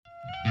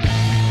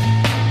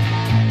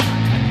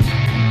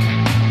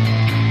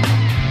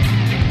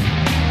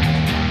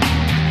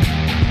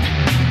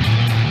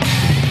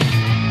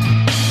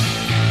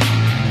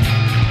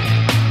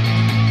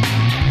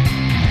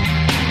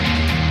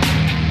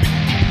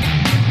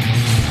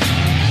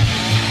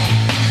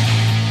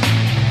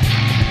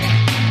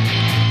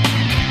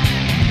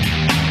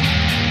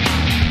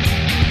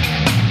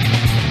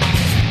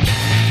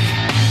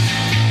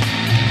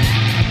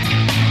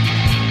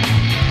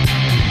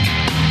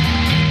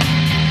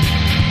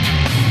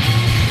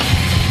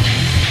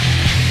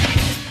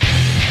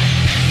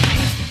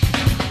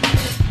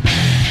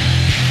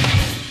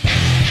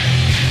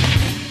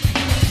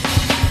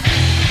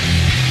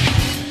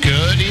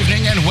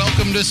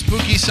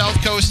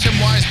South Coast. Tim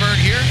Weisberg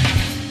here,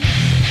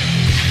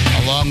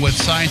 along with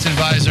science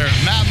advisor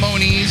Matt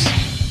Moniz.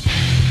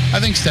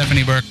 I think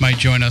Stephanie Burke might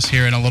join us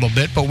here in a little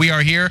bit, but we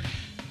are here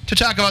to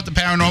talk about the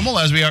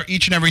paranormal, as we are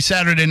each and every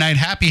Saturday night.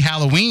 Happy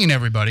Halloween,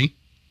 everybody.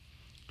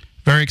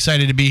 Very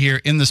excited to be here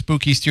in the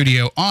spooky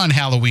studio on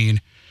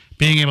Halloween,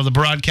 being able to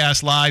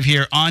broadcast live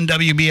here on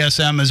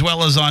WBSM as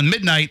well as on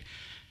Midnight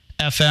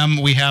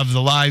FM. We have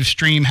the live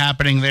stream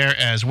happening there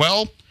as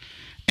well.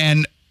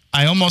 And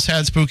I almost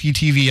had Spooky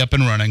TV up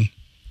and running.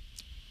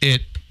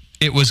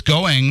 It was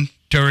going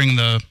during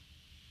the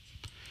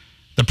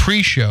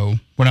pre-show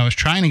when I was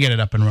trying to get it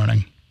up and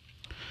running.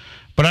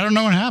 But I don't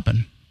know what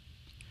happened.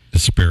 The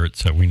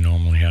spirits that we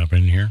normally have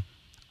in here.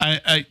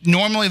 I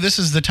normally this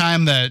is the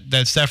time that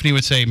Stephanie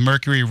would say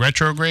Mercury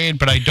retrograde,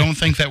 but I don't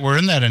think that we're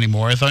in that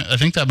anymore. I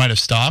think that might have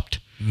stopped.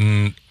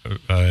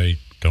 I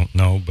don't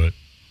know, but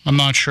I'm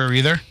not sure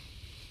either.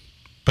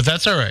 But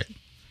that's all right.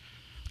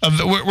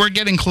 We're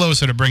getting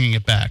closer to bringing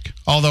it back,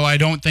 although I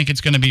don't think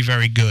it's going to be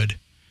very good.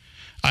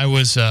 I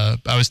was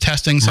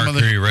testing some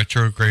Mercury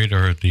retrograde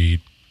or the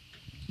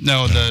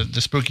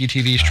Spooky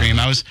TV stream.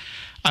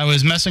 I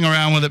was messing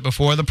around with it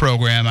before the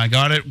program. I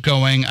got it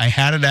going. I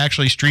had it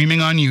actually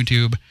streaming on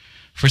YouTube.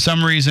 For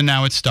some reason,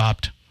 now it's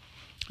stopped.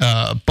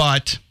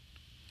 But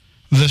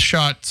the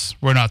shots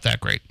were not that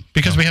great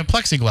because we have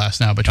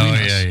plexiglass now between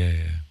us. Yeah.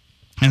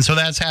 And so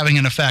that's having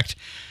an effect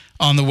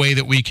on the way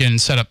that we can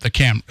set up the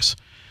cameras.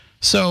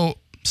 So,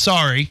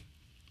 sorry,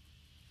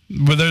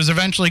 but there's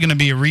eventually going to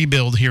be a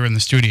rebuild here in the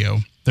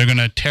studio. They're going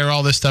to tear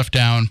all this stuff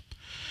down.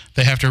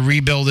 They have to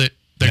rebuild it.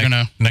 They're going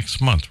to...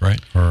 Next month,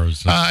 right? Or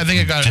is it I think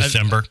it got...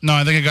 December?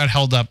 I think it got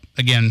held up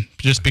again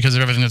just because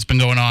of everything that's been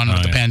going on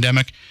with the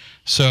pandemic.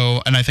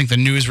 So, and I think the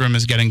newsroom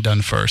is getting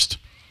done first.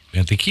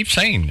 Yeah, they keep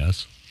saying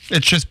this.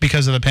 It's just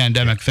because of the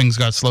pandemic. Things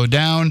got slowed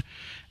down,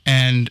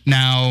 and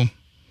now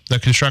the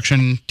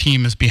construction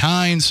team is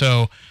behind,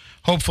 so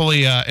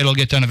hopefully it'll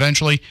get done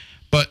eventually.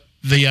 But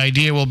the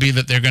idea will be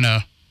that they're going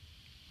to,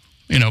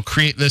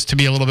 create this to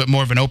be a little bit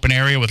more of an open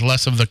area with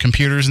less of the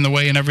computers in the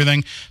way and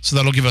everything. So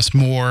that'll give us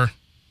more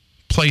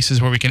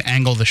places where we can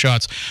angle the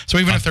shots. So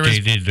even if there is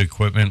updated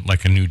equipment,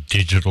 like a new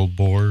digital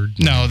board.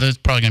 No, that's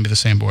probably going to be the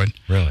same board.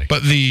 Really?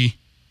 But the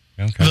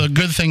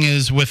good thing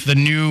is with the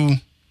new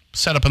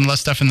setup and less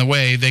stuff in the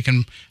way,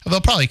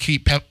 they'll probably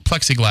keep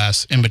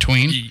plexiglass in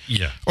between.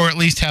 Yeah. Or at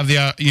least have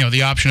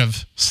the option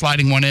of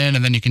sliding one in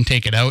and then you can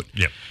take it out.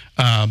 Yep.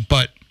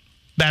 But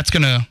that's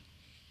gonna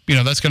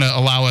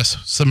allow us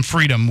some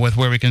freedom with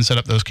where we can set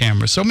up those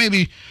cameras. So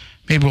maybe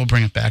we'll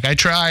bring it back. I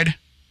tried.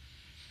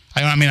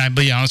 I'll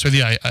be honest with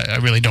you. I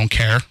really don't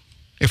care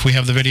if we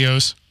have the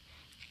videos.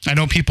 I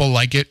know people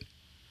like it.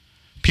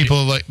 People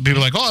are like,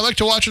 oh, I like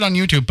to watch it on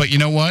YouTube. But you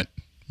know what?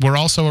 We're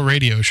also a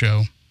radio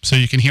show, so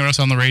you can hear us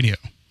on the radio.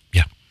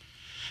 Yeah.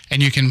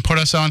 And you can put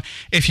us on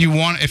if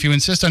you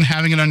insist on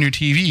having it on your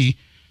TV.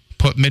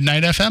 Put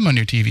Midnight FM on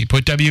your TV.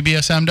 Put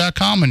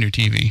WBSM.com on your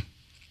TV.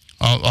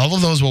 All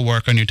of those will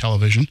work on your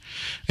television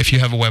if you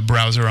have a web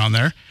browser on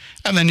there.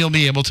 And then you'll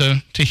be able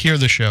to hear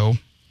the show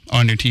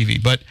on your TV.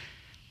 But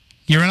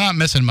you're not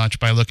missing much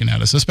by looking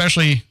at us,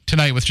 especially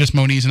tonight with just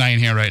Moniz and I in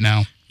here right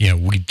now. Yeah,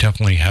 we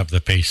definitely have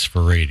the face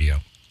for radio,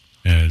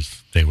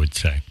 as they would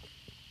say.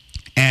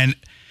 And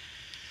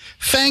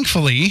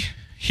thankfully,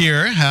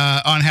 here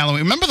on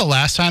Halloween, remember the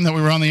last time that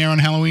we were on the air on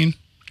Halloween?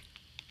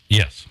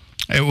 Yes.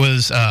 It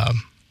was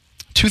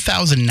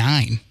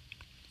 2009.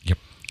 Yep.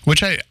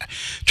 Which I'm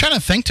trying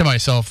to think to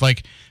myself,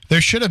 like, there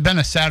should have been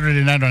a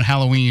Saturday night on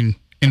Halloween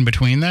in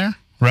between there,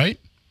 right?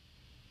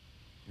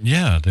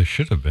 Yeah, there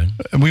should have been.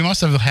 We must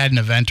have had an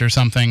event or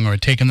something, or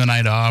taken the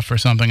night off or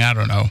something. I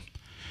don't know.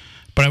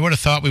 But I would have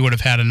thought we would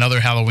have had another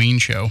Halloween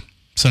show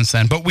since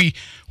then. But we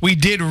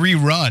did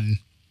rerun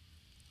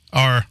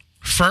our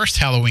first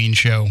Halloween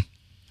show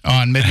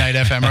on Midnight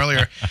FM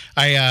earlier.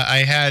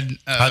 I had...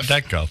 How'd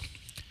that go?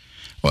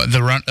 What,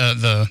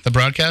 the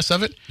broadcast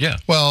of it? Yeah.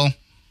 Well,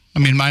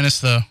 minus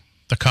the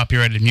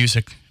copyrighted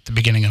music at the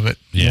beginning of it.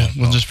 Yeah.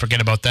 We'll just forget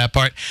about that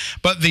part.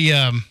 But the...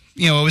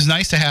 it was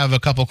nice to have a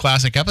couple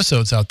classic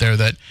episodes out there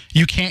that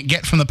you can't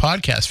get from the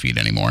podcast feed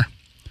anymore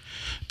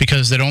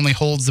because it only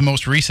holds the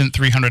most recent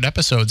 300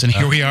 episodes. And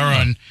here we are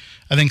on,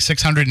 I think,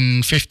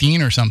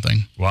 615 or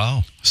something.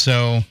 Wow.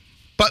 So,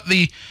 but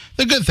the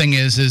good thing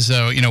is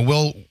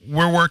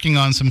we're working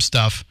on some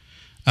stuff.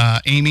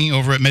 Amy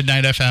over at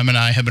Midnight FM and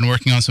I have been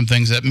working on some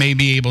things that may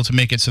be able to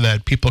make it so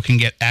that people can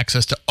get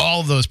access to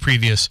all of those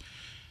previous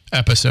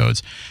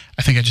episodes.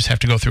 I think I just have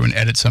to go through and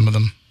edit some of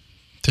them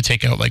to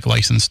take out like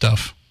licensed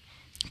stuff.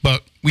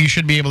 But we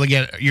should be able to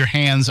get your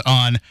hands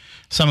on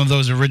some of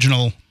those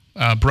original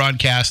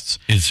broadcasts.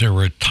 Is there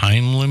a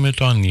time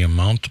limit on the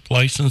amount of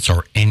license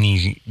or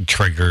any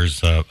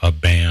triggers a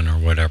ban or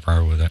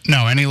whatever with it?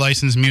 No, any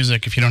licensed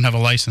music, if you don't have a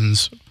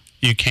license,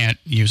 you can't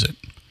use it.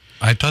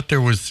 I thought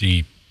there was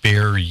the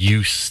fair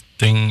use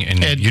thing,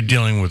 and you're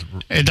dealing with...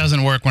 It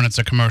doesn't work when it's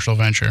a commercial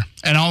venture.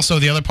 And also,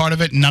 the other part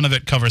of it, none of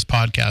it covers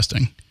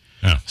podcasting.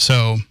 Yeah.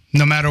 So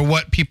no matter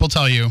what people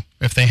tell you,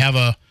 if they have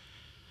a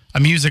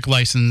music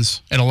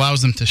license, it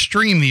allows them to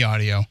stream the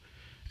audio.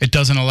 it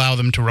doesn't allow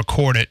them to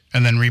record it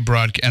and then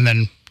rebroadcast and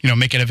then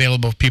make it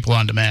available for people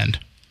on demand.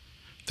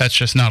 That's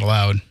just not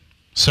allowed.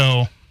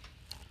 So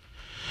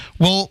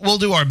we'll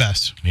do our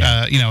best.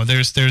 Yeah.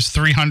 There's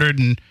 300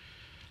 and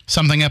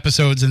something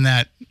episodes in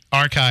that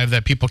archive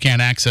that people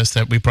can't access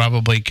that we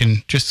probably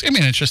can just.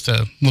 It's just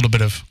a little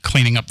bit of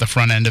cleaning up the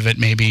front end of it,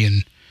 maybe.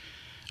 And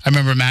I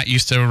remember Matt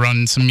used to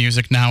run some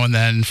music now and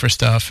then for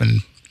stuff,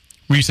 and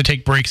we used to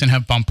take breaks and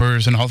have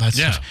bumpers and all that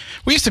stuff.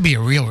 We used to be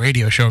a real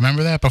radio show.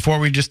 Remember that? Before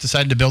we just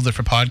decided to build it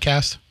for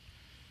podcast.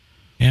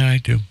 Yeah, I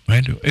do.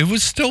 It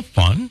was still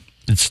fun.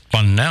 It's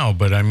fun now,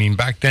 but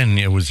back then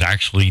it was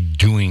actually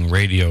doing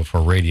radio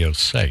for radio's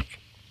sake.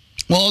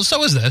 Well,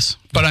 so is this.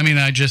 But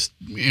I just,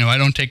 I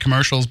don't take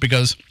commercials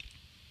because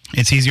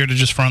it's easier to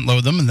just front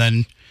load them, and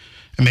then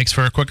it makes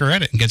for a quicker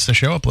edit and gets the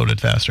show uploaded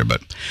faster.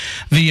 But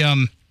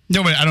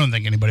nobody, I don't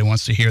think anybody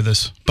wants to hear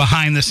this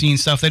behind the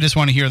scenes stuff. They just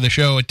want to hear the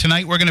show.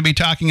 Tonight we're going to be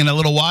talking in a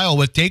little while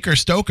with Dacre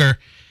Stoker.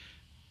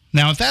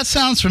 Now, if that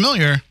sounds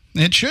familiar,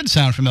 it should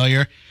sound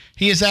familiar.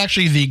 He is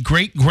actually the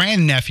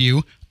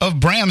great-grandnephew of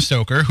Bram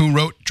Stoker, who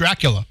wrote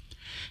Dracula.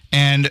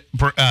 And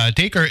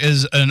Dacre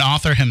is an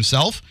author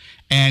himself,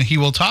 and he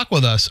will talk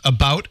with us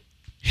about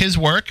his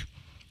work.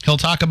 He'll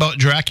talk about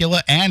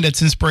Dracula and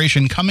its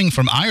inspiration coming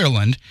from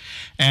Ireland,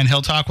 and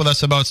he'll talk with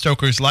us about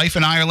Stoker's life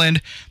in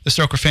Ireland, the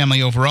Stoker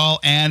family overall,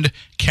 and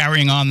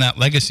carrying on that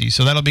legacy.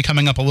 So that'll be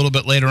coming up a little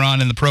bit later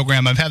on in the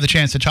program. I've had the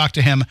chance to talk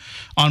to him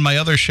on my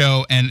other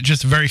show, and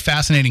just a very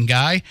fascinating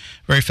guy,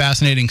 very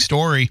fascinating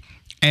story.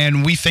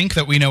 And we think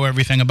that we know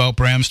everything about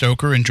Bram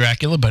Stoker and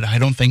Dracula, but I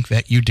don't think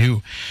that you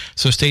do.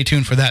 So stay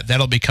tuned for that.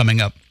 That'll be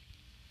coming up.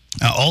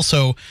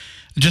 Also,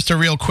 just a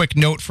real quick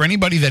note for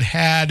anybody that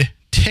had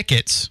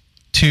tickets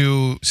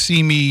to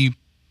see me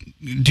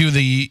do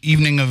the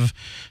evening of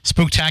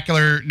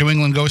Spooktacular New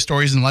England Ghost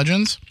Stories and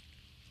Legends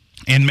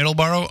in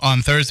Middleborough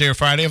on Thursday or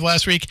Friday of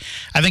last week.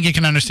 I think you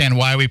can understand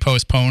why we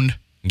postponed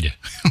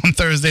on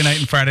Thursday night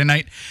and Friday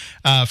night.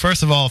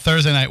 First of all,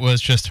 Thursday night was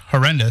just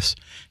horrendous.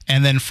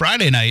 And then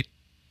Friday night,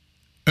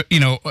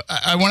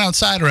 I went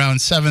outside around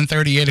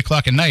 7:30, 8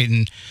 o'clock at night,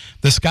 and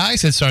the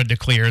skies had started to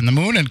clear and the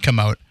moon had come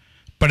out,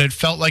 but it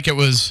felt like it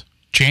was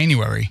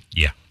January.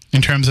 Yeah.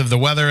 In terms of the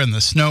weather and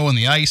the snow and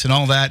the ice and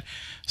all that.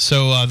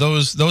 So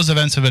those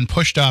events have been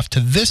pushed off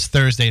to this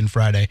Thursday and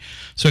Friday.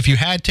 So if you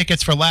had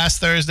tickets for last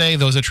Thursday,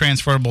 those are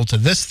transferable to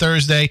this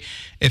Thursday.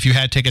 If you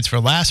had tickets for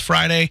last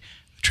Friday,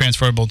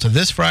 transferable to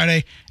this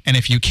Friday. And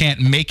if you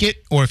can't make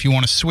it, or if you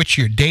want to switch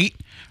your date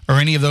or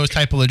any of those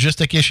type of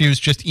logistic issues,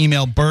 just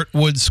email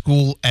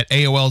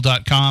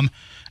bertwoodschool@aol.com.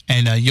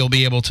 And you'll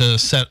be able to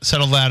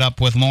settle that up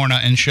with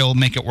Lorna, and she'll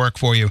make it work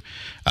for you.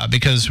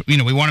 Because,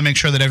 we want to make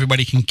sure that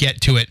everybody can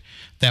get to it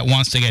that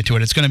wants to get to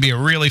it. It's going to be a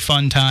really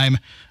fun time.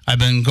 I've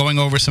been going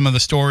over some of the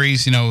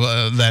stories,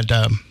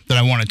 that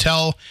I want to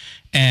tell.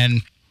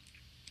 And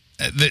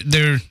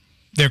they're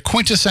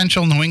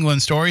quintessential New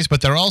England stories,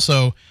 but they're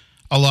also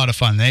a lot of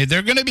fun.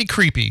 They're going to be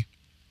creepy,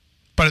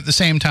 but at the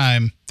same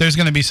time, there's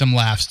going to be some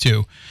laughs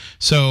too.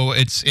 So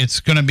it's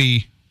going to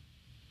be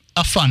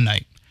a fun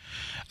night.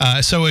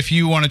 So if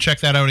you want to check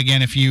that out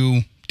again, if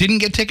you didn't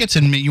get tickets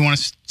and you want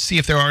to see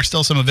if there are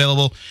still some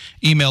available,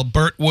 email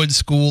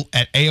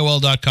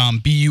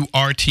bertwoodschool@aol.com,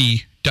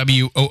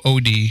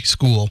 BURTWOOD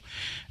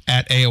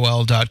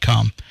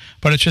school@aol.com.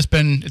 But it's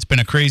been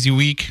a crazy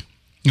week,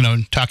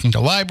 talking to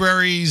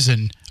libraries,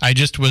 and I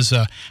was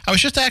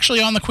just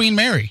actually on the Queen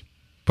Mary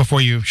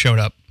before you showed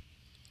up.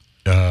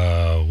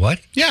 What?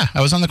 Yeah, I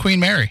was on the Queen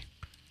Mary.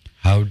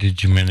 How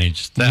did you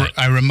manage that?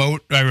 I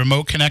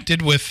remote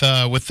connected with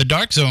the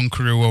Dark Zone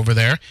crew over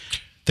there.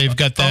 They've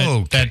got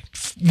that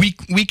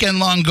weekend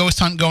long ghost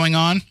hunt going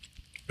on.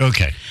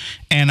 Okay.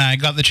 And I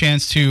got the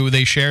chance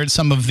they shared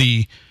some of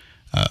the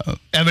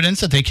evidence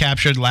that they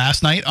captured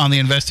last night on the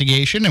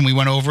investigation, and we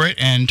went over it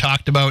and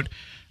talked about,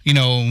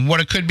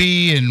 what it could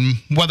be and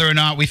whether or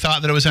not we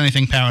thought that it was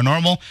anything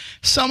paranormal.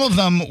 Some of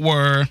them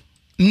were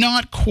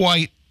not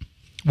quite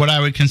what I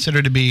would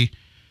consider to be,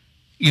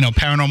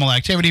 paranormal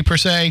activity per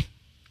se.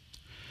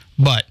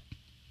 But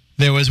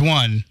there was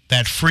one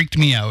that freaked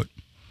me out,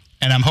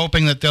 and I'm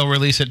hoping that they'll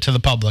release it to the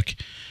public.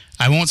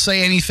 I won't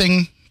say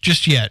anything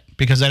just yet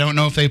because I don't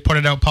know if they put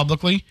it out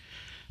publicly,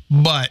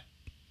 but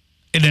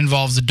it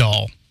involves a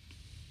doll.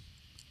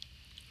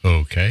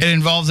 Okay. It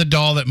involves a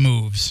doll that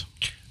moves.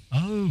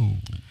 Oh.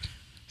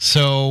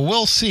 So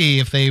we'll see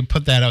if they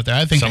put that out there.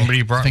 I think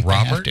somebody brought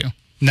Robert.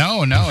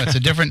 No, it's a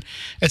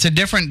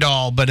different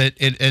doll, but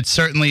it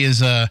certainly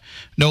is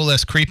no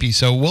less creepy.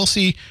 So we'll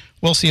see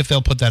if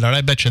they'll put that out.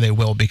 I bet you they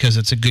will because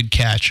it's a good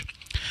catch.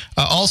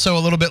 Also, a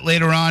little bit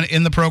later on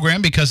in the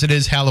program, because it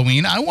is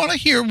Halloween, I want to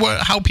hear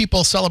how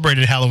people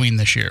celebrated Halloween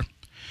this year,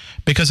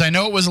 because I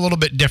know it was a little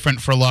bit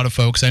different for a lot of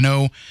folks. I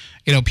know,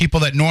 people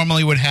that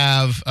normally would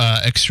have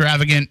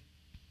extravagant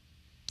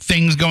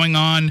things going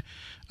on,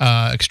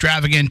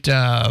 extravagant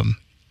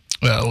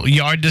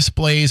yard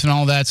displays and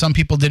all that. Some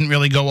people didn't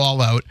really go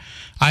all out.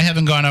 I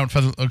haven't gone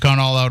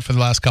all out for the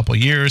last couple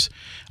of years.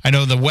 I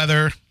know the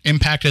weather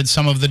impacted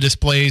some of the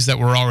displays that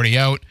were already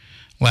out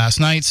last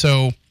night,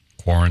 so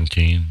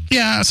quarantine.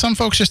 Yeah, some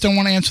folks just don't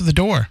want to answer the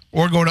door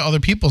or go to other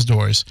people's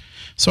doors.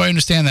 So I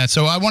understand that.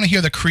 So I want to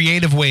hear the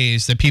creative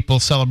ways that people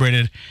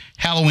celebrated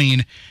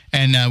Halloween,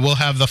 and we'll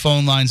have the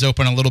phone lines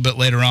open a little bit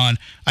later on.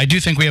 I do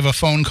think we have a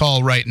phone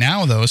call right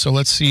now, though, so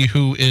let's see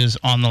who is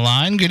on the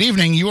line. Good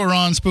evening. You are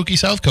on Spooky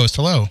South Coast.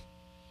 Hello.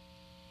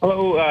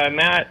 Hello,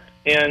 Matt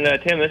and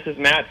Tim. This is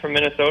Matt from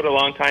Minnesota,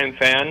 longtime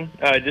fan.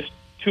 Just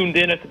tuned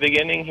in at the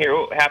beginning here.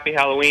 Happy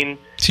Halloween.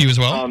 To you as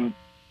well.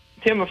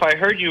 Tim, if I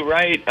heard you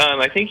right,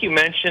 I think you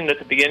mentioned at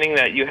the beginning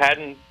that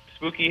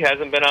Spooky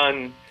hasn't been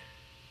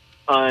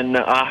on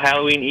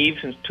Halloween Eve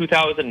since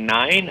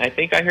 2009. I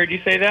think I heard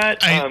you say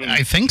that.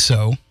 I think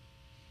so.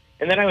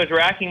 And then I was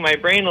racking my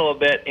brain a little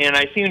bit, and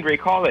I seem to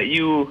recall that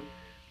you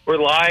were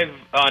live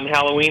on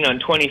Halloween on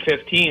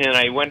 2015, and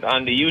I went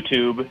onto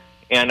YouTube,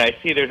 and I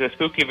see there's a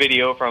Spooky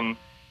video from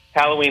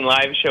Halloween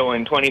live show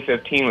in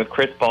 2015 with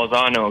Chris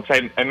Balzano.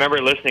 'Cause I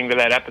remember listening to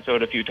that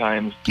episode a few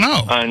times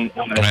on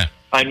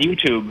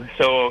YouTube.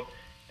 So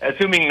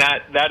assuming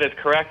that is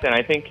correct, then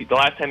I think the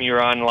last time you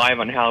were on live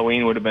on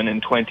Halloween would have been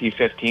in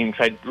 2015,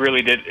 because I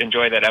really did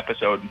enjoy that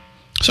episode.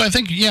 So I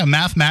think,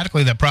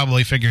 mathematically that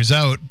probably figures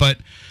out, but...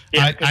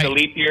 Yeah, because the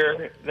leap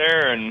year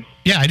there, and...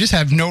 Yeah, I just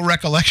have no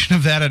recollection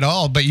of that at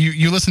all, but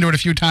you listened to it a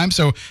few times,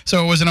 so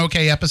it was an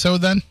okay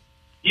episode then?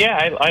 Yeah,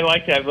 I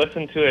liked it. I've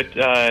listened to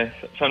it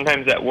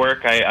sometimes at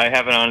work. I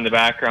have it on in the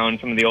background,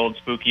 some of the old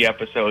Spooky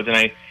episodes,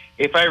 and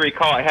if I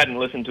recall, I hadn't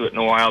listened to it in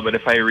a while, but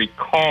if I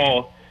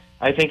recall,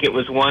 I think it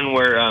was one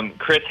where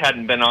Chris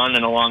hadn't been on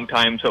in a long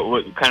time, so it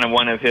was kind of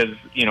one of his,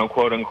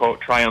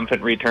 quote-unquote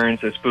triumphant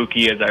returns to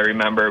Spooky, as I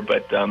remember.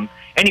 But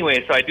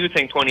anyway, so I do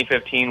think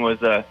 2015 was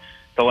the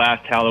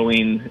last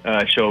Halloween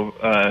show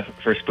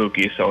for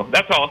Spooky. So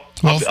that's all.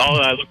 Well,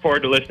 I'll look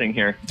forward to listening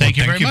here. Thank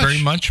you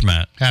very much,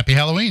 Matt. Happy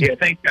Halloween. Yeah,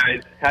 thanks,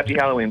 guys. Happy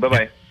Halloween.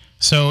 Bye-bye.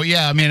 So,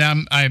 yeah, I mean,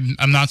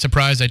 I'm not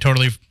surprised. I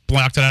totally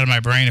blocked it out of my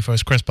brain if it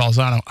was Chris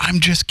Balzano. I'm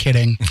just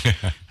kidding.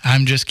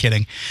 I'm just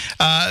kidding.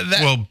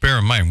 Well, bear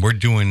in mind, we're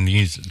doing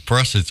these, for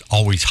us, it's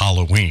always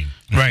Halloween.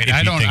 Right.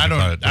 I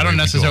don't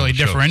necessarily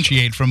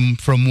differentiate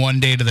from one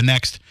day to the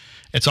next.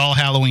 It's all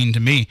Halloween to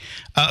me.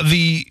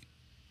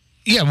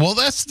 Well,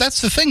 that's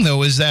the thing,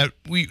 though, is that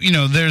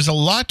there's a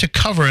lot to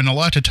cover and a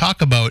lot to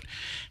talk about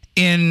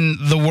in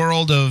the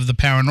world of the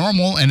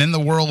paranormal and in the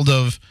world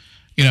of,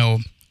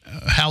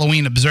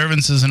 Halloween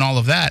observances and all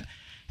of that.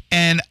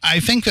 And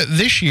I think that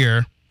this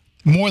year,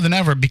 more than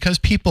ever, because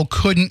people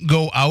couldn't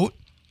go out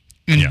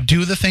and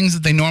do the things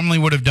that they normally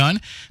would have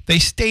done, they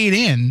stayed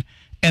in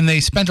and they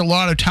spent a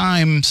lot of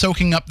time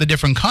soaking up the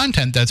different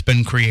content that's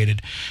been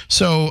created.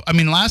 So, I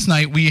mean, last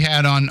night we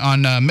had on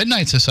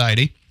Midnight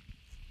Society,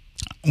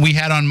 we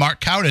had on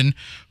Mark Cowden,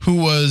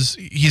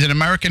 he's an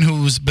American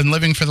who's been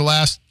living for the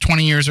last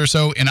 20 years or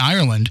so in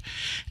Ireland,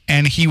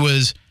 and he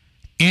was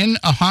in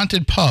a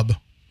haunted pub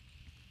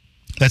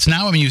that's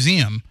now a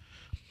museum,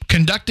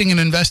 conducting an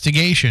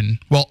investigation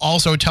while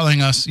also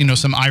telling us,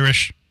 some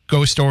Irish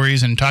ghost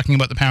stories and talking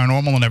about the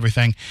paranormal and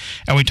everything.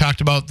 And we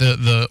talked about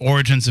the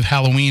origins of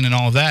Halloween and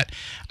all of that.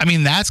 I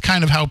mean, that's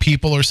kind of how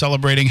people are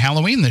celebrating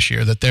Halloween this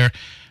year, that they're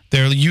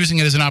using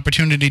it as an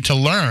opportunity to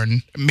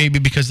learn, maybe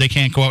because they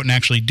can't go out and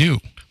actually do.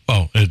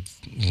 Well, it's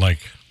like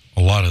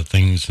a lot of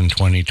things in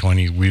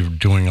 2020, we were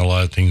doing a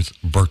lot of things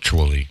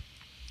virtually,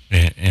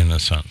 in a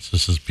sense.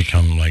 This has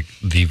become like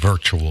the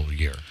virtual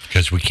year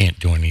because we can't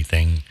do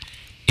anything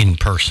in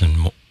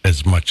person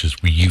as much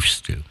as we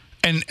used to.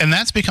 And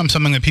that's become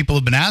something that people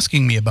have been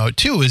asking me about,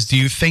 too, is do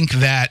you think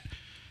that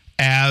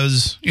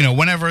as,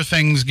 whenever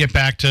things get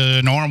back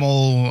to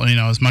normal,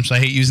 as much as I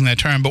hate using that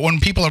term, but when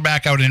people are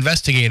back out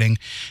investigating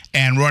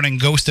and running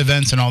ghost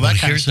events and all that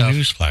kind of stuff.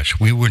 Here's the newsflash.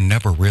 We were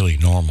never really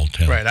normal,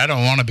 Tim. Right. I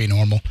don't want to be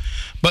normal.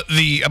 But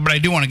I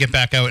do want to get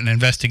back out and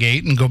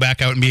investigate and go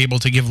back out and be able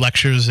to give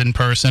lectures in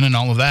person and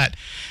all of that.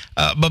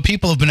 But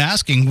people have been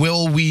asking,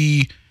 will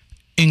we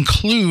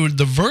include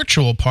the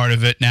virtual part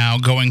of it now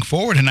going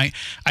forward? And I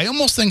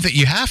almost think that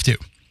you have to,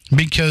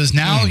 because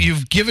now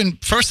you've given,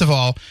 first of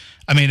all,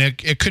 I mean,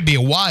 it could be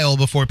a while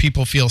before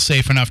people feel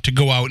safe enough to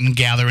go out and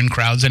gather in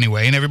crowds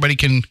anyway, and everybody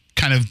can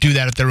kind of do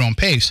that at their own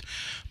pace.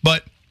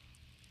 But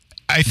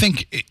I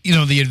think,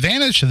 the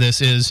advantage to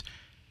this is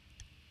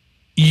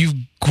you've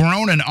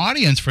grown an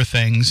audience for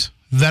things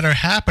that are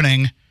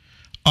happening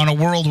on a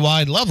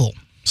worldwide level.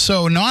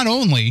 So not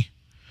only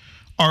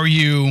are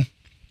you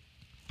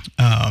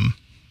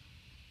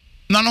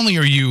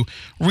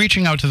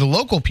reaching out to the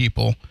local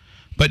people,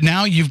 but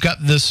now you've got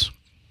this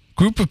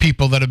group of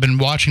people that have been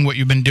watching what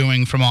you've been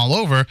doing from all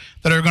over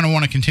that are going to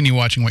want to continue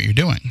watching what you're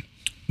doing.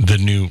 The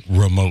new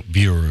remote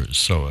viewers,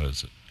 so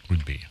as it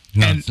would be.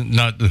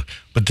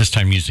 But this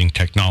time using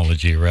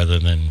technology rather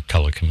than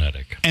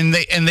telekinetic. And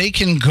they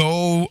can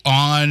go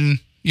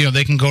on,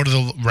 they can go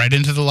right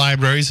into the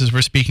libraries as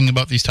we're speaking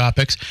about these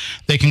topics.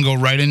 They can go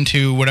right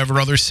into whatever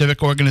other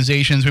civic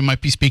organizations we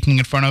might be speaking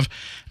in front of.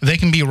 They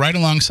can be right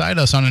alongside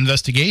us on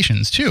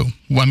investigations too.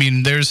 I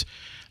mean, there's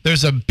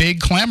a big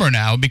clamor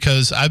now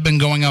because I've been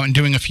going out and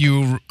doing a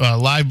few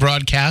live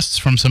broadcasts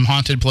from some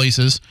haunted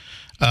places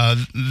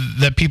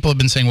that people have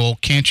been saying, well,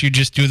 can't you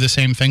just do the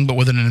same thing but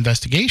with an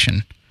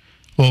investigation?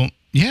 Well,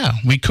 yeah,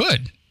 we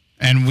could,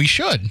 and we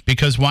should,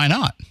 because why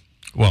not?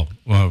 Well,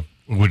 it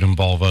would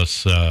involve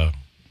us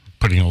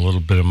putting a little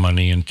bit of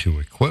money into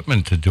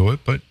equipment to do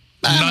it, but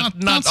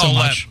not so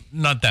much.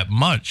 Not that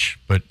much,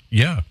 but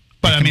yeah.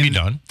 But it can be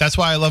done. That's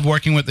why I love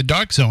working with the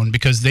Dark Zone,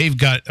 because they've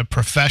got a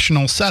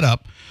professional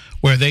setup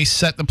where they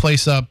set the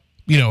place up.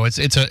 You know,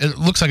 it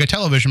looks like a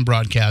television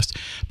broadcast,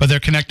 but they're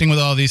connecting with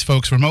all these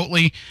folks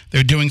remotely.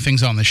 They're doing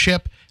things on the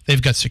ship.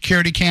 They've got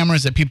security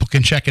cameras that people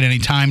can check at any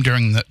time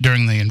during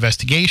the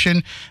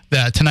investigation.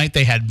 Tonight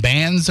they had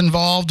bands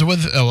involved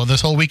with.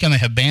 This whole weekend they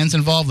have bands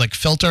involved, like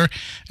Filter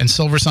and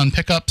Silver Sun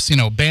Pickups. You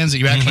know, bands that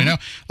you actually know.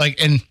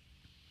 And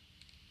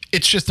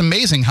it's just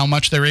amazing how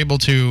much they're able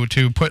to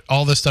put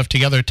all this stuff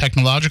together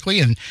technologically.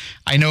 And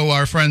I know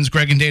our friends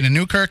Greg and Dana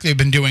Newkirk. They've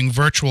been doing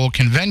virtual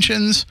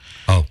conventions.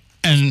 Oh.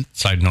 And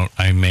side note,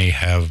 I may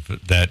have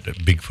that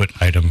Bigfoot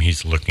item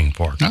he's looking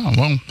for. Oh,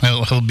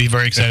 well, he'll be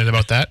very excited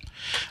about that.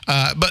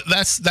 But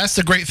that's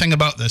the great thing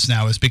about this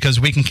now, is because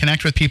we can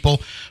connect with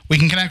people. We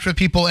can connect with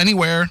people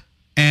anywhere,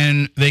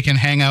 and they can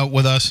hang out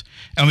with us,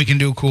 and we can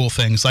do cool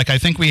things. Like, I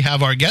think we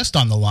have our guest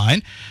on the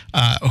line,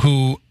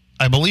 who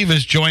I believe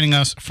is joining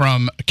us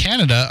from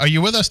Canada. Are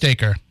you with us,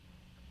 Dacre?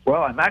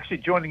 Well, I'm actually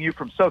joining you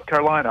from South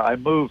Carolina. I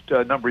moved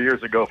a number of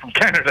years ago from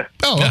Canada.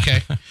 Oh,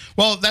 okay.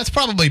 Well, that's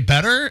probably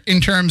better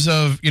in terms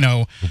of,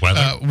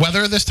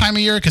 weather this time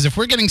of year, because if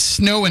we're getting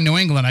snow in New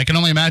England, I can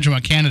only imagine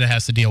what Canada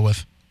has to deal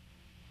with.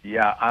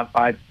 Yeah,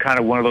 I'm kind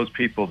of one of those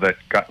people that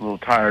got a little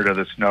tired of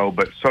the snow,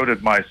 but so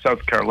did my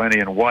South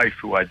Carolinian wife,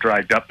 who I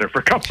dragged up there for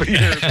a couple of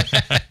years.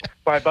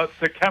 By about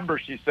September,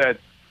 she said,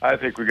 I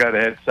think we got to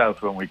head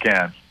south when we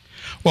can.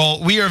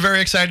 Well, we are very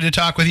excited to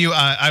talk with you.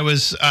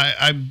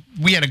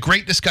 We had a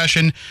great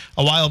discussion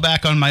a while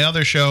back on my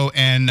other show,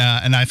 and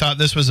I thought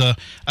this was a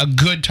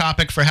good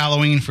topic for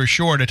Halloween for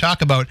sure to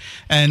talk about.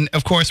 And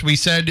of course, we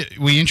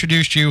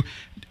introduced you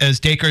as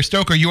Dacre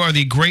Stoker. You are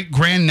the great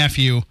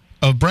grandnephew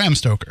of Bram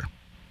Stoker.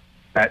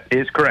 That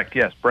is correct.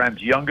 Yes,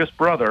 Bram's youngest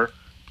brother,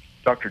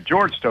 Dr.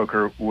 George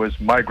Stoker, was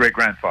my great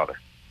grandfather.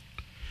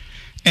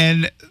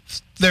 And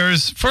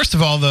there's, first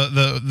of all,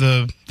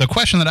 the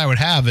question that I would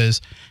have is,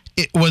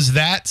 was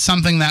that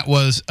something that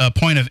was a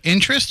point of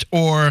interest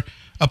or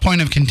a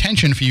point of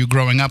contention for you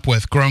growing up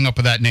with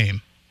that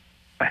name?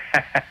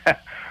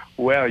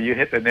 Well, you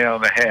hit the nail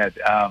on the head.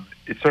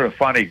 It's sort of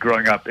funny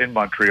growing up in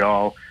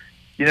Montreal.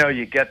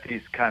 You get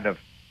these kind of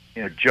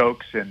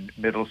jokes in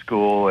middle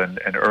school and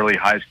early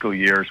high school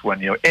years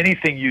when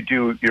anything you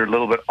do, you're a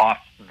little bit off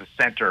the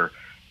center.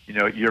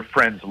 Your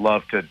friends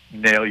love to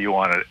nail you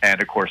on it.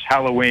 And of course,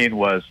 Halloween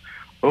was,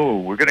 oh,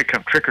 we're going to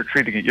come trick or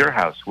treating at your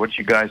house. What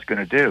you guys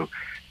going to do?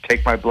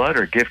 Take my blood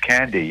or give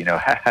candy?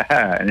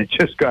 And it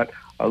just got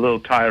a little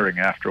tiring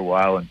after a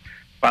while, and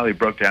finally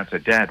broke down and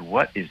said, Dad,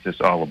 what is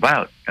this all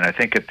about? And I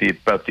think at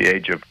about the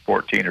age of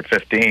 14 or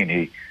 15,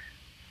 he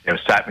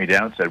sat me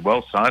down and said,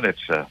 well, son,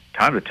 it's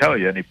time to tell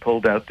you. And he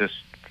pulled out this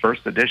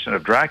first edition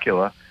of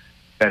Dracula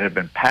that had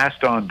been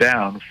passed on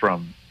down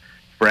from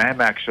Bram.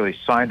 Actually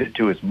signed it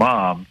to his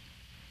mom,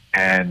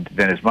 and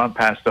then his mom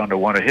passed on to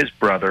one of his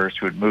brothers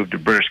who had moved to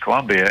British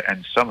Columbia,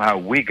 and somehow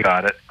we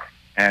got it.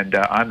 And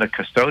I'm the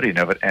custodian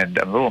of it, and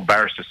I'm a little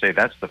embarrassed to say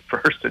that's the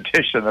first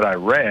edition that I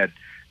read,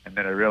 and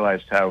then I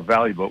realized how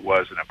valuable it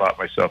was, and I bought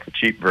myself a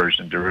cheap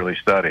version to really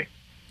study.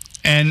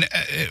 And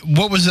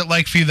what was it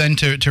like for you then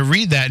to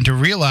read that and to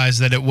realize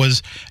that it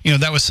was,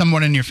 that was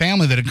someone in your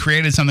family that had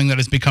created something that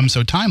has become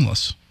so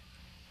timeless?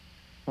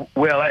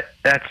 Well,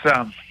 that's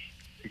a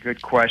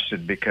good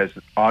question, because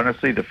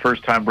honestly, the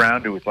first time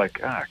around, it was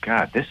like, oh,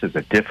 God, this is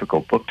a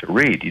difficult book to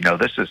read.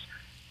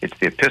 It's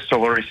the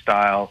epistolary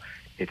style.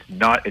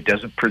 It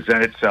doesn't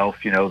present itself,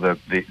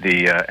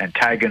 the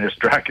antagonist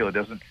Dracula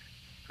doesn't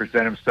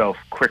present himself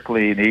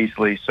quickly and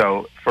easily.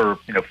 So for,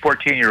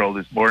 14-year-old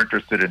who's more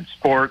interested in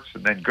sports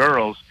and then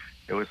girls,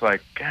 it was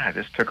like, God,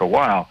 this took a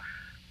while.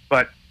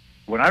 But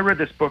when I read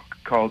this book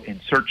called In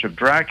Search of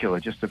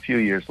Dracula just a few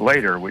years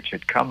later, which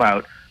had come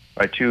out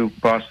by two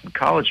Boston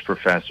College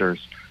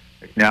professors,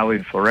 McNally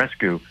and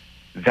Florescu,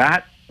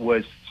 that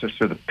was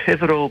sort of the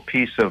pivotal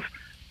piece of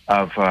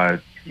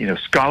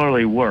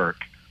scholarly work.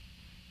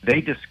 They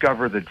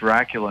discovered the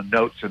Dracula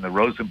notes in the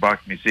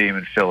Rosenbach Museum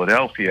in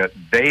Philadelphia.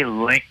 They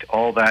linked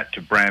all that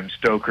to Bram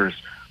Stoker's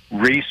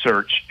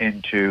research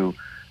into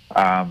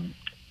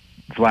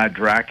Vlad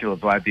Dracula,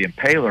 Vlad the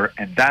Impaler,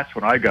 and that's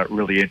when I got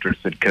really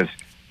interested, because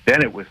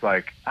then it was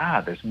like,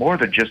 there's more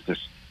than just the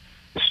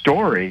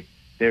story.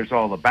 There's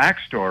all the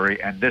backstory,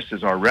 and this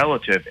is our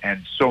relative,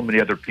 and so many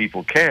other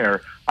people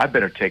care. I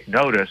better take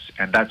notice,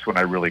 and that's when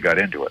I really got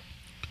into it.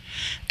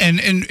 And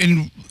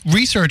in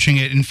researching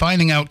it and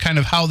finding out kind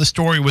of how the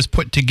story was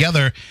put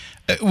together,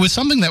 it was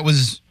something that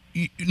was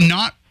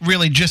not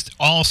really just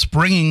all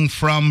springing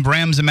from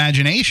Bram's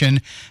imagination.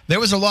 There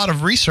was a lot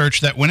of research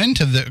that went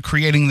into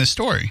creating the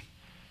story.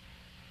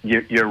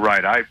 You're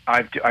right.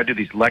 I do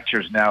these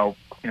lectures now,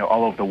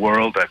 all over the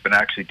world. I've been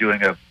actually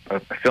doing a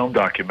film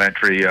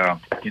documentary,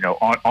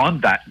 on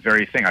that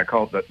very thing. I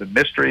call it the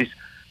mysteries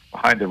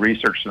behind the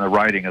research and the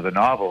writing of the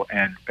novel.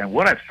 And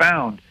what I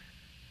found,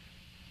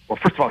 well,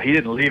 first of all, he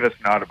didn't leave us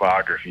an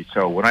autobiography.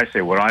 So when I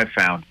say what I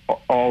found,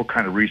 all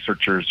kind of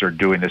researchers are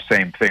doing the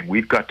same thing.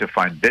 We've got to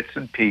find bits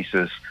and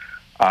pieces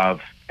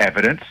of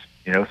evidence,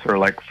 sort of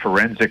like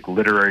forensic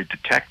literary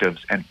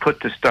detectives, and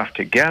put this stuff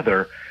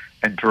together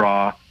and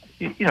draw,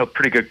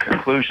 pretty good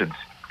conclusions.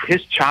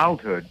 His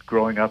childhood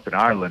growing up in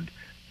Ireland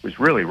was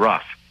really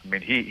rough. I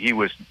mean, he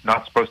was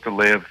not supposed to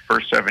live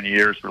first 7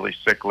 years, really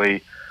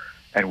sickly.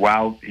 And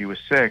while he was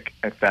sick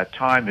at that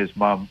time, his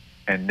mom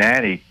and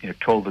nanny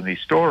told him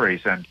these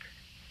stories. And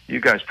you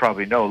guys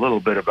probably know a little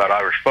bit about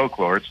Irish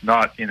folklore. It's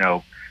not,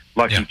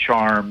 Lucky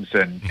Charms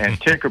and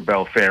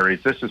Tinkerbell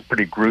fairies. This is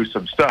pretty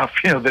gruesome stuff,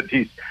 that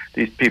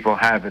these people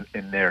have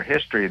in their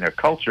history and their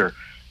culture.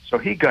 So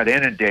he got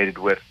inundated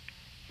with,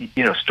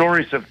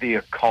 stories of the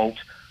occult,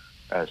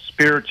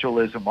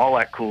 spiritualism, all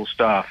that cool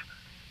stuff.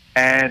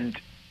 And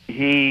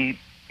he,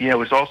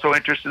 was also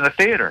interested in the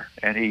theater.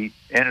 And he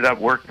ended up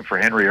working for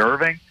Henry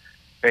Irving,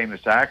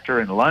 famous actor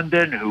in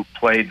London, who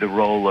played the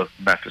role of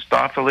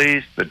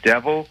Mephistopheles, the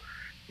devil,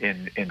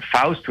 in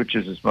Faust, which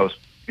is his most,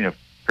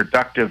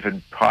 productive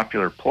and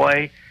popular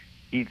play.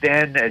 He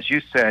then, as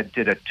you said,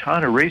 did a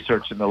ton of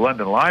research in the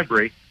London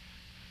Library,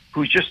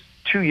 who just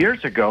 2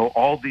 years ago,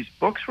 all these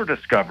books were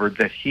discovered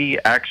that he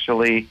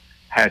actually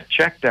had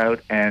checked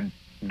out and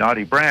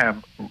Naughty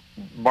Bram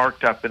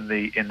marked up in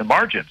the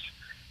margins.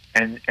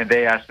 And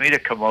they asked me to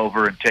come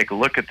over and take a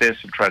look at this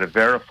and try to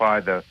verify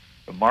the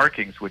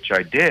markings, which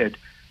I did.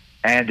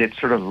 And it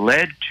sort of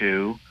led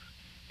to,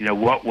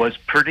 what was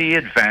pretty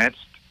advanced,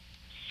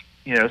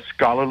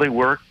 scholarly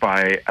work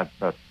by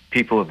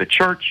people of the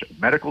church,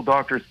 medical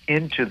doctors,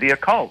 into the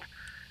occult,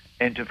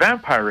 into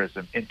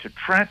vampirism, into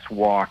trance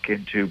walk,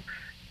 into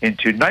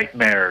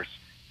nightmares.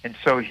 And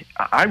so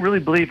I really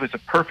believe it was a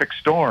perfect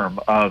storm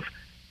of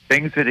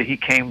things that he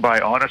came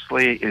by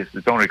honestly,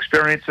 his own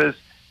experiences,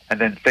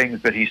 and then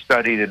things that he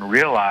studied and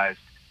realized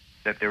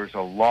that there was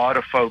a lot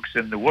of folks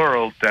in the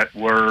world that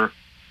were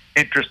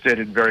interested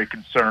and very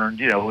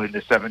concerned, in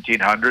the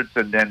 1700s,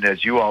 and then,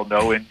 as you all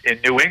know, in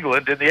New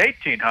England in the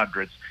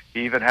 1800s.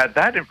 He even had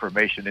that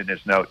information in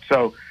his notes.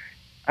 So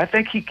I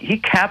think he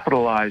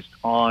capitalized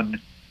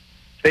on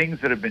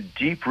things that have been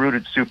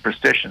deep-rooted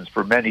superstitions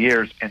for many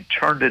years and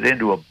turned it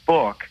into a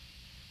book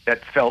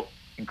that felt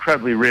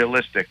incredibly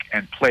realistic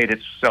and played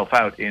itself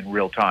out in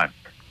real time.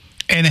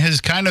 And has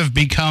kind of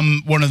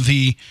become one of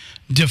the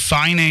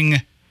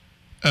defining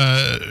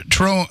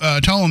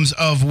tomes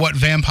of what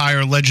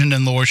vampire legend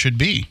and lore should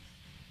be.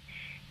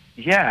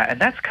 Yeah, and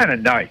that's kind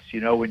of nice,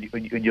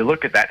 when you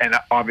look at that. And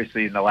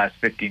obviously in the last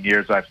 15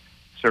 years, I've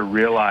sort of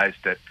realized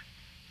that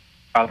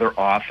other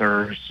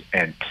authors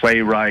and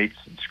playwrights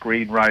and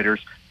screenwriters,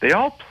 they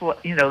all,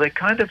 they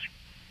kind of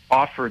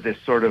offer this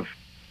sort of,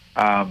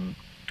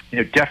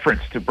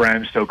 deference to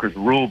Bram Stoker's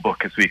rule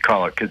book, as we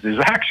call it, because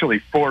there's actually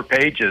 4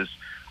 pages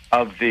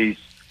of these,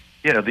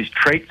 these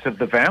traits of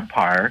the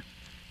vampire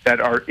that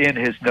are in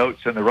his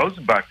notes in the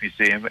Rosenbach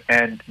Museum,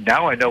 and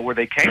now I know where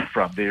they came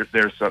from.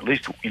 There's at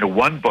least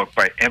one book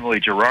by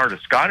Emily Gerard, a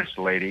Scottish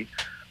lady,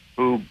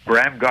 who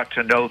Bram got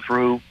to know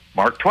through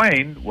Mark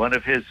Twain, one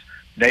of his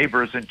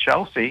neighbors in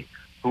Chelsea,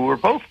 who were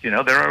both, they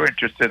were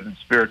interested in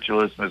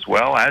spiritualism as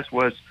well, as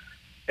was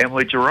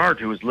Emily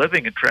Gerard, who was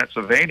living in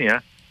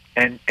Transylvania,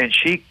 and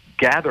she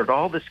gathered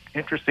all this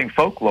interesting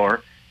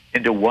folklore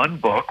into one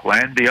book,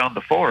 Land Beyond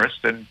the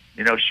Forest, and,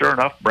 sure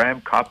enough, Bram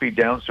copied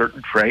down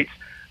certain traits.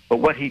 But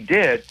what he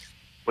did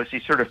was he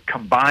sort of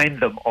combined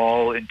them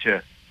all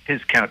into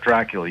his Count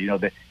Dracula.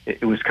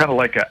 It was kind of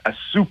like a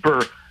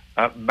super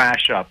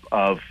mashup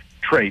of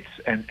traits,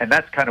 and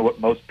that's kind of what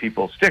most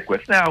people stick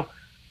with. Now,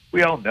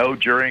 we all know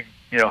during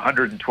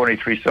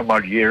 123 some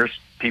odd years,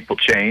 people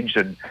change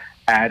and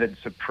add and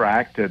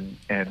subtract, and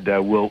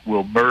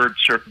will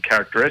merge certain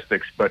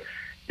characteristics. But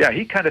yeah,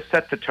 he kind of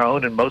set the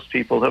tone, and most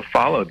people have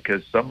followed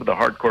because some of the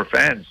hardcore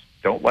fans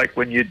don't like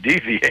when you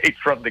deviate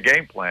from the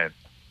game plan.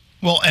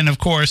 Well, and of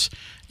course,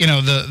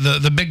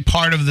 the big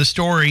part of the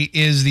story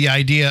is the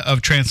idea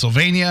of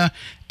Transylvania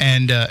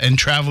and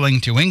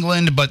traveling to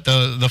England. But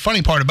the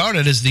funny part about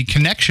it is the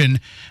connection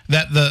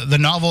that the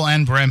novel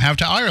and Bram have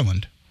to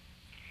Ireland.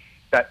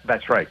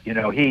 That's right.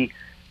 He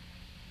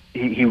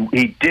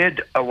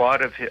did a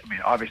lot of.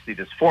 Obviously,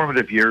 his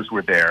formative years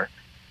were there.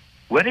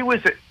 When he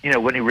was,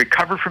 when he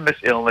recovered from this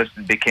illness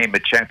and became a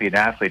champion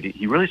athlete,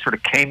 he really sort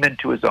of came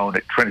into his own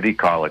at Trinity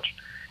College,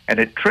 and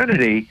at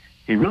Trinity,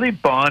 he really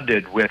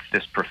bonded with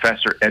this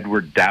professor,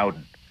 Edward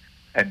Dowden.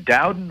 And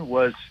Dowden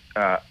was,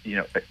 a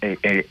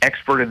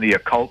expert in the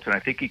occult, and I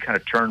think he kind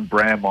of turned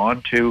Bram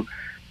on to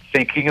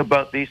thinking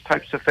about these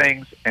types of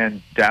things.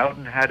 And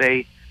Dowden had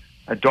a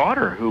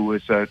daughter who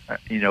was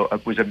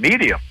was a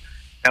medium.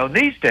 Now, in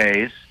these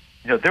days,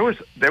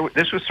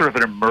 this was sort of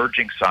an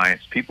emerging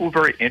science. People were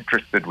very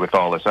interested with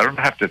all this. I don't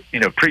have to,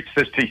 preach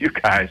this to you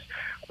guys,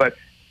 but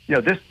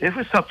it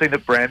was something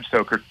that Bram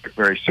Stoker took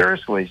very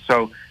seriously.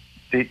 So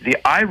the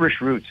Irish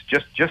roots,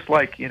 just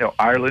like,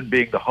 Ireland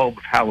being the home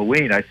of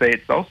Halloween, I say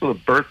it's also the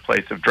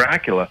birthplace of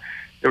Dracula.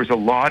 There was a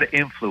lot of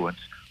influence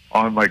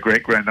on my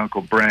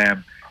great-granduncle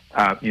Bram,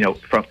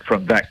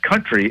 from that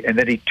country, and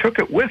then he took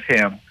it with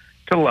him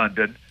to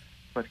London.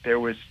 But there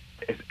was,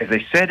 as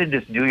they said in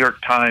his New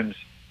York Times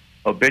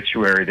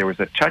obituary, there was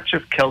a touch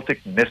of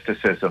Celtic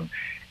mysticism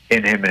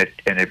in him,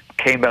 and it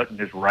came out in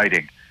his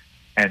writing.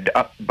 And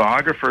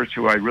biographers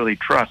who I really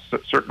trust,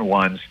 certain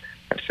ones,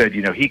 have said,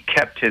 he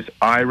kept his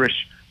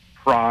Irish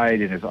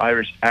pride and his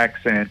Irish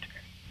accent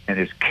and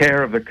his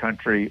care of the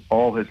country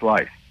all his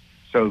life.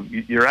 So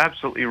you're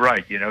absolutely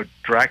right.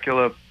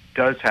 Dracula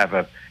does have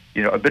a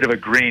bit of a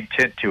green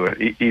tint to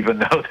it, even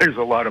though there's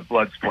a lot of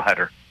blood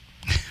splatter.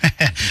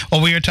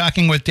 Well, we are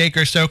talking with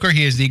Dacre Stoker.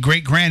 He is the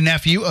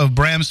great-grandnephew of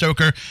Bram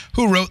Stoker,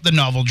 who wrote the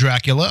novel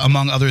Dracula,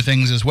 among other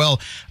things as well.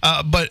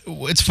 But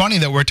it's funny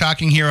that we're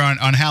talking here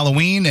on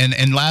Halloween,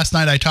 and last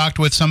night I talked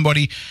with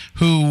somebody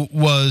who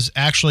was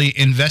actually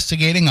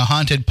investigating a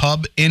haunted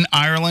pub in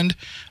Ireland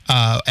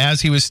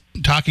as he was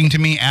talking to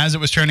me as it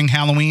was turning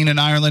Halloween in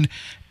Ireland,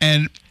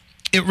 and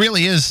it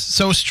really is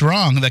so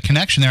strong, the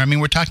connection there. I mean,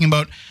 we're talking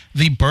about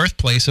the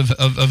birthplace of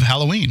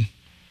Halloween.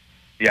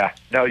 Yeah,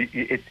 no,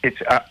 it's.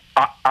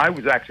 I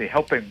was actually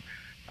helping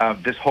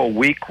this whole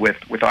week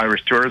with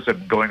Irish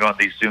tourism, going on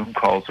these Zoom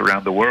calls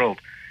around the world.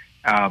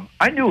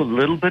 I knew a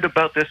little bit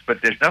about this,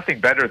 but there's nothing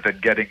better than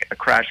getting a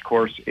crash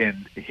course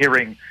in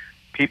hearing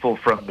people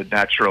from the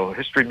natural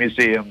history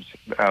museums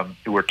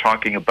who were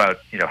talking about,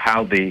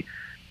 how the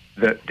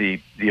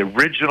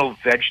original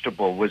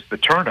vegetable was the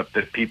turnip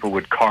that people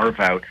would carve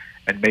out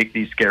and make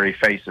these scary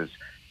faces,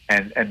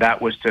 and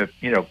that was to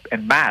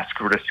and mask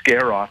or to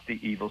scare off the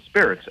evil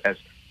spirits.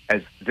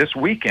 As this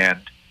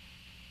weekend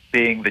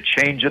being the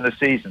change in the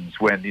seasons,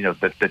 when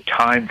the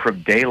time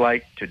from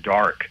daylight to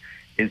dark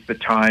is the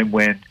time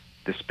when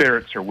the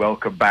spirits are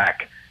welcomed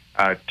back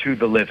to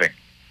the living,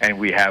 and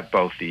we have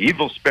both the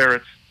evil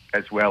spirits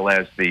as well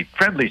as the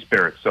friendly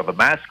spirits. So the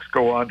masks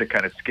go on to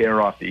kind of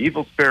scare off the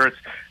evil spirits,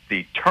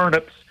 the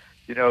turnips,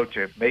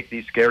 to make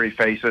these scary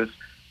faces,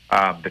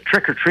 the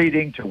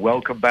trick-or-treating to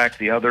welcome back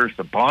the others,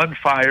 the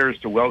bonfires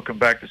to welcome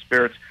back the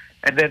spirits,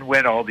 and then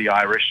when all the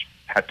Irish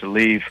had to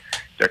leave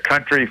their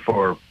country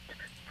for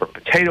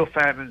potato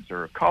famines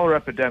or cholera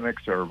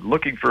epidemics or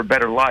looking for a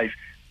better life,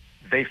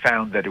 they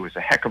found that it was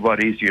a heck of a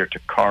lot easier to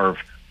carve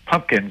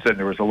pumpkins, and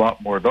there was a lot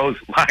more of those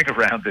lying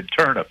around than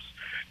turnips.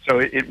 So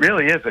it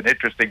really is an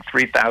interesting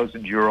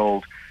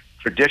 3,000-year-old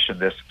tradition,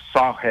 this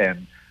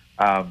Samhain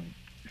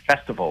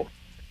festival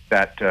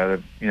that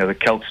the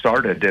Celts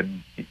started,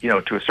 and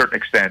to a certain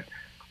extent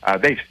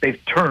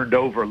they've turned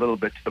over a little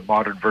bit to the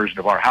modern version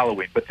of our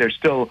Halloween, but there's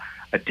still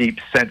a deep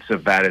sense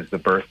of that as the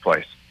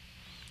birthplace.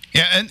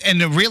 Yeah,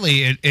 and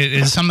really it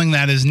is something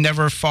that is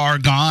never far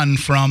gone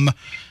from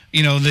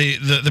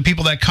the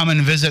people that come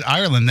and visit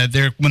Ireland.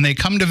 That when they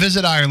come to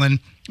visit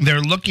Ireland,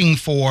 they're looking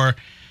for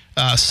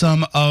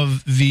some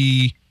of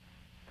the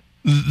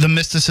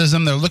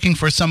mysticism. They're looking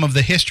for some of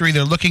the history.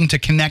 They're looking to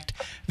connect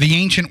the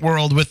ancient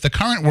world with the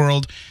current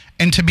world,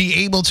 and to be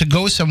able to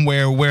go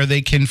somewhere where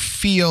they can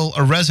feel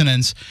a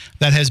resonance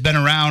that has been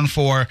around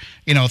for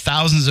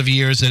thousands of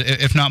years,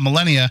 if not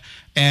millennia.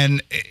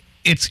 And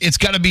it's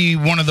got to be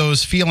one of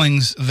those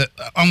feelings that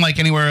unlike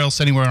anywhere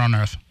else, anywhere on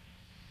Earth.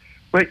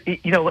 But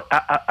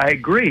I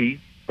agree,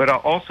 but I'll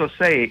also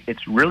say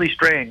it's really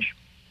strange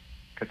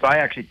because I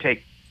actually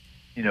take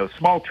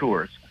small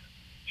tours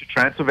to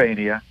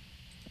Transylvania,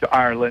 to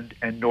Ireland,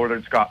 and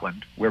northern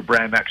Scotland, where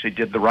Bram actually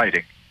did the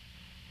writing,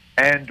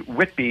 and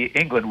Whitby,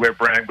 England, where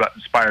Bram got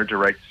inspired to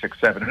write 6,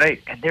 7, and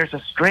 8. And there's a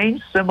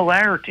strange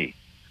similarity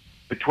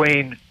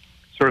between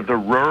sort of the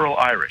rural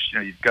Irish.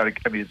 You've got to.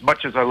 I mean, as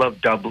much as I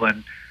love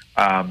Dublin,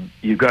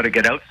 you've got to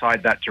get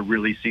outside that to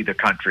really see the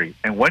country.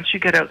 And once you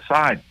get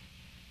outside,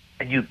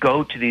 and you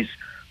go to these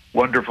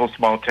wonderful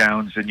small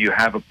towns, and you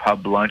have a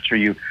pub lunch, or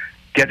you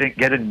get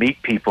and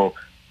meet people,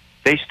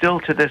 they still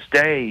to this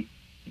day,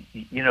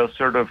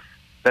 sort of,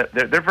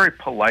 they're very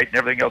polite and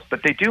everything else,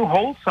 but they do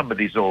hold some of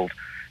these old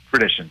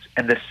traditions.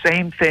 And the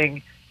same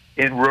thing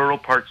in rural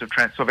parts of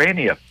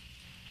Transylvania.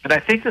 And I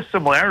think the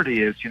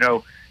similarity is,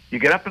 you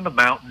get up in the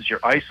mountains, you're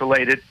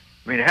isolated.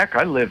 I mean, heck,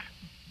 I live,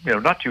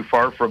 not too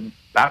far from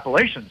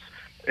Appalachians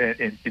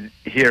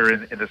here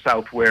in the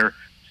South, where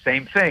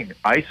same thing,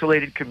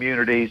 isolated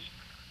communities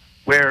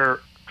where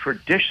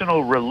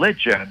traditional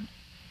religion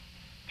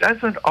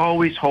doesn't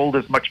always hold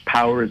as much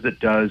power as it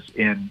does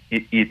in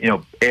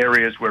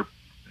areas where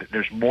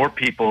there's more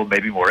people,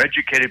 maybe more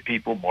educated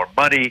people, more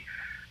money,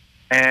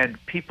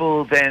 and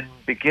people then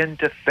begin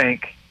to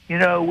think,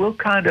 we'll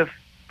kind of,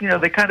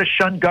 they kind of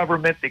shun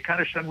government, they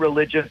kind of shun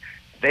religion,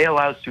 they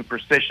allow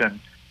superstition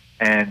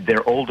and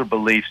their older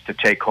beliefs to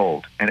take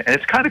hold. And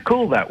it's kind of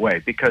cool that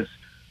way, because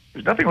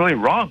there's nothing really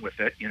wrong with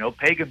it.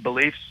 Pagan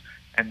beliefs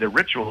and their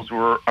rituals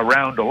were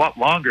around a lot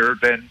longer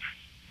than,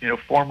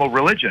 formal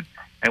religion.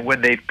 And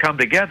when they've come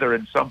together,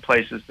 in some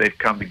places they've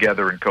come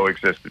together and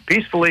coexisted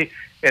peacefully.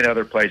 In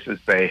other places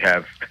they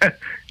have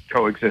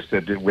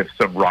coexisted with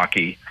some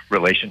rocky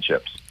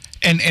relationships.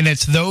 And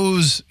it's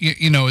those,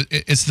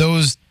 it's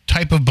those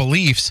type of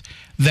beliefs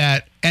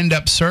that end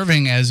up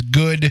serving as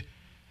good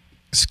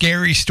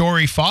scary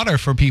story fodder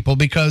for people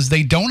because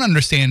they don't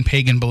understand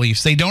pagan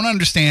beliefs. They don't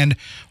understand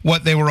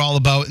what they were all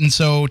about. And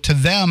so to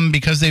them,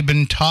 because they've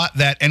been taught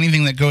that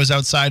anything that goes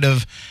outside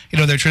of,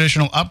 their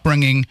traditional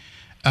upbringing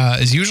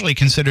is usually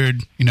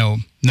considered,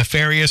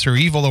 nefarious or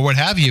evil or what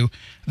have you,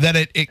 that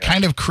it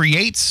kind of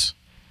creates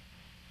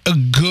a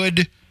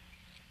good,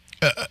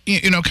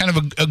 kind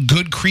of a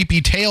good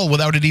creepy tale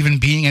without it even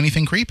being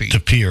anything creepy. The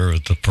fear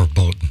of the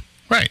foreboding.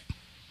 Right.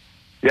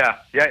 Yeah.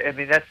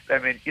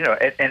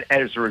 And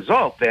as a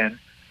result, then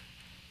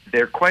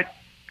they're quite,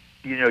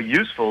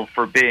 useful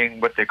for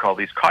being what they call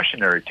these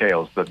cautionary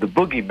tales, the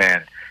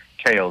boogeyman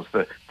tales,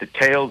 the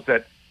tales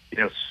that,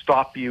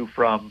 stop you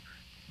from,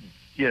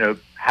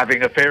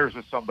 having affairs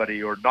with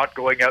somebody or not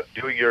going out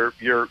doing your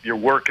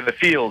work in the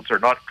fields or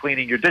not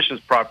cleaning your dishes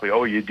properly.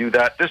 Oh, you do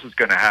that, this is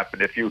going to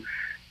happen. If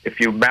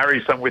you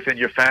marry someone within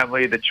your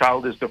family, the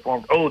child is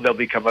deformed. Oh, they'll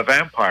become a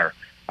vampire.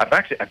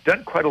 I've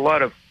done quite a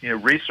lot of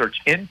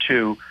research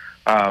into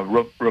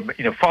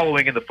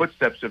following in the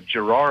footsteps of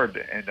Girard,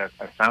 and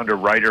I found a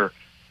writer,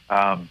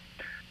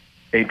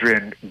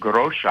 Adrienne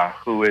Grosha,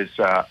 who is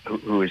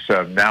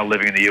now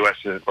living in the U.S.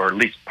 or at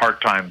least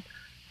part time,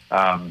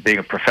 being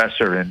a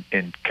professor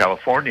in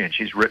California, and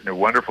she's written a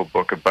wonderful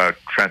book about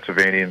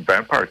Transylvanian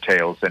vampire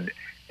tales and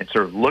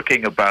sort of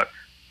looking about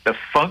the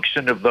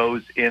function of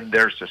those in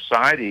their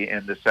society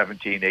in the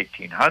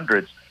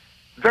 1800s.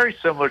 Very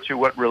similar to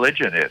what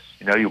religion is.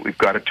 We've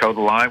got to toe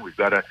the line. We've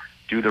got to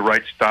do the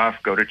right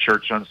stuff, go to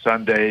church on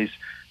Sundays,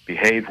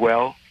 behave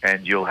well,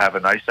 and you'll have a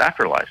nice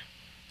afterlife.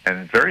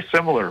 And very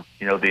similar,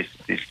 these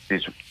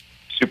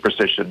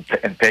superstition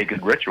and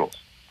pagan rituals.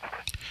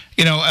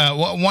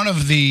 One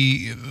of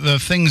the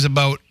things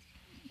about,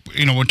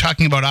 we're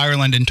talking about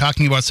Ireland and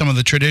talking about some of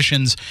the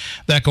traditions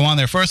that go on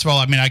there. First of all,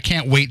 I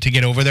can't wait to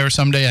get over there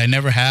someday. I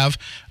never have.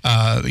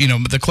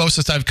 The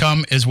closest I've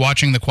come is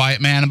watching The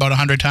Quiet Man about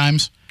 100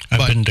 times.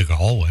 I've been to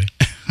Galway.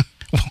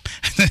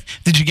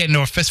 Did you get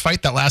into a fist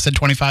fight that lasted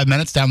 25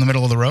 minutes down the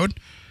middle of the road?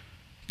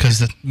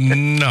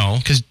 No.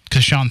 Because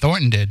Sean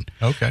Thornton did.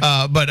 Okay.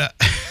 But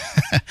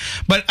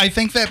I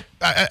think that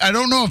I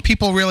don't know if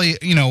people really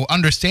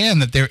understand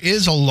that there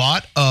is a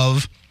lot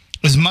of,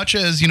 as much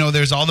as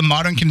there's all the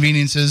modern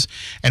conveniences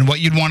and what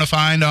you'd want to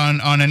find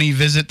on any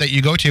visit that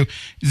you go to,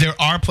 there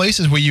are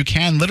places where you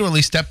can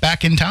literally step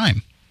back in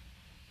time.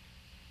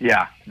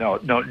 Yeah.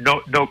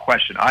 No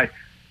question.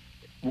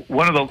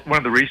 One of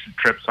the recent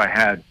trips I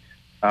had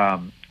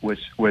was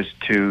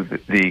to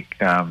the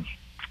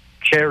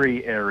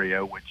Kerry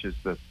area, which is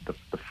the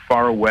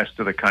far west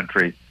of the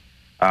country,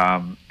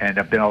 and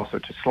I've been also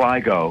to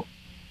Sligo,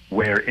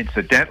 where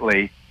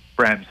incidentally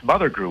Bram's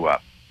mother grew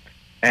up,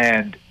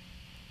 and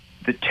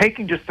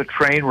taking just the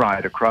train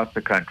ride across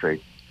the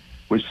country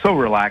was so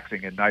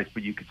relaxing and nice.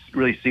 But you could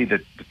really see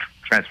the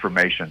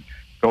transformation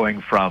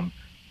going from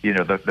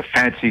the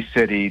fancy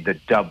city, the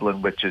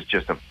Dublin, which is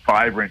just a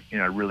vibrant,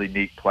 really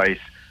neat place,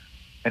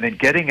 and then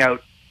getting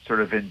out sort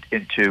of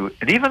into,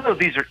 and even though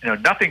these are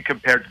nothing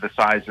compared to the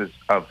sizes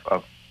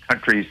of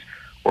countries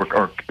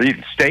or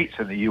even states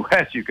in the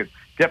U.S., you could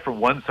get from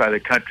one side of the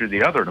country to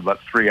the other in about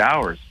 3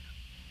 hours.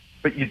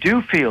 But you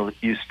do feel that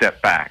you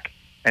step back,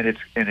 and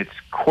it's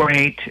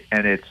quaint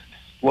and it's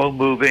slow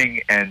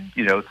moving, and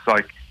it's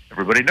like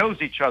everybody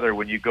knows each other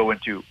when you go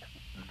into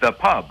the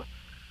pub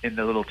in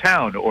the little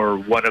town or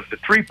one of the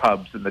 3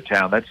 pubs in the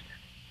town.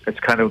 That's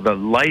kind of the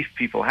life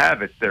people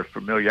have. It's their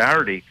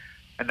familiarity,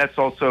 and that's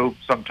also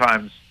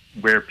sometimes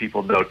where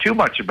people know too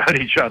much about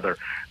each other,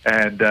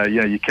 and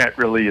you can't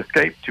really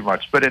escape too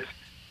much. But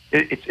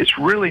it's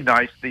really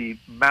nice. The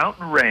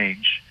mountain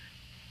range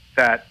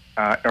that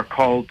are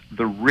called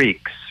the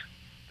Reeks,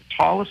 the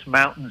tallest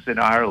mountains in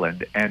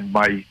Ireland, and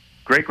my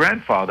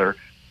great-grandfather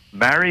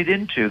married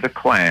into the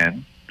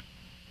clan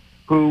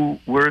who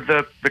were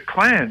the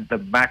clan, the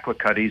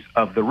MacLacuddies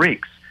of the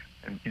Reeks.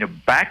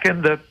 And back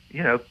in the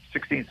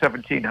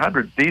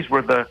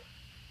 1700s,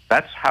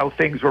 that's how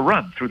things were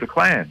run, through the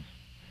clans.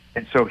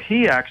 And so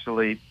he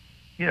actually,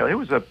 it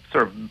was a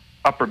sort of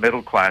upper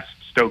middle class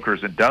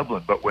stokers in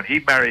Dublin, but when he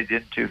married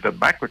into the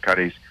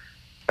MacLacuddies,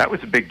 that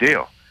was a big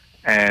deal.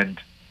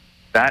 And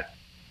that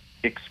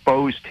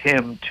exposed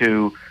him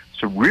to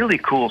some really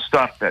cool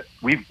stuff that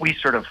we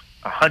sort of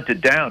hunted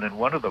down, and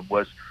one of them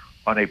was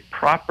on a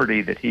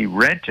property that he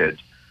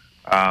rented,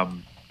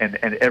 and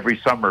every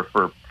summer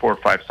for 4 or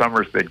 5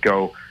 summers they'd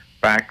go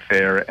back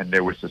there, and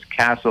there was this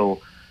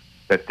castle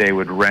that they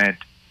would rent,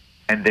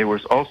 and there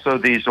was also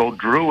these old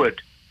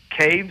Druid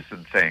caves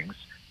and things,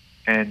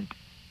 and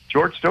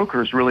George Stoker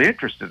was really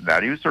interested in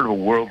that. He was sort of a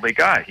worldly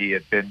guy. He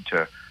had been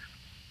to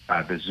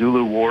the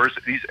Zulu Wars.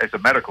 He's, as a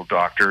medical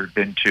doctor, had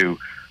been to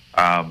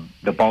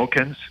the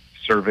Balkans,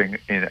 serving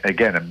in,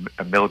 again,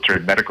 a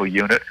military medical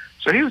unit.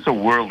 So he was a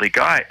worldly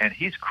guy, and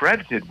he's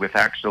credited with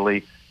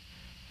actually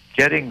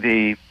getting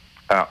the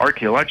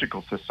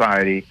Archaeological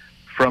Society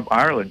from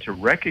Ireland to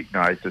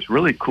recognize this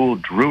really cool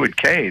Druid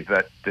cave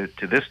that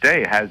to this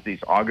day has these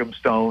Ogham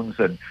stones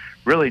and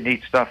really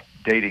neat stuff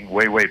dating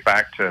way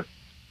back to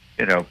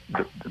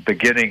the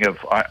beginning of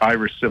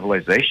Irish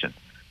civilization.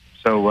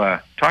 So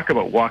talk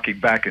about walking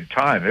back in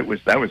time.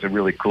 That was a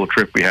really cool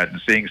trip we had,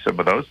 and seeing some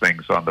of those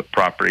things on the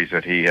properties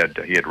that he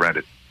had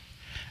rented.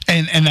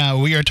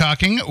 And we are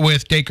talking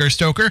with Dacre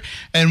Stoker.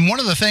 And one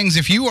of the things,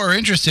 if you are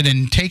interested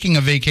in taking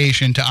a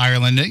vacation to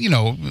Ireland,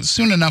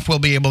 soon enough we'll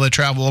be able to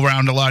travel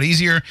around a lot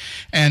easier.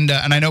 And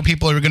I know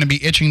people are going to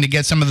be itching to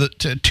get some of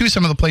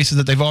the places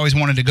that they've always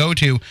wanted to go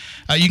to.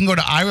 You can go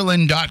to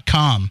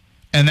Ireland.com.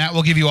 And that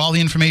will give you all the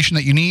information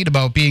that you need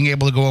about being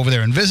able to go over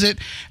there and visit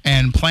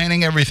and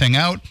planning everything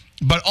out.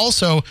 But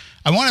also,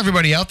 I want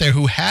everybody out there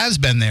who has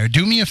been there,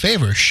 do me a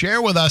favor,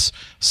 share with us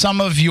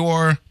some of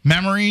your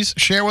memories,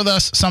 share with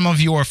us some of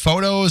your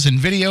photos and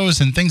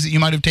videos and things that you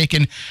might have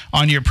taken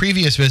on your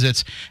previous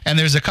visits. And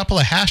there's a couple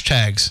of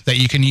hashtags that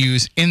you can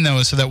use in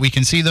those so that we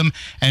can see them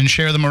and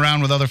share them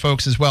around with other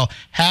folks as well.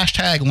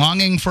 Hashtag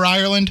longing for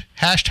Ireland,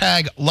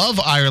 hashtag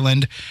love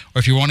Ireland, or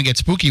if you want to get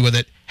spooky with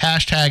it,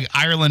 hashtag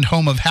Ireland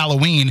home of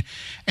Halloween.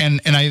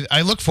 And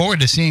I look forward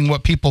to seeing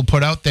what people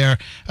put out there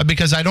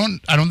because I don't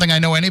think I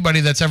know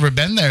anybody that's ever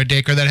been there,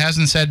 Dacre, that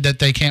hasn't said that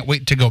they can't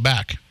wait to go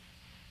back.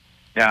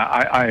 Yeah,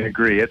 I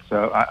agree.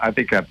 I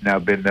think I've now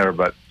been there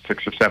about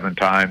 6 or 7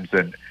 times,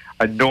 and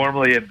I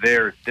normally am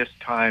there at this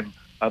time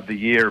of the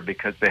year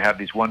because they have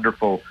these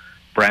wonderful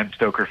Bram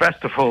Stoker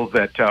festivals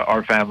that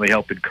our family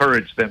helped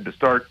encourage them to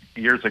start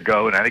years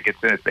ago, and I think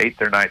it's in its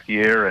 8th or 9th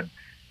year, and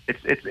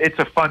it's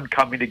a fun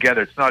coming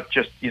together. It's not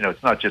just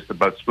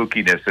about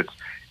spookiness.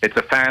 It's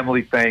a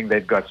family thing.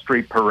 They've got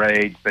street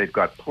parades. They've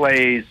got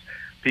plays.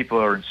 People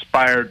are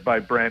inspired by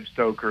Bram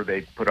Stoker.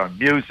 They put on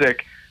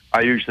music.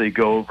 I usually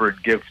go over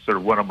and give sort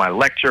of one of my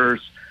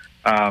lectures.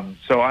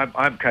 So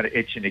I'm kind of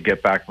itching to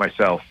get back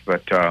myself.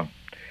 But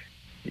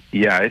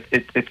yeah,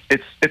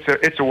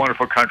 it's a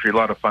wonderful country. A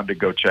lot of fun to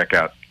go check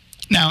out.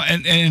 Now,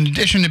 in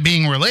addition to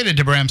being related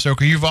to Bram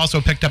Stoker, you've also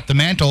picked up the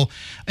mantle,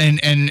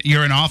 and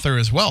you're an author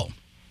as well.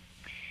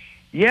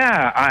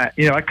 Yeah,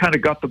 I kind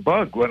of got the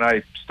bug when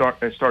I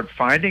started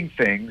finding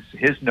things,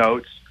 his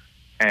notes,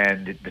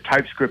 and the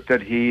typescript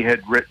that he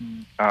had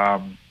written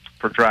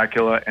for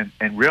Dracula,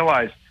 and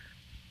realized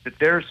that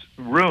there's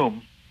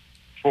room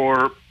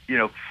for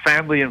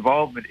family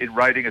involvement in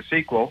writing a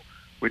sequel,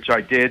 which I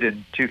did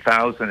in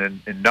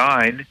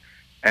 2009,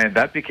 and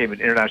that became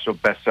an international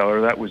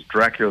bestseller. That was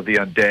Dracula the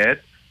Undead.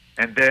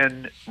 And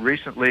then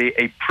recently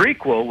a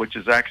prequel, which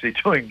is actually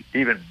doing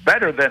even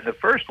better than the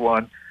first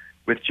one,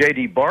 with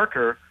J.D.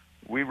 Barker.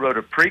 We wrote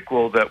a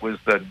prequel that was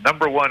the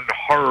 #1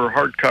 horror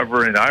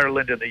hardcover in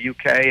Ireland and the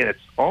UK, and it's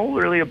all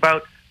really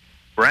about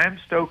Bram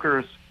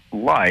Stoker's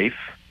life,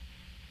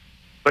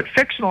 but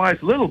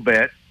fictionalized a little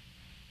bit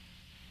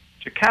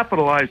to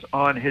capitalize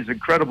on his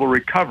incredible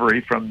recovery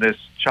from this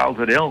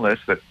childhood illness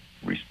that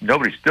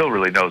nobody still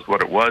really knows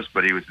what it was,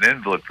 but he was an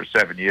invalid for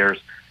 7 years,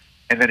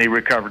 and then he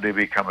recovered to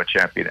become a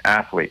champion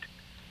athlete.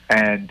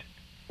 And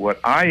what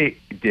I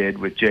did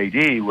with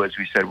JD was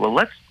we said, well,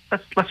 let's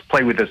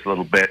play with this a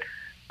little bit.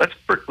 Let's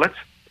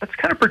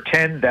kind of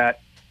pretend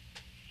that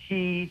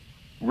he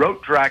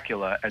wrote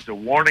Dracula as a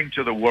warning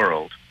to the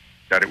world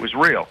that it was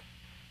real,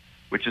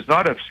 which is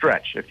not a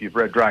stretch. If you've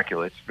read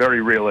Dracula, it's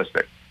very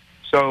realistic.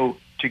 So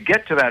to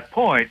get to that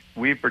point,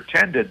 we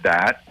pretended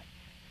that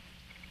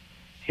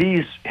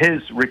his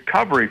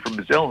recovery from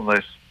his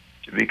illness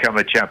to become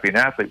a champion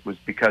athlete was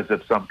because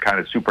of some kind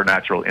of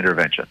supernatural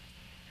intervention.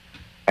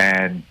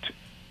 And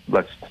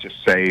let's just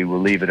say we'll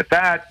leave it at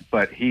that,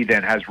 but he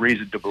then has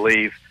reason to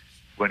believe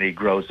when he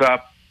grows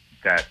up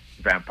that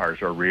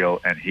vampires are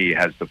real, and he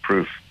has the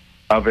proof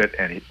of it,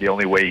 and the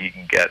only way he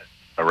can get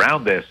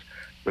around this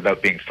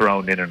without being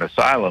thrown in an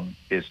asylum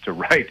is to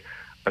write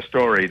a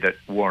story that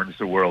warns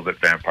the world that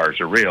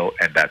vampires are real,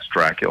 and that's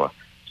Dracula.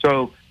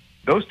 So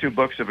those 2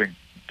 books have been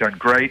done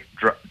great.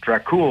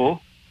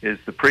 Dracul is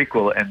the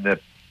prequel, and the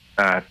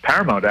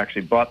Paramount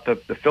actually bought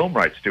the film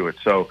rights to it.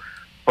 So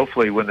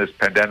hopefully when this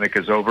pandemic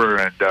is over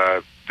and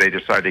they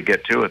decide to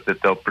get to it,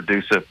 that they'll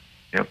produce a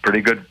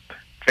pretty good,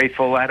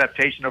 faithful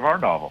adaptation of our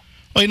novel.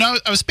 Well,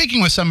 I was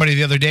speaking with somebody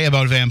the other day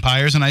about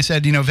vampires, and I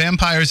said,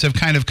 vampires have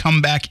kind of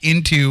come back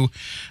into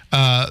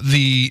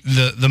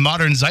the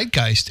modern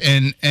zeitgeist,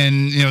 and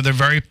they're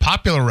very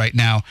popular right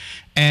now.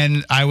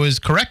 And I was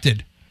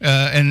corrected.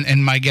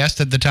 And my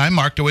guest at the time,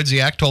 Mark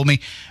Dawidziak, told me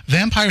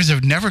vampires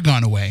have never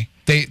gone away.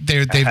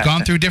 They've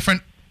gone through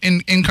different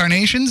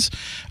incarnations,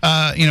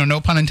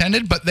 no pun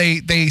intended, but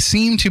they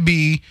seem to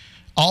be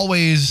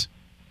always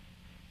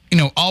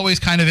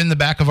kind of in the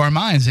back of our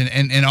minds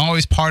and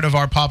always part of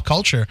our pop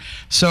culture.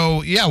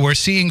 So, yeah, we're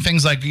seeing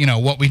things like,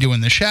 What We Do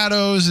in the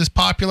Shadows is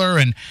popular,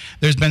 and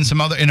there's been some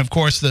other, and of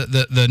course the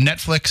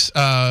Netflix,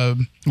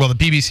 the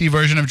BBC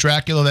version of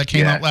Dracula that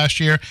came out last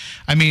year.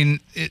 I mean,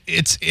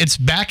 it's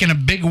back in a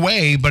big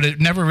way, but it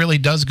never really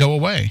does go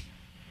away.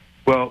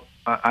 Well,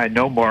 I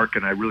know Mark,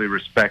 and I really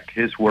respect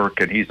his work,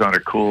 and he's on a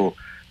cool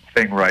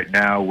thing right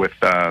now with,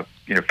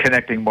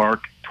 connecting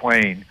Mark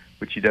Twain,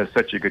 which he does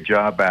such a good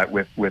job at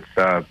with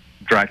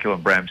Dracula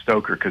and Bram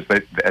Stoker, because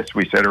as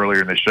we said earlier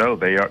in the show,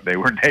 they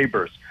were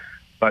neighbors.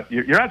 But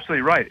you're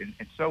absolutely right, and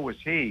so was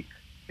he.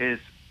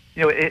 There's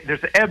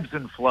ebbs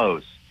and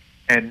flows,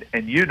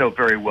 and you know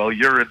very well,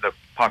 you're in the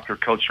popular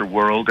culture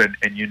world,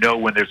 and you know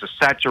when there's a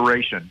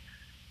saturation,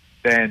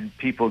 then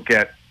people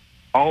get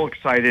all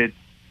excited,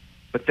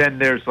 but then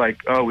there's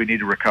like, oh, we need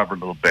to recover a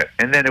little bit.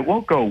 And then it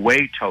won't go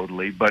away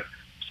totally, but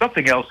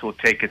something else will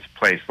take its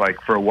place.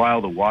 Like for a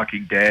while, The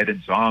Walking Dead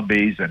and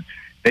zombies, and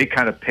they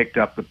kind of picked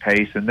up the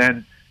pace, and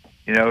then,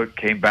 it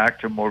came back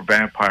to more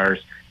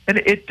vampires. And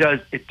it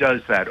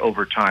does that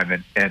over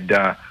time. And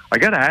I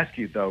got to ask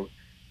you, though,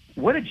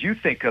 what did you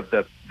think of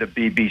the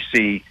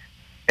BBC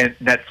and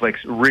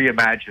Netflix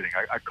reimagining?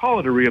 I call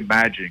it a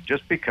reimagining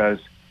just because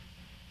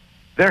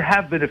there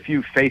have been a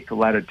few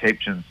faithful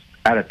adaptations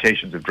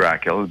of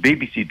Dracula. The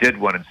BBC did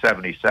one in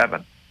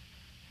 '77.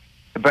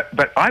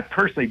 But I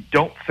personally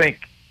don't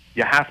think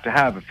you have to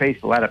have a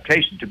faithful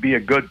adaptation to be a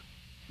good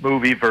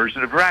movie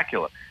version of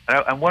Dracula. And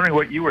I'm wondering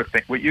what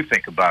you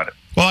think about it.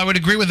 Well, I would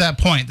agree with that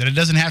point, that it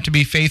doesn't have to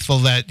be faithful,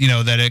 that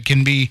that it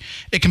can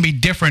be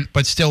different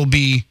but still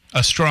be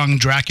a strong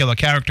Dracula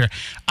character.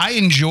 I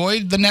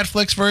enjoyed the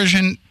Netflix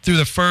version through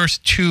the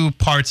first 2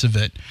 parts of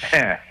it.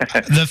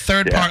 The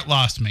third part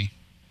lost me.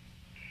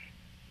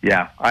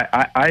 Yeah,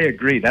 I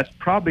agree. That's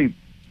probably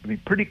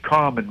pretty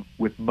common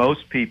with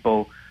most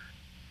people,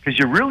 because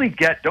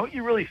don't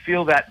you really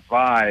feel that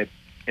vibe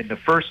in the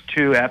first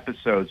 2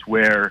 episodes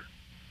where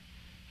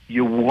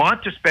you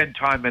want to spend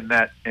time in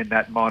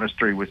that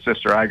monastery with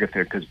Sister Agatha,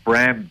 because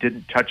Bram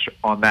didn't touch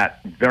on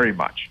that very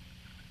much.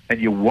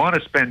 And you want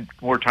to spend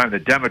more time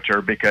with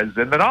Demeter, because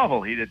in the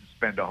novel he didn't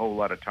spend a whole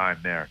lot of time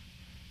there.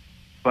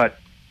 But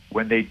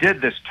when they did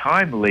this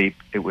time leap,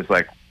 it was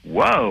like,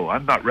 whoa,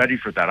 I'm not ready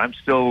for that. I'm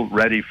still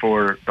ready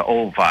for the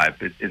old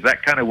vibe. Is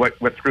that kind of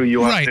what threw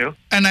you off too?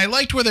 And I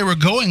liked where they were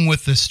going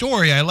with the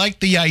story. I liked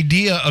the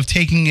idea of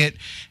taking it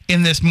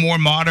in this more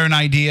modern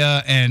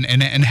idea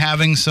and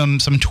having some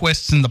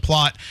twists in the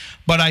plot.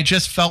 But I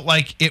just felt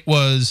like it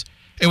was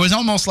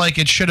almost like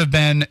it should have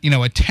been, a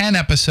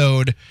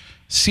 10-episode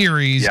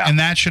series, and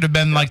that should have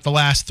been like the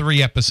last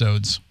 3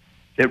 episodes.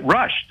 It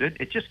rushed.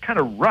 It just kind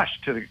of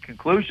rushed to the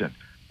conclusion,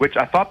 which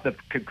I thought the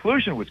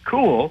conclusion was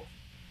cool,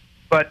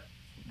 but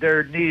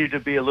there needed to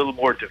be a little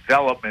more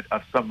development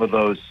of some of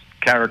those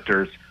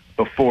characters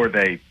before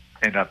they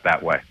end up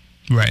that way.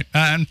 Right.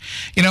 And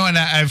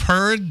I've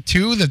heard,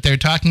 too, that they're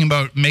talking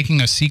about making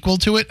a sequel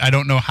to it. I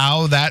don't know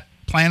how that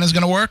plan is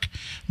going to work,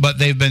 but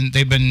they've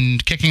been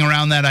kicking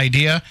around that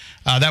idea.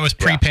 That was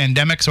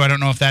pre-pandemic, so I don't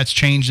know if that's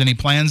changed any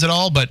plans at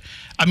all. But,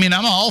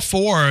 I'm all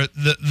for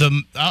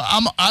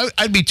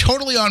I'd be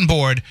totally on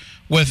board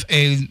with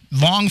a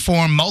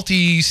long-form,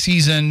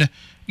 multi-season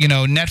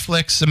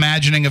Netflix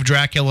imagining of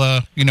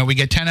Dracula. We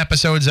get 10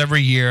 episodes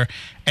every year,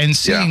 and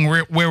seeing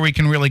where we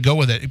can really go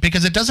with it,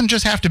 because it doesn't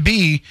just have to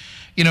be,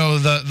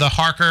 the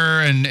Harker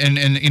and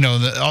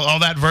all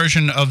that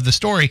version of the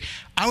story.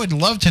 I would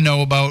love to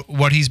know about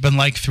what he's been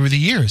like through the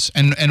years,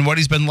 and what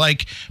he's been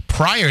like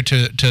prior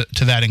to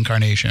that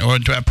incarnation, or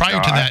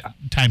prior to that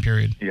time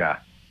period. Yeah,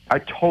 I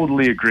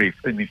totally agree.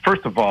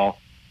 First of all,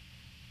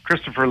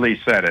 Christopher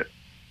Lee said it.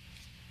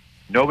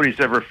 Nobody's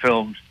ever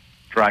filmed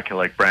Dracula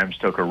like Bram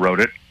Stoker wrote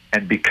it.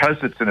 And because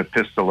it's an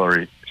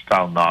epistolary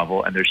style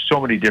novel and there's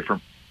so many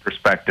different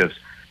perspectives,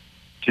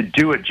 to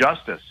do it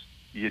justice,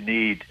 you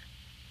need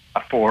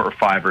a 4 or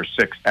 5 or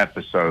 6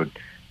 episode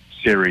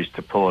series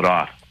to pull it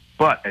off.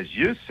 But as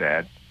you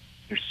said,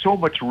 there's so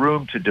much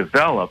room to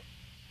develop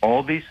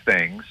all these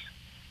things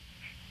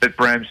that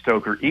Bram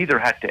Stoker either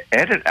had to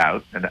edit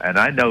out, and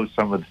I know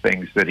some of the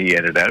things that he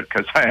edited out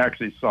because I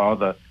actually saw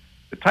the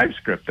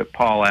typescript that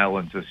Paul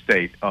Allen's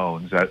estate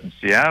owns out in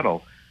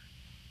Seattle.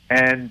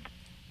 And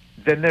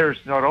then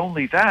there's not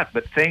only that,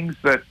 but things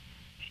that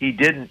he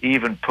didn't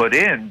even put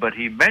in, but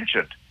he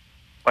mentioned,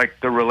 like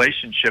the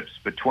relationships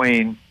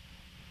between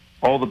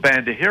all the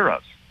band of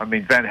heroes.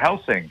 Van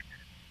Helsing,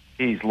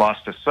 he's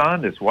lost a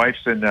son. His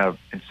wife's in an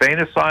insane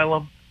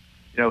asylum.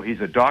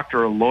 He's a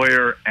doctor, a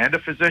lawyer, and a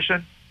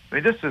physician.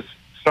 This is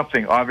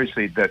something,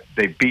 obviously, that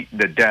they've beaten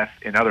to death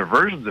in other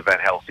versions of Van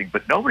Helsing,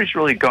 but nobody's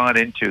really gone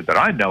into, that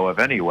I know of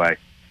anyway,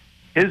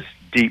 his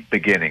deep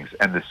beginnings.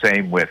 And the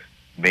same with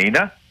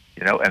Mina,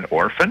 an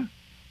orphan.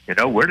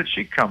 Where did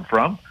she come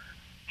from?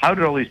 How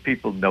did all these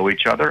people know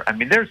each other?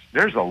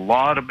 There's a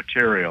lot of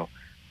material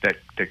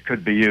that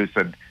could be used.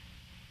 And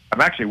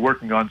I'm actually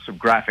working on some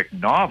graphic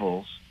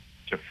novels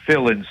to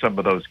fill in some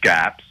of those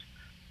gaps.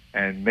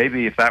 And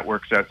maybe if that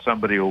works out,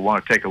 somebody will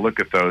want to take a look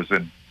at those.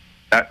 And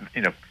that,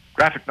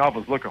 graphic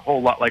novels look a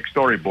whole lot like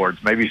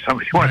storyboards. Maybe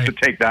somebody wants to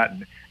take that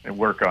and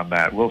work on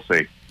that. We'll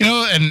see.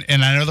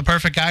 And I know the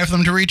perfect guy for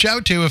them to reach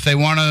out to if they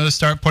want to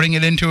start putting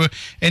it into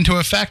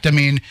effect.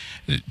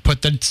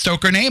 Put the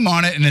Stoker name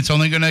on it, and it's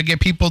only going to get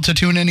people to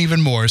tune in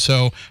even more.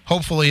 So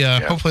hopefully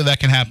that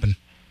can happen.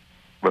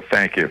 Well,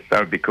 thank you. That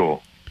would be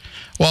cool.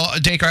 Well,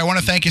 Dacre, I want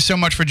to thank you so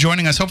much for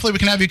joining us. Hopefully we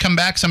can have you come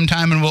back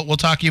sometime, and we'll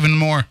talk even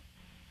more.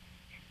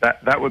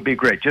 That would be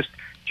great.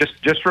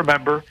 Just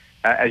remember,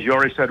 as you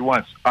already said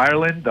once,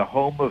 Ireland, the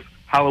home of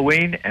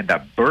Halloween and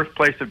the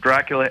birthplace of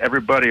Dracula.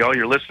 Everybody, all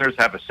your listeners,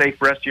 have a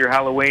safe rest of your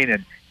Halloween,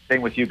 and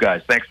same with you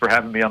guys. Thanks for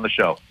having me on the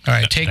show. All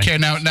right, take care.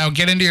 Now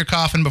get into your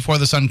coffin before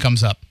the sun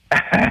comes up.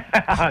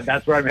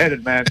 That's where I'm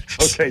headed, man.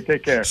 Okay,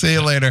 take care. See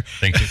you later.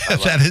 Thank you.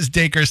 That is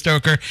Dacre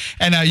Stoker.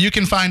 And you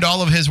can find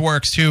all of his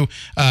works, too.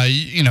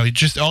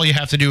 Just all you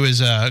have to do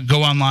is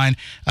go online,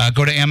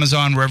 go to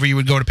Amazon, wherever you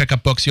would go to pick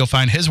up books. You'll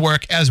find his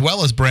work as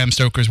well as Bram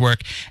Stoker's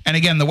work. And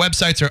again, the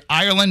websites are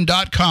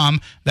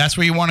Ireland.com. That's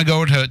where you want to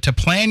go to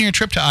plan your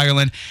trip to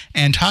Ireland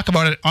and talk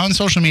about it on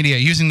social media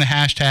using the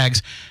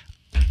hashtags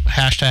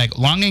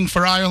 #Longing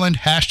for Ireland,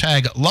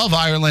 #Love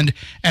Ireland,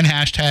 and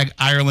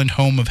 #Ireland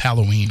Home of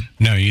Halloween.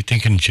 Now, are you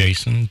thinking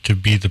Jason to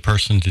be the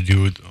person to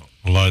do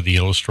a lot of the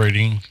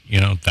illustrating,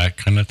 that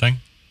kind of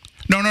thing?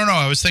 No.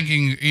 I was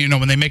thinking,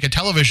 when they make a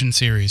television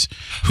series,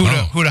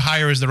 who to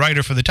hire as the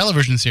writer for the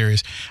television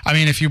series. I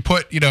mean, if you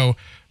put,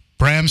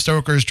 Bram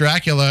Stoker's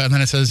Dracula and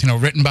then it says,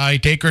 written by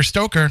Dacre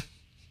Stoker.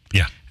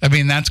 Yeah. I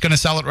mean, that's going to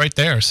sell it right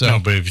there. So. No,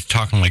 but if you're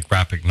talking like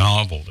graphic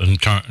novel, in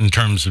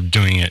terms of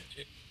doing it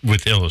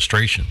with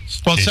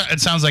illustrations. Well, it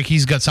sounds like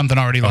he's got something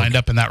already lined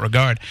up in that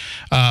regard.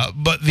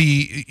 But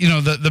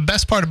the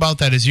best part about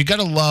that is you got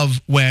to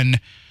love when,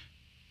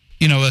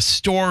 a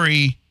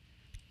story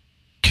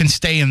can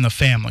stay in the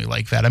family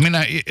like that. I mean,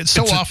 it's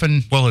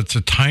often. Well, it's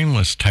a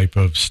timeless type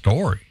of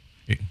story.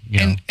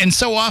 And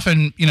so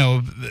often,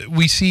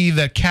 we see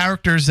that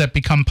characters that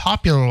become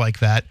popular like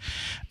that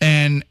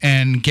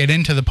and get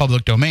into the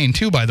public domain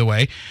too, by the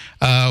way,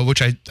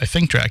 which I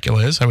think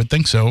Dracula is. I would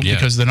think so,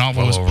 because the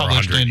novel was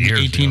published in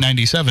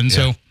 1897. Yeah.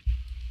 So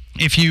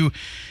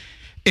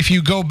if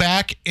you go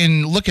back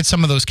and look at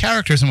some of those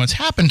characters and what's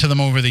happened to them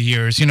over the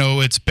years,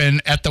 it's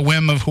been at the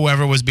whim of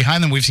whoever was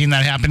behind them. We've seen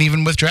that happen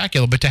even with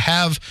Dracula. But to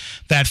have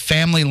that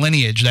family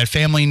lineage, that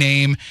family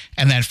name,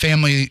 and that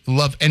family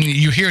love, and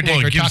you hear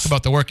Dacre talk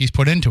about the work he's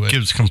put into it.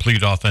 Gives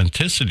complete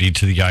authenticity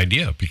to the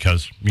idea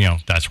because,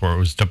 that's where it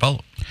was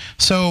developed.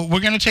 So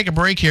we're going to take a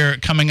break here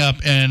coming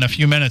up in a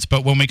few minutes.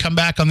 But when we come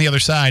back on the other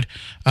side,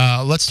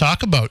 let's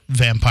talk about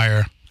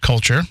vampire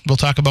culture. We'll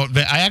talk about,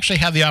 I actually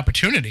had the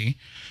opportunity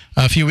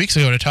a few weeks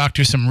ago to talk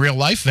to some real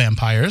life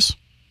vampires.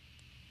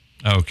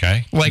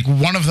 Okay. Like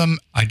one of them.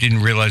 I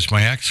didn't realize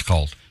my ex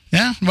called.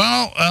 Yeah.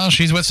 Well,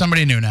 she's with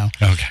somebody new now.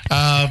 Okay.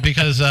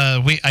 Because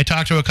I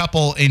talked to a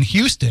couple in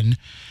Houston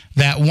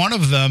that one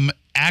of them,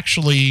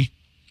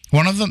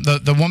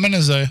 the woman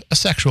is a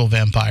sexual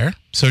vampire.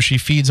 So she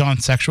feeds on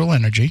sexual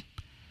energy,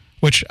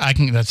 which I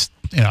can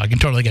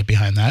totally get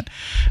behind that.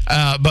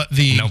 But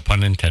no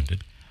pun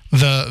intended.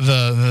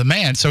 The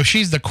man, so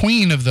she's the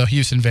queen of the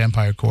Houston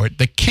Vampire Court,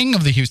 the king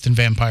of the Houston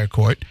Vampire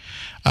Court.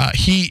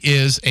 He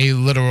is a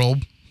literal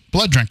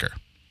blood drinker.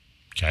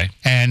 Okay.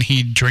 And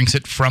he drinks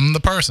it from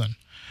the person.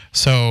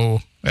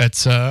 So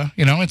it's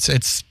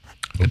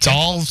it's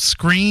all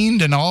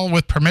screened and all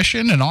with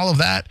permission and all of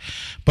that,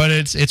 but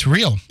it's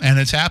real and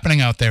it's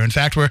happening out there. In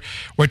fact,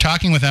 we're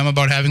talking with them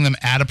about having them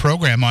add a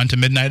program onto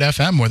Midnight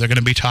FM where they're going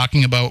to be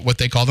talking about what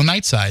they call the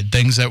night side,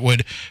 things that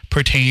would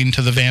pertain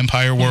to the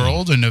vampire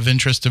world and of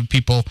interest of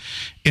people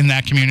in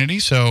that community.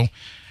 So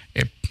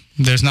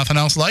there's nothing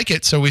else like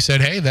it. So we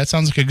said, hey, that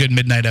sounds like a good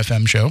Midnight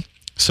FM show.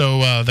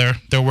 So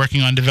they're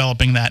working on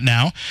developing that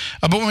now.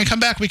 But when we come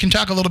back, we can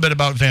talk a little bit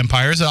about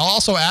vampires. I'll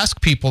also ask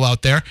people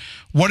out there,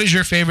 what is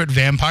your favorite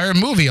vampire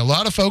movie? A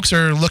lot of folks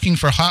are looking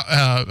for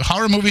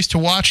horror movies to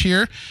watch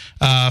here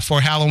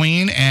for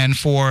Halloween and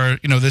for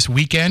this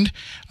weekend.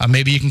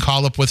 Maybe you can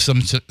call up with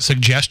some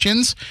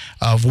suggestions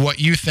of what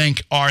you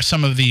think are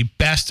some of the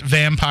best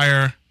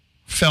vampire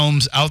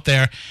films out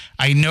there.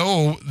 I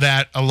know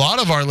that a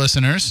lot of our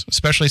listeners,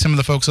 especially some of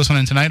the folks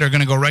listening tonight, are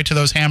going to go right to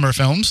those Hammer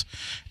films.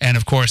 And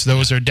of course,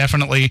 those are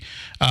definitely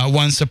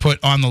ones to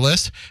put on the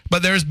list.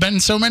 But there's been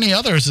so many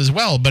others as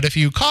well. But if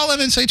you call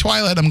in and say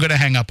Twilight, I'm going to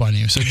hang up on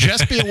you. So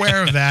just be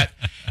aware of that.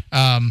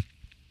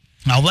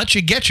 I'll let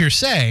you get your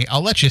say.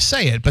 I'll let you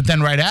say it. But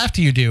then right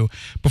after you do,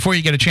 before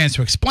you get a chance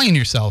to explain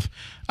yourself,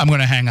 I'm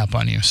going to hang up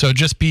on you. So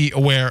just be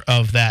aware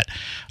of that.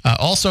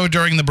 Also,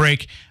 during the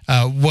break,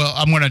 I'm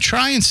going to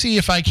try and see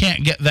if I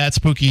can't get that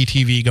spooky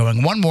TV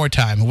going one more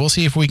time. We'll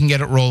see if we can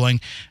get it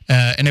rolling.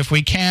 And if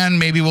we can,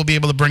 maybe we'll be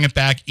able to bring it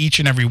back each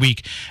and every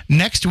week.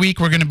 Next week,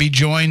 we're going to be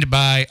joined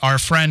by our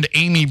friend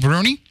Amy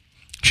Bruni.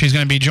 She's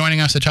going to be joining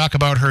us to talk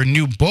about her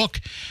new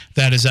book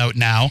that is out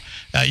now.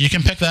 You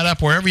can pick that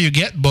up wherever you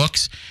get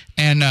books,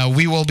 and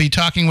we will be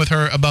talking with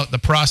her about the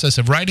process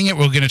of writing it.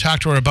 We're going to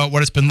talk to her about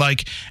what it's been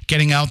like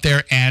getting out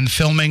there and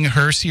filming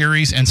her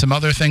series and some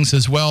other things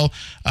as well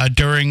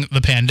during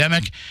the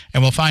pandemic.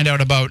 And we'll find out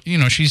about,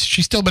 she's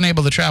still been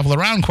able to travel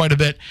around quite a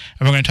bit,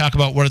 and we're going to talk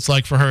about what it's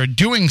like for her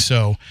doing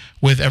so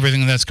with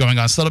everything that's going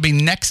on. So that'll be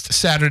next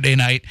Saturday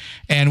night,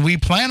 and we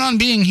plan on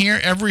being here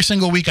every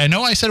single week. I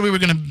know I said we were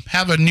going to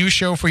have a new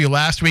show for you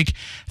last week.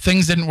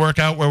 Things didn't work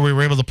out where we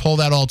were able to pull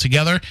that all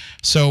together.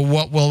 So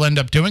what we'll end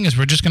up doing is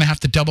we're just going to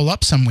have to double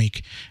up some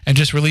week and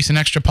just release an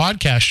extra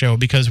podcast show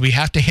because we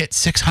have to hit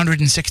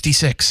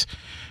 666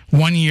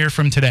 1 year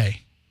from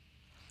today.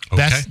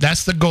 Okay.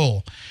 That's the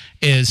goal,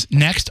 is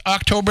next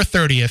October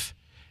 30th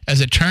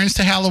as it turns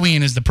to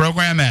Halloween, as the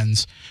program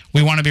ends,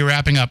 we want to be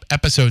wrapping up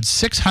episode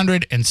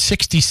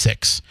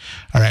 666.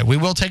 All right, we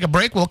will take a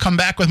break. We'll come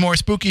back with more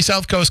Spooky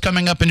South Coast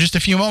coming up in just a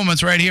few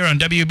moments right here on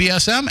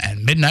WBSM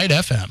and Midnight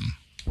FM.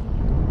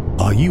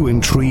 Are you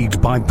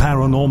intrigued by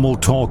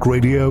Paranormal Talk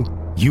Radio?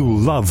 You'll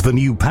love the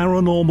new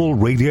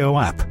Paranormal Radio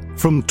app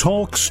from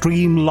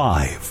TalkStream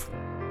Live.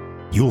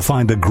 You'll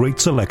find a great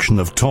selection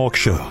of talk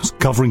shows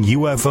covering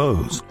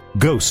UFOs,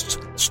 ghosts,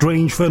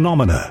 strange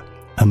phenomena,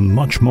 and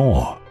much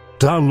more.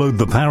 Download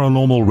the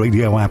Paranormal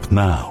Radio app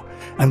now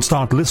and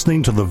start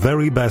listening to the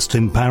very best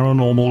in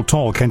paranormal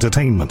talk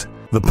entertainment.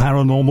 The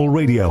Paranormal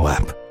Radio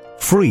app,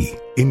 free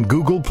in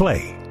Google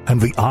Play and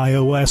the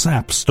iOS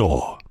App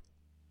Store.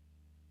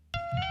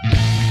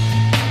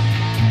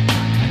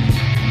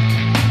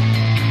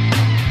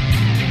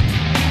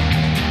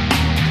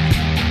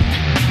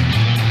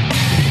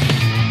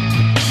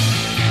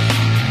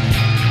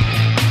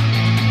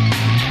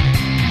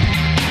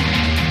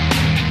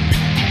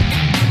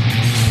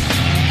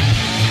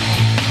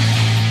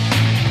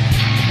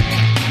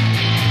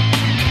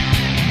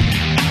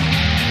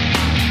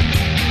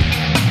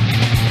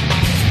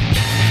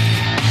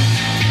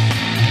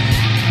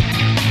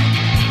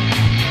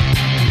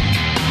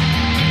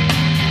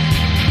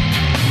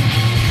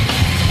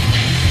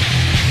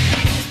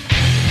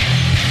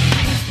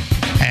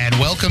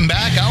 Welcome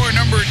back. Hour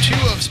number 2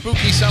 of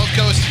Spooky South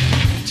Coast.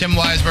 Tim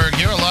Weisberg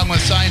here, along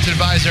with science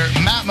advisor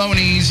Matt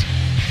Moniz,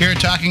 here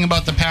talking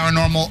about the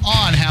paranormal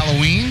on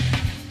Halloween.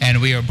 And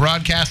we are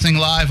broadcasting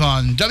live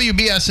on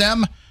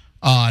WBSM,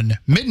 on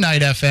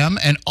Midnight FM,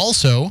 and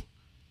also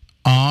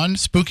on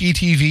Spooky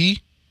TV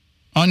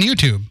on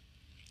YouTube.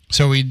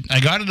 So I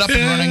got it up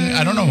and running.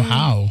 I don't know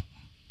how.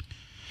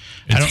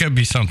 It's got to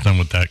be something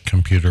with that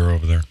computer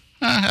over there.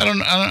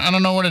 I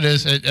don't know what it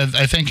is.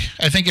 I think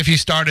if you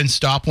start and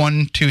stop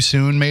one too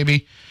soon,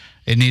 maybe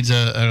it needs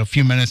a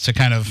few minutes to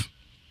kind of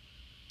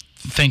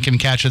think and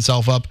catch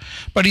itself up.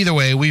 But either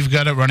way, we've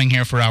got it running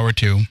here for hour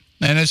 2,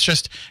 and it's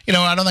just, I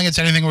don't think it's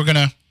anything we're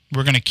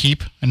gonna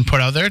keep and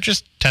put out there.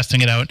 Just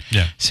testing it out,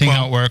 seeing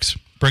how it works,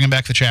 bringing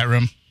back the chat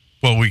room.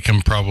 Well, we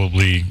can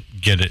probably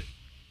get it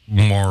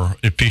more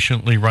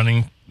efficiently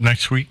running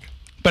next week.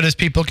 But as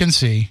people can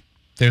see,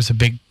 there's a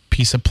big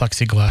piece of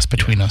plexiglass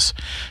between us.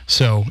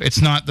 So it's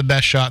not the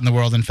best shot in the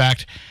world. In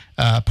fact,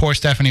 poor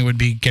Stephanie would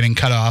be getting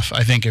cut off,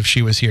 I think, if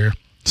she was here.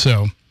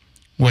 So,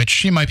 which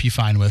she might be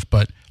fine with.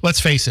 But let's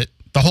face it,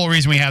 the whole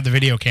reason we have the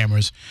video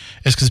cameras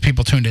is because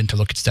people tuned in to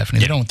look at Stephanie.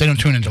 They don't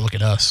tune in to look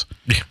at us.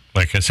 Yeah,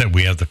 like I said,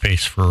 we have the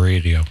face for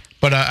radio.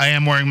 But I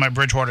am wearing my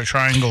Bridgewater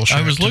Triangle shirt.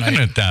 I was looking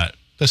tonight. at that.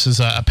 This is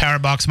a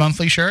Parabox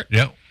Monthly shirt.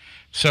 Yep.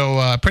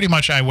 So pretty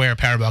much I wear a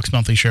Parabox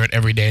Monthly shirt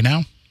every day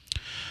now.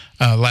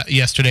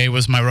 Yesterday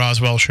was my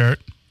Roswell shirt.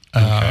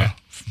 Okay.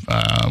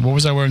 What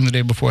was I wearing the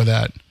day before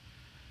that?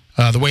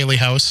 The Whaley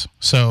House.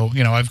 So,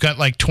 I've got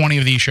like 20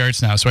 of these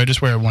shirts now, so I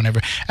just wear one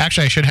every...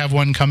 Actually, I should have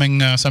one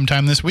coming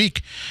sometime this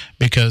week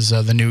because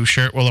the new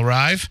shirt will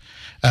arrive.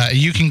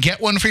 You can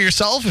get one for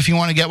yourself if you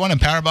want to get one at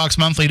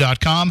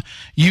paraboxmonthly.com.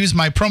 Use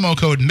my promo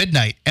code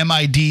MIDNIGHT,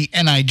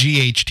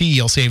 MIDNIGHT.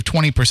 You'll save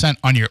 20%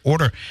 on your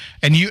order.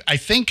 And I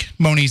think,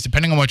 Moniz,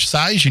 depending on which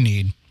size you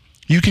need,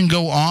 you can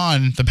go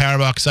on the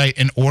Parabox site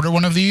and order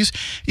one of these,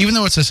 even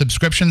though it's a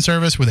subscription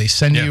service where they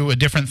send you a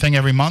different thing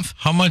every month.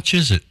 How much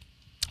is it?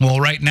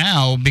 Well, right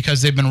now,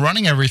 because they've been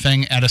running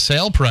everything at a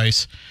sale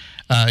price,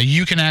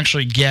 you can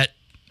actually get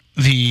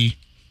the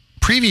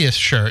previous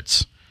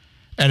shirts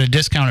at a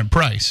discounted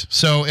price.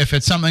 So if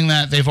it's something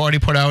that they've already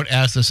put out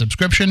as the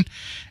subscription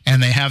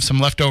and they have some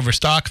leftover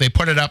stock, they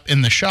put it up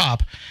in the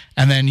shop,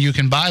 and then you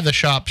can buy the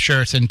shop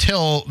shirts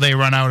until they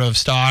run out of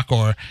stock,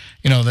 or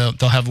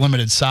they'll have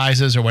limited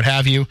sizes or what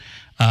have you.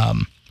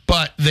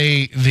 But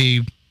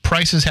the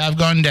prices have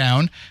gone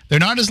down. They're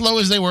not as low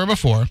as they were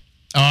before.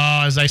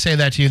 As I say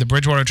that to you, the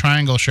Bridgewater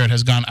Triangle shirt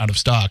has gone out of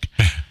stock.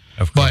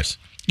 Of course.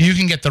 But you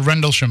can get the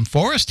Rendlesham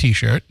Forest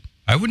t-shirt.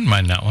 I wouldn't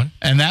mind that one.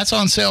 And that's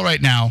on sale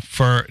right now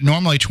for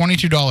normally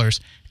 $22.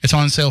 It's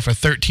on sale for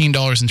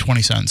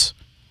 $13.20.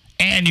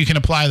 And you can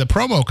apply the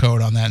promo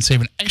code on that and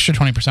save an extra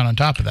 20% on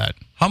top of that.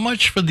 How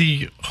much for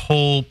the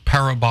whole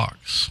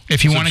Parabox?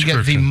 If you want to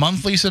get the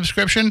monthly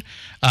subscription,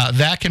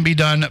 that can be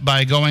done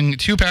by going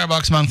to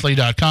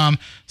paraboxmonthly.com,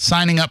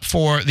 signing up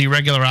for the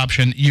regular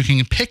option. You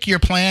can pick your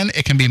plan.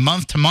 It can be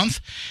month to month,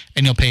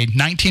 and you'll pay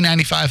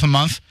 $19.95 a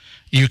month.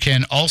 You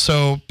can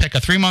also pick a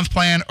 3-month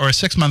plan or a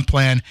 6-month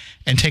plan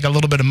and take a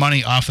little bit of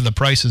money off of the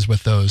prices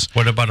with those.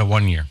 What about a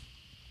 1 year?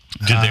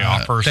 Did they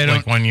offer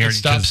like 1 year? It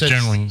stops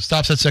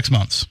at 6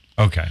 months.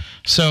 Okay.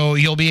 So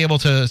you'll be able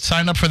to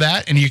sign up for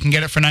that, and you can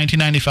get it for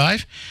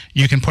 $19.95.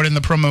 You can put in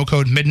the promo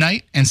code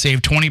MIDNIGHT and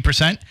save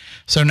 20%.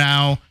 So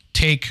now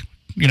take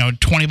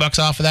 $20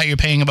 off of that. You're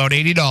paying about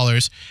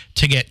 $80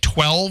 to get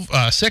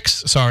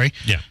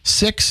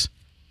 6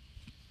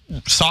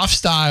 soft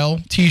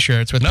style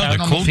t-shirts with they're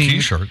cool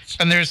t-shirts.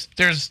 And there's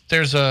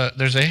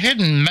a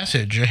hidden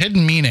message, a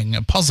hidden meaning,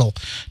 a puzzle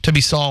to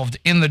be solved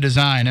in the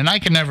design, and I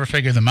can never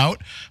figure them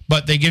out,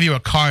 but they give you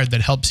a card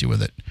that helps you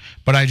with it.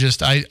 But I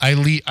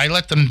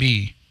let them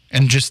be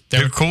and just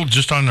They're cool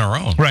just on their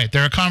own. Right.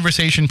 They're a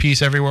conversation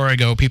piece everywhere I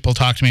go. People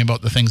talk to me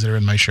about the things that are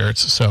in my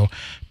shirts. So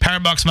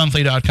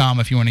PowerboxMonthly.com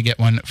if you want to get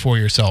one for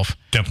yourself.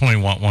 Definitely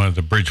want one of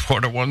the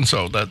Bridgewater ones,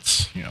 so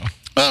that's,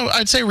 Well,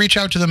 I'd say reach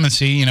out to them and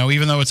see.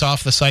 Even though it's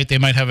off the site, they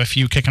might have a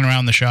few kicking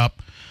around the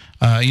shop.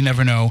 You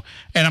never know.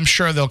 And I'm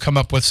sure they'll come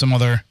up with some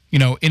other,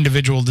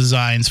 individual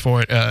designs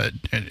for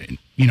it,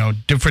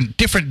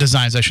 different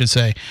designs, I should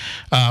say,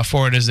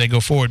 for it as they go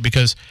forward,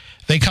 because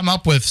they come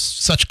up with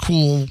such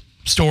cool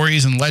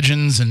stories and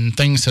legends and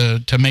things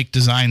to make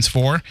designs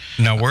for.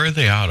 Now, where are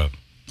they out of?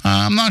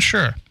 I'm not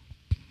sure.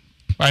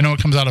 I know it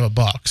comes out of a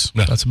box.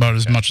 No. That's about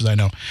as much as I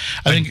know.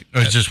 I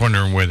was just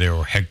wondering where they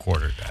were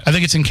headquartered at. I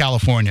think it's in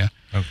California.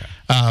 Okay.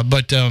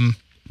 But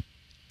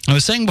I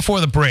was saying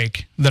before the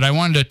break that I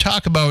wanted to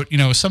talk about,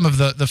 some of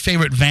the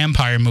favorite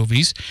vampire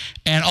movies.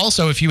 And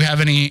also, if you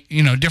have any,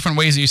 different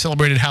ways that you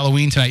celebrated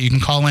Halloween tonight, you can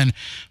call in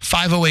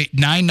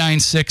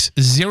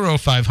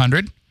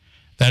 508-996-0500.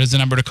 That is the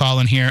number to call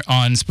in here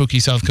on Spooky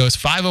South Coast,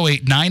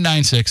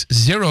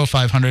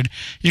 508-996-0500.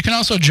 You can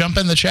also jump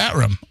in the chat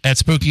room at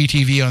Spooky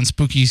TV on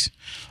Spooky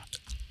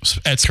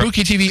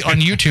TV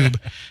on YouTube.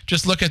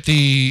 Just look at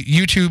the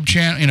YouTube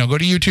channel, go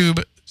to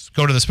YouTube,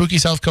 go to the Spooky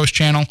South Coast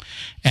channel,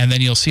 and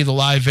then you'll see the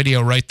live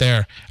video right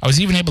there. I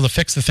was even able to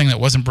fix the thing that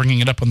wasn't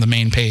bringing it up on the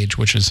main page,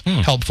 which is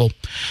helpful.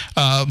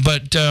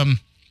 But I'm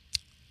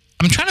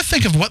trying to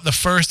think of what the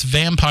first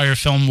vampire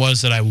film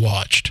was that I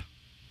watched.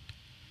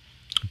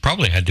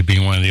 Probably had to be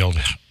one of the old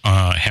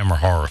Hammer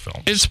horror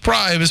films. It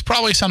was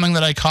probably something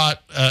that I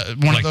caught,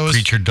 one of those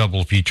Creature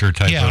double feature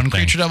type of thing.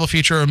 Creature double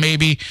feature, or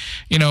maybe,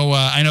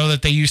 I know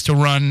that they used to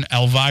run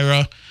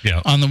Elvira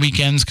on the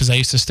weekends because I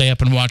used to stay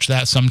up and watch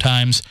that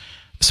sometimes.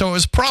 So it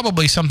was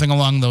probably something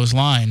along those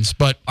lines.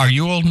 But are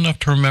you old enough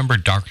to remember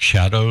Dark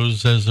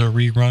Shadows as a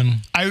rerun?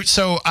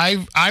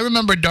 I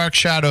remember Dark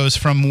Shadows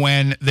from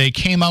when they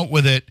came out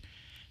with it,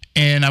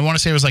 and I want to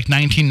say it was like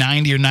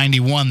 1990 or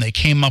 91. They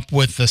came up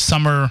with the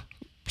summer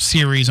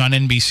series on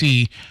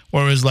NBC,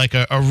 where it was like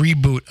a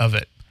reboot of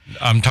it.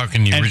 I'm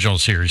talking the original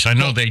series. I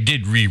know they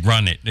did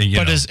rerun it.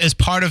 But as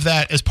part of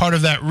that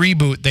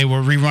reboot, they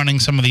were rerunning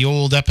some of the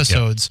old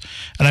episodes,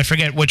 and I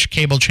forget which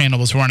cable channel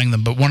was running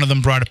them, but one of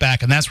them brought it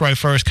back, and that's where I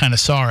first kind of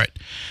saw it.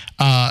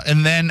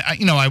 And then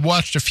I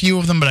watched a few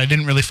of them, but I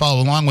didn't really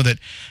follow along with it.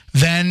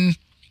 Then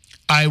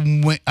I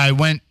went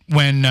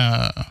when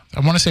I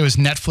want to say it was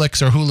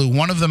Netflix or Hulu.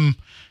 One of them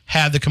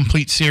had the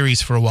complete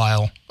series for a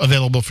while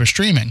available for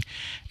streaming,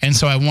 and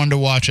so I wanted to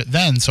watch it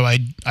then. So I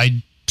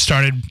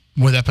started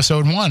with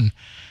episode 1,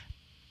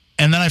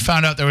 and then I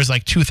found out there was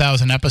like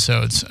 2,000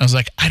 episodes. I was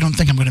like, I don't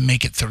think I'm going to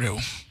make it through.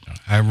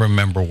 I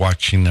remember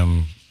watching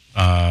them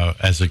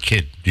as a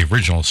kid, the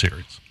original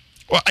series.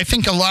 Well, I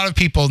think a lot of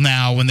people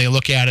now, when they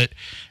look at it,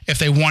 if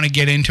they want to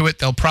get into it,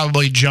 they'll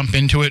probably jump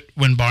into it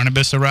when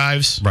Barnabas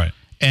arrives. Right.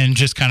 And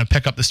just kind of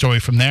pick up the story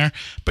from there.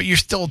 But you're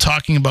still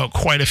talking about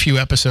quite a few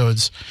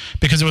episodes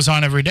because it was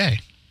on every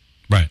day.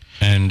 Right.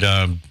 And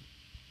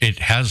it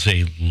has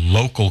a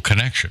local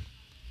connection.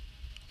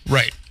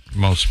 Right.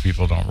 Most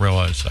people don't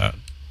realize that.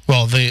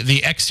 Well,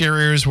 the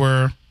exteriors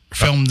were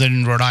filmed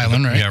in Rhode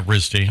Island, right? Yeah,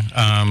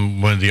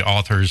 RISD. One of the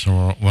authors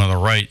and one of the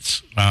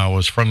writes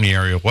was from the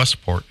area of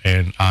Westport.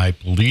 And I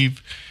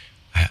believe,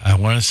 I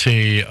want to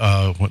say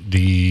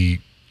the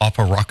off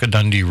of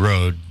Rockadundy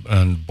Road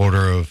on the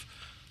border of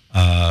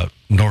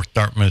North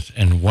Dartmouth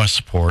and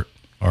Westport,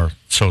 or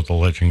so the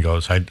legend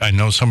goes. I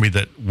know somebody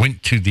that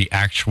went to the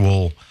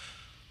actual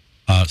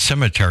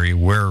cemetery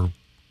where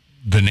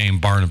the name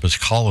Barnabas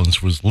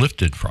Collins was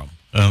lifted from,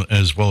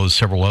 as well as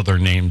several other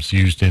names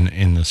used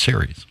in the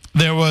series.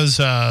 There was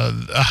a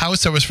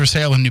house that was for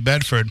sale in New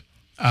Bedford.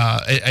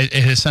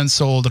 It has since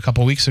sold a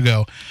couple weeks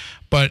ago,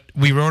 but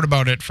we wrote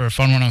about it for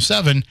Fun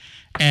 107,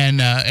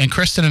 and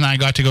Kristen and I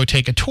got to go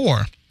take a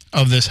tour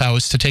of this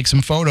house to take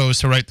some photos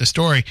to write the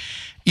story.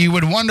 You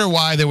would wonder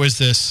why there was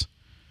this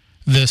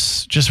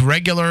just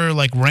regular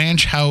like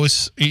ranch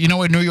house. You know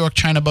what New York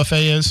China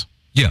Buffet is?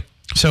 Yeah.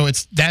 So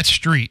it's that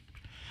street.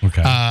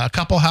 Okay. A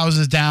couple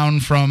houses down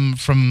from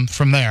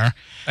there.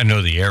 I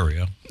know the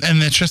area.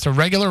 And it's just a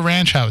regular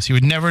ranch house. You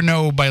would never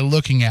know by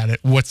looking at it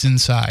what's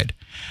inside.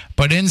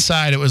 But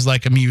inside it was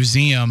like a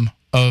museum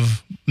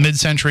of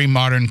mid-century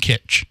modern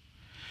kitsch.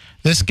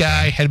 This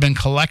guy had been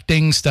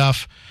collecting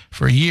stuff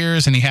for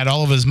years, and he had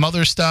all of his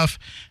mother's stuff.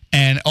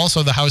 And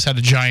also the house had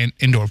a giant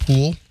indoor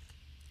pool,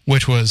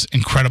 which was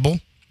incredible.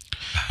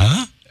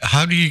 Huh?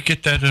 How do you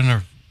get that in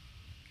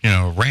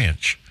a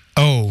ranch?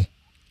 Oh,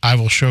 I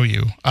will show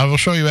you. I will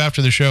show you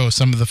after the show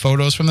some of the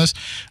photos from this.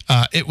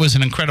 It was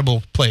an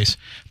incredible place.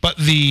 But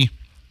the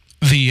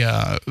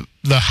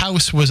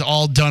house was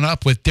all done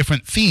up with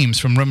different themes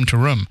from room to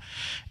room.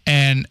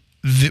 And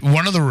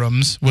one of the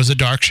rooms was a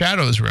Dark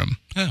Shadows room.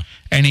 Yeah.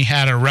 And he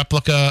had a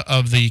replica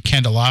of the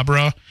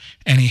candelabra,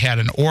 and he had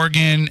an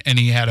organ, and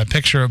he had a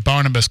picture of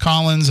Barnabas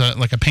Collins,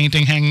 like a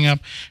painting hanging up.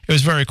 It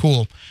was very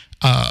cool.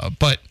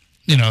 But,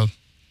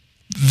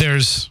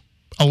 there's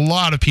a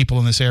lot of people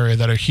in this area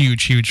that are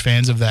huge, huge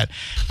fans of that.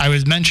 I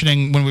was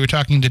mentioning when we were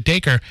talking to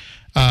Dacre,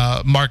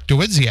 Mark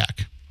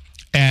Dawidziak.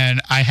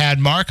 And I had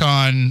Mark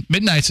on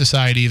Midnight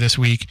Society this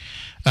week.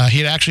 He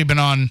had actually been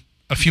on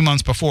a few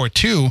months before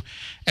too,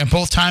 and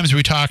both times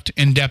we talked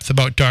in depth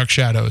about Dark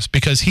Shadows,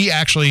 because he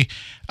actually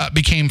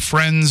became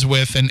friends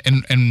with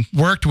and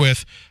worked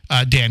with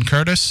Dan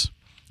Curtis,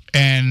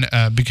 and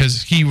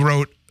because he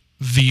wrote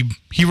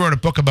a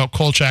book about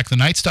Kolchak the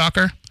Night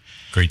Stalker.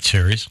 Great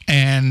series.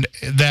 And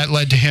that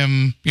led to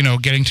him,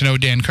 getting to know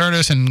Dan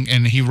Curtis, and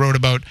he wrote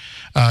about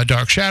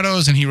Dark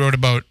Shadows, and he wrote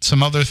about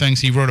some other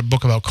things. He wrote a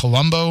book about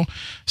Columbo.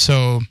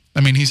 So,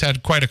 I mean, he's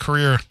had quite a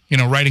career,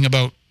 writing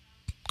about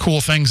cool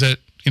things that,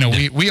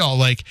 we all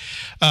like.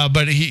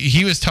 But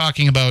he was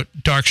talking about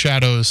Dark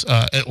Shadows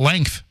at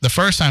length the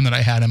first time that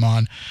I had him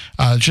on,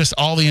 just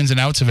all the ins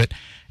and outs of it.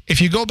 If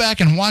you go back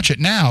and watch it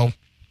now,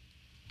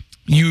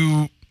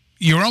 you're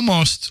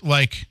almost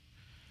like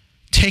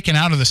taken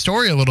out of the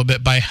story a little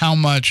bit by how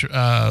much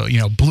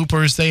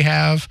bloopers they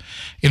have.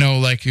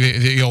 Like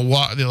you'll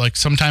walk, like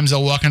sometimes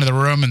they'll walk into the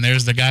room and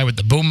there's the guy with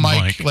the boom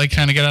mic, like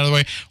kind of get out of the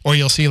way, or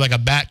you'll see like a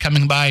bat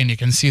coming by and you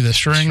can see the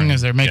string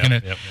as they're making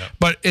it. Yep.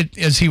 But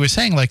as he was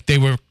saying, like they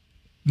were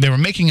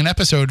making an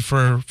episode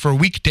for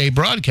weekday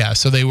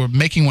broadcast, so they were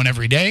making one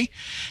every day,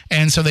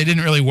 and so they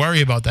didn't really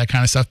worry about that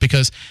kind of stuff,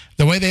 because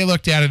the way they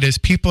looked at it is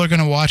people are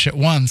going to watch it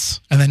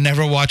once and then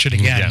never watch it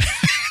again. Yeah.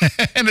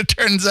 And it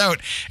turns out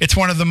it's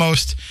one of the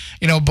most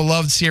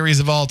beloved series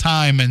of all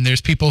time, and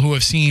there's people who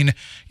have seen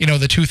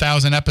the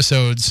 2,000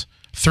 episodes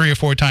 3 or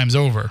 4 times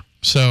over.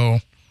 So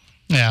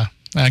yeah,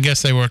 I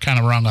guess they were kind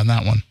of wrong on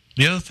that one.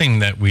 The other thing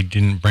that we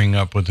didn't bring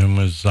up with him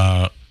was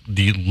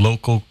the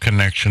local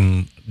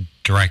connection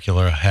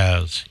Dracula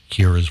has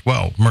here as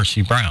well,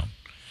 Mercy Brown,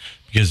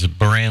 because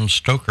Bram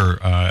Stoker,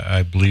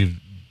 I believe,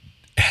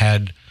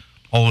 had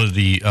all of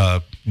the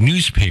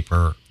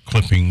newspaper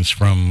clippings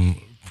from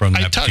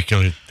that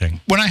particular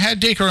thing. When I had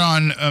Dacre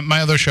on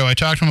my other show, I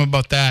talked to him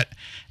about that,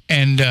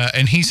 and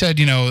he said,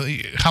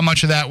 how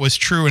much of that was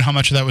true and how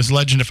much of that was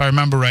legend. If I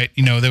remember right,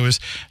 there was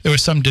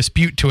some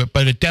dispute to it,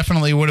 but it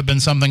definitely would have been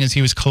something, as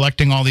he was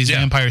collecting all these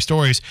vampire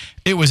stories.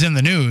 It was in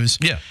the news,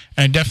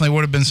 and it definitely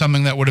would have been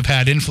something that would have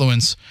had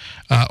influence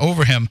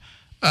over him.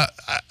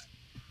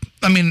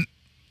 I mean,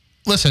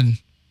 listen,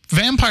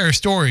 vampire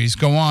stories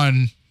go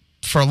on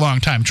for a long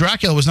time.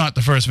 Dracula was not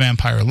the first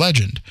vampire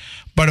legend,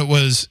 but it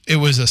was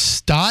a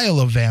style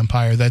of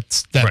vampire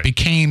that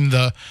became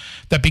the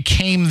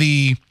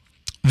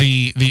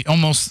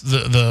almost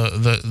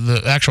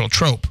the actual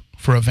trope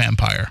for a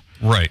vampire.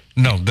 Right.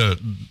 No, the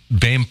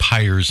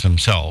vampires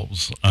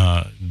themselves,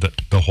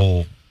 the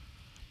whole,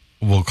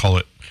 we'll call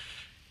it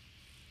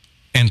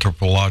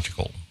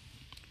anthropological,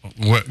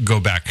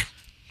 go back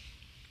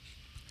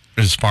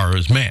as far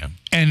as man.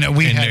 And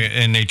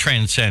they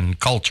transcend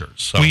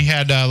cultures. So. We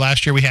had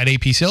last year we had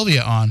AP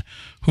Sylvia on,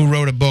 who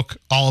wrote a book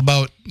all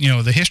about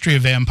the history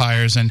of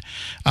vampires, and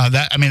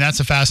that's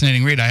a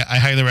fascinating read. I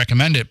highly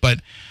recommend it.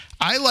 But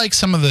I like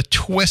some of the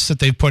twists that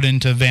they put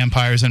into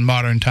vampires in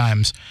modern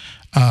times.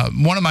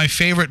 One of my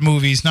favorite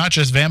movies, not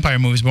just vampire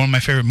movies, but one of my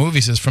favorite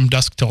movies is From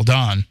Dusk Till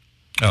Dawn.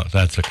 Oh,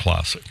 that's a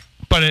classic.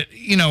 But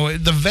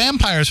the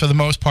vampires for the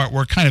most part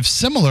were kind of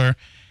similar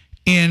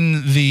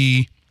in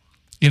the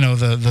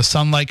the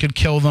sunlight could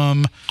kill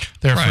them.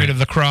 They're afraid of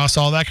the cross,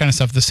 all that kind of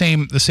stuff. The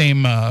same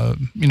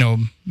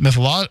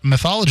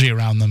mythology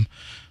around them.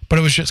 But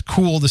it was just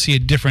cool to see a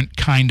different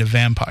kind of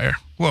vampire.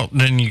 Well,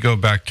 then you go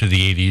back to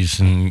the 80s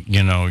and,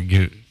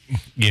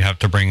 you have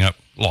to bring up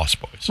Lost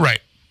Boys.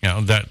 Right.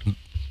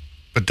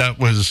 But that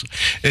was,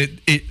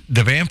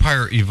 the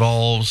vampire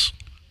evolves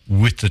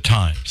with the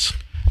times.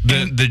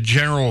 The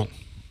general,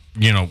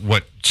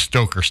 what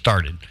Stoker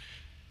started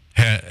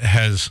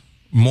has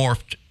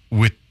morphed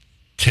with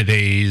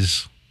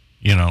today's,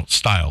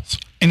 styles.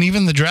 And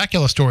even the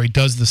Dracula story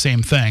does the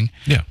same thing.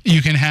 Yeah.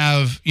 You can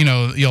have,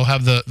 you'll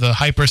have the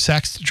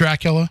hypersexed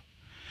Dracula.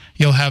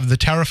 You'll have the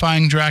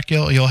terrifying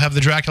Dracula. You'll have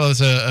the Dracula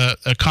as a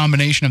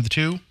combination of the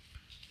two.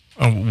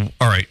 Oh,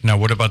 all right. Now,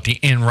 what about the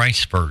Anne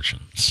Rice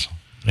versions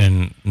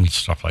and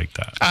stuff like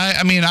that?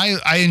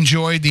 I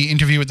enjoyed the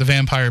Interview with the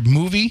Vampire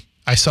movie.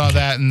 I saw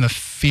that in the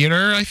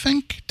theater, I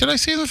think. Did I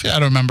see it in the theater? I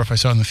don't remember if I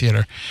saw it in the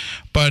theater.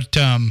 But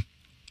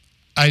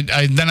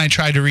I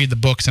tried to read the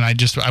books, and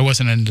I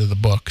wasn't into the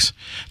books.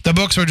 The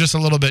books were just a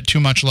little bit too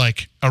much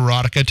like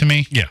erotica to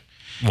me. Yeah.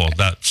 Well,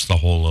 that's the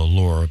whole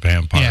allure of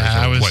vampires.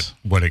 Yeah,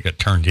 what it got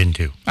turned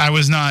into. I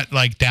was not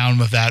like down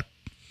with that,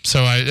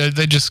 so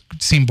they just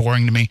seemed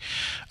boring to me.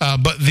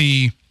 But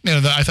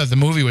I thought the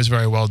movie was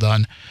very well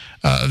done.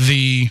 But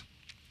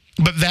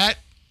that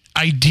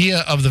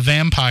idea of the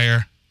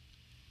vampire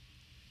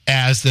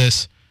as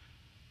this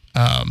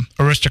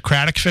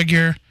aristocratic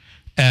figure,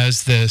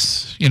 as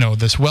this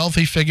this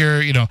wealthy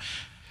figure,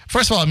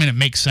 first of all, it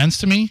makes sense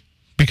to me,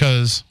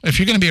 because if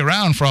you're going to be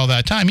around for all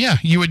that time,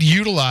 you would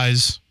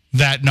utilize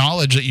that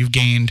knowledge that you've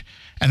gained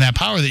and that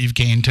power that you've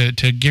gained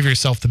to give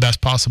yourself the best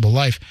possible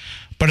life.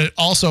 But it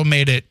also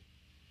made it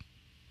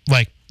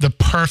like the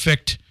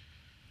perfect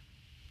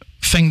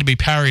thing to be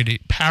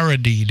parodied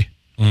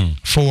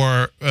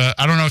for,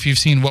 I don't know if you've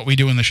seen What We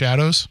Do in the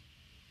Shadows.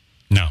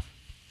 No.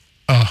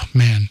 Oh,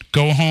 man.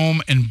 Go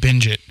home and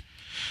binge it.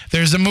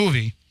 There's a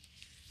movie.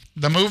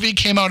 The movie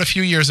came out a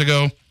few years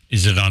ago.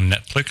 Is it on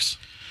Netflix?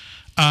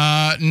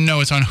 No,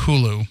 it's on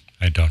Hulu.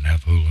 I don't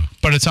have Hulu.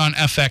 But it's on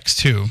FX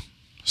too.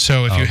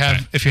 So if you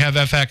have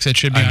FX, it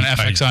should be on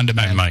FX on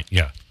demand. I might,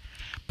 yeah.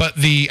 But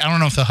I don't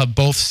know if they'll have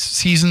both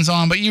seasons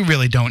on, but you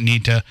really don't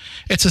need to.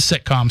 It's a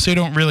sitcom, so you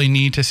don't really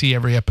need to see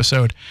every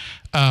episode.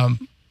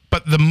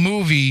 But the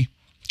movie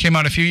came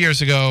out a few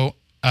years ago.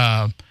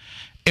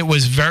 It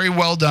was very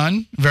well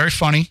done, very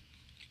funny.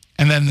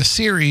 And then the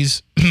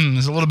series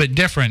is a little bit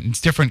different. It's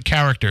different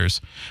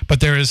characters, but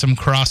there is some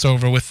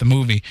crossover with the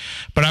movie.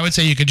 But I would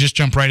say you could just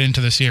jump right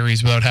into the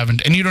series without having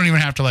to, and you don't even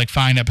have to like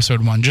find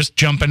episode 1. Just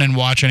jump in and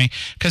watch any,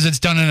 because it's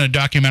done in a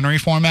documentary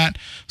format.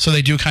 So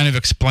they do kind of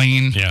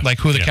explain like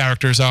who the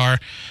characters are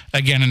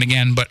again and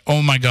again. But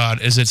oh my God,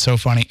 is it so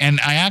funny.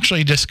 And I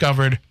actually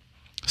discovered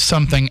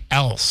something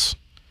else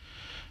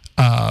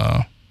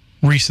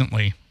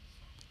recently.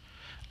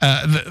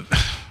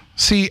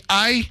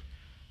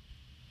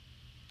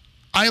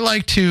 I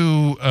like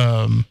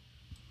to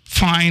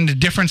find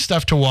different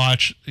stuff to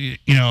watch,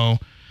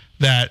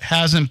 that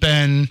hasn't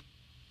been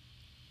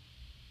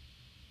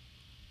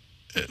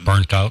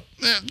burnt out.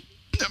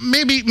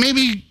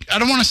 Maybe I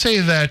don't want to say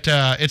that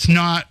it's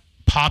not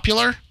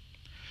popular,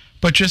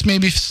 but just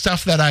maybe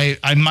stuff that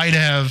I might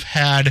have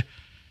had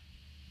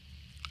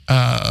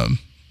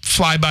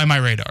fly by my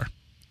radar.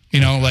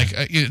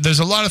 There's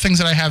a lot of things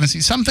that I haven't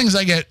seen. Some things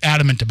I get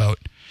adamant about.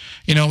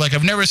 Like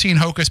I've never seen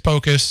Hocus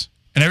Pocus.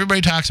 And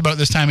everybody talks about it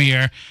this time of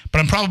year, but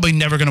I'm probably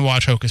never going to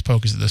watch Hocus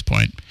Pocus at this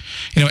point.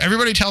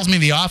 Everybody tells me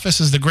The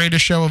Office is the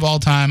greatest show of all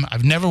time.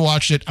 I've never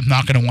watched it. I'm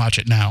not going to watch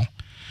it now.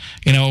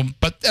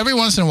 But every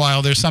once in a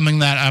while, there's something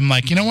that I'm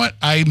like, you know what?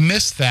 I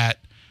missed that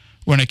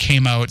when it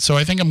came out. So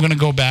I think I'm going to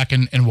go back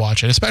and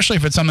watch it, especially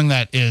if it's something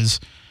that is,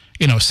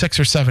 6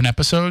 or 7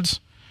 episodes,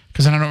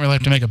 because then I don't really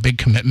have to make a big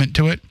commitment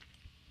to it.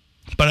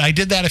 But I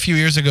did that a few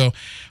years ago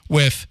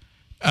with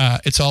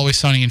It's Always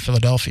Sunny in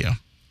Philadelphia.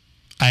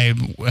 I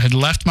had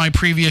left my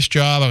previous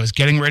job. I was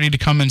getting ready to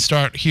come and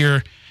start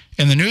here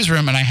in the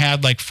newsroom, and I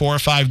had like 4 or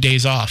 5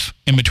 days off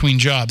in between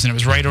jobs, and it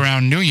was right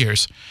around New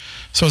Year's.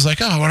 So I was like,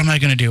 oh, what am I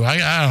going to do? I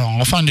don't know.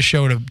 I'll find a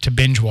show to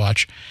binge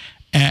watch.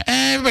 And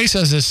everybody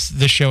says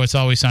this show, It's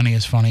Always Sunny,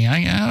 is funny.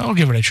 I'll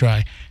give it a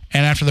try.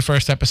 And after the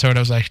first episode, I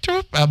was like,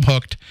 I'm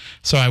hooked.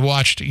 So I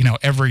watched,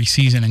 every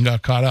season and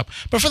got caught up.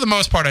 But for the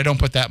most part, I don't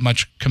put that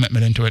much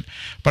commitment into it.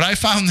 But I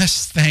found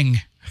this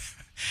thing.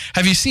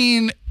 Have you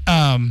seen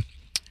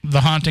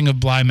The Haunting of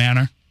Bly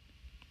Manor?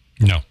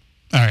 No.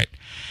 All right.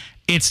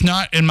 It's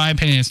not, in my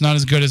opinion, it's not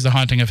as good as The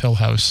Haunting of Hill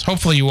House.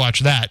 Hopefully you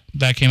watch that.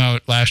 That came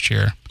out last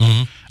year.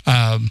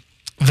 Mm-hmm.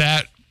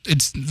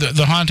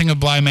 The Haunting of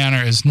Bly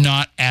Manor is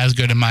not as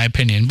good in my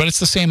opinion, but it's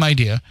the same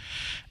idea.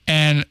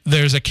 And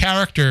there's a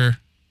character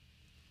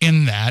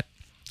in that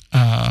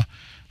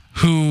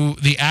who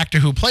the actor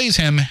who plays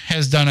him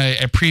has done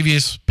a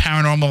previous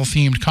paranormal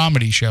themed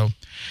comedy show.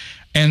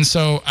 And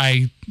so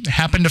I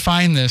happened to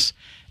find this.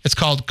 It's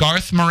called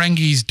Garth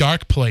Marenghi's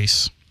Dark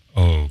Place.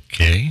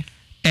 Okay.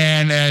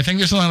 And I think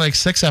there's only like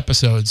 6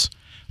 episodes,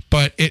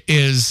 but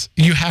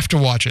you have to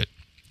watch it.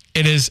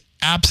 It is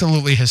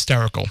absolutely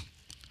hysterical.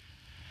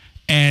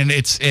 And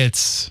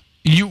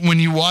when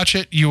you watch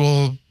it, you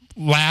will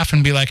laugh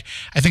and be like,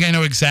 I think I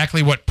know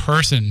exactly what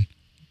person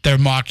they're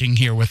mocking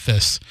here with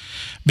this,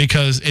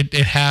 because it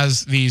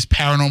has these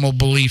paranormal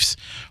beliefs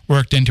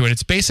worked into it.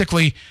 It's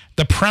basically,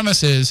 the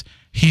premise is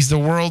he's the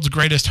world's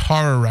greatest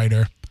horror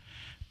writer,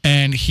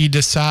 and he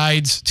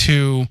decides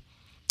to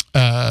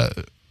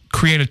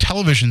create a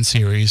television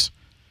series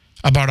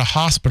about a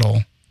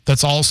hospital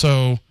that's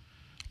also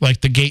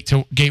like the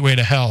gateway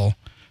to hell,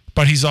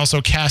 but he's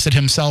also casted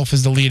himself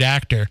as the lead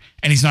actor,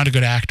 and he's not a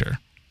good actor.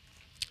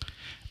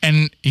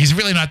 And he's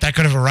really not that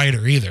good of a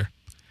writer either.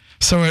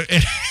 So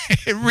it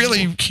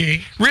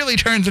really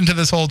turns into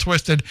this whole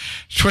twisted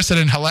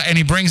and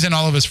he brings in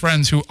all of his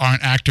friends who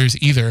aren't actors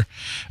either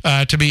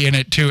to be in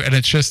it too, and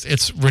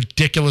it's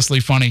ridiculously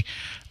funny,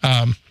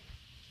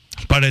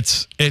 but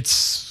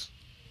it's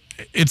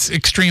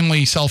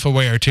extremely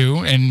self-aware too.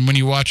 And when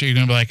you watch it, you're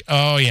gonna be like,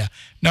 oh yeah,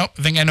 nope,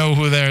 I think I know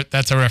who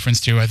that's a reference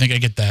to. I think I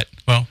get that.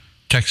 Well,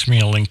 text me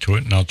a link to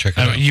it and I'll check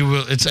it out. You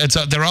will.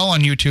 They're all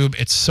on YouTube.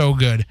 It's so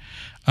good,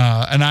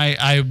 and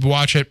I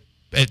watch it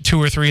at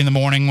 2 or 3 in the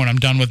morning when I'm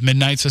done with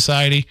Midnight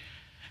Society,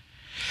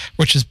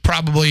 which is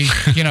probably,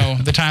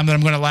 the time that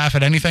I'm going to laugh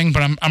at anything,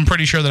 but I'm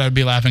pretty sure that I'd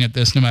be laughing at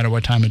this no matter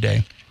what time of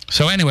day.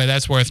 So anyway,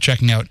 that's worth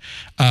checking out.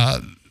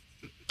 I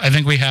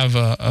think we have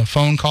a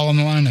phone call on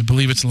the line. I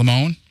believe it's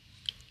Lamone.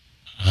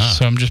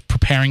 So I'm just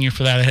preparing you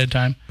for that ahead of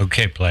time.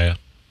 Okay, player.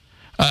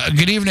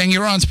 Good evening.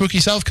 You're on Spooky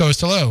South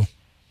Coast. Hello.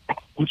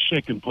 What's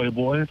shaking,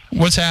 Playboys?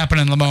 What's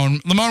happening,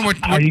 Lamone? Lamone,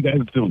 how you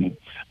guys doing?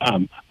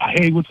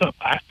 Hey, what's up?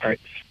 All right.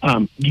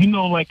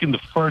 Like in the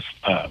first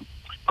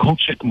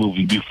Kolchak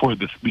movie before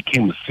this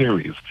became a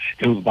series,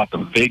 it was about the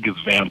Vegas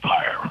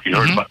vampire. You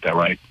heard about that,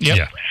 right? Yep.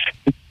 Yeah.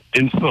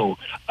 And so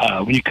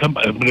whenever you come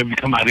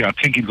out here, I'll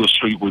take you to the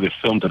street where they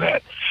filmed it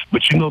at.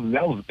 But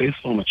that was based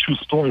on a true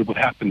story of what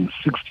happened in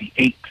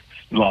 '68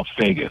 Las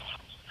Vegas.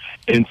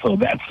 And so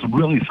that's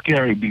really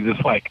scary because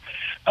it's like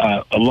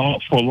for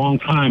a long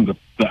time,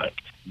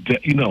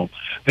 you know,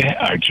 do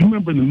you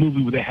remember in the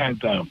movie where they had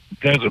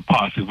Desert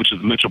Posse, which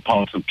is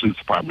Metropolitan Police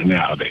Department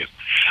nowadays?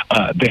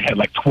 They had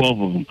like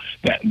 12 of them.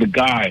 That the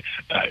guy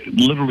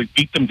literally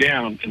beat them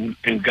down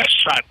and got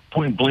shot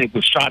point blank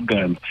with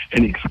shotguns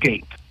and he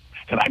escaped.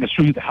 And I can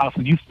show you the house.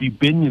 It used to be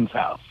Binion's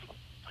house.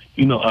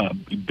 You know,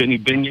 Benny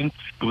Binion.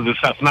 It was his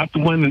house, not the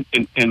one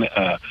in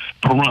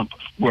Pahrump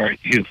where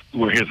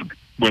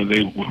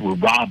they were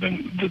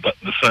robbing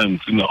the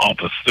sons. You know, all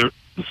the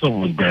silver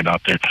was buried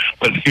out there,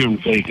 but it's here in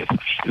Vegas,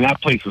 and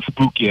that place is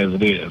spooky as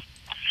it is.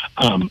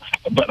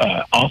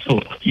 But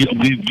also,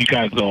 you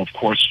guys know, of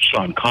course,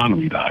 Sean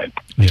Connery died.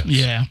 Yes.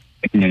 Yeah.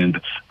 And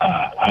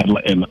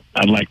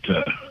I'd like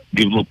to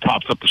give a little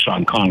props up to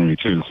Sean Connery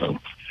too. So,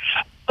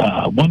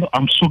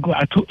 I'm so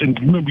glad. And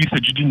remember, you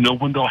said you didn't know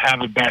when they'll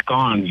have it back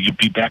on. You'd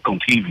be back on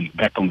TV,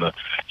 back on the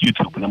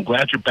YouTube. And I'm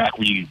glad you're back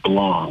where you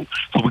belong,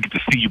 so we get to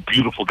see you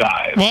beautiful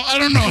guys. Well, I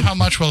don't know how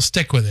much we'll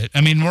stick with it.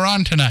 I mean, we're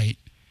on tonight.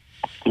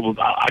 Well,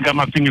 I got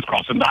my fingers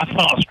crossed, and I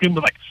saw a scream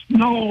like,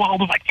 no. I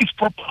was like, it's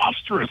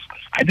preposterous.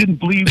 I didn't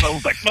believe. I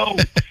was like, no.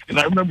 And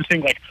I remember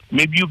saying, like,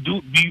 maybe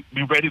you'll be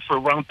ready for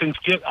around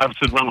Thanksgiving. I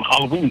said around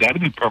Halloween.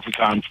 That'd be perfect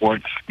time for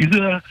it. He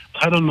said,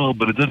 I don't know,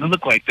 but it doesn't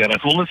look like that. I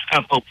said, well, let's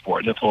have hope for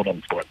it. Let's hold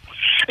on for it.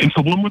 And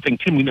so one more thing,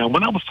 Timmy. Now,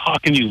 when I was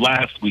talking to you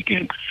last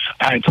weekend,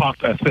 I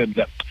said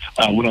that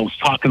when I was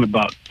talking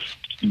about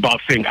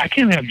saying I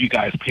can't have you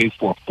guys pay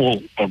for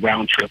a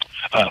round trip,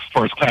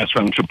 first class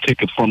round trip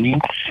ticket for me,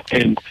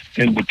 and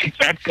she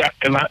kept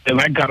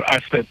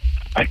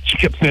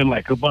saying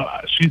like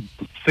she's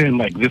saying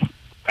like this.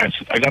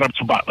 I got up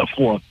to about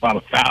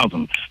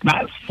 1,000,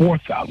 not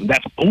 4,000.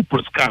 That's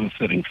Oprah's kind of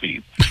sitting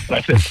fee. But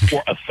I said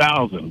for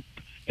 1,000,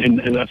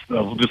 and that's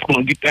I was just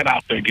going to get that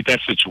out there, get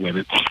that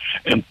situated,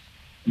 and.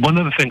 One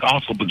other thing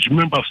also, but you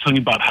remember I was telling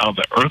you about how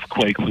the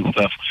earthquakes and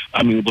stuff,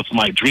 I mean, it was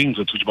my dreams.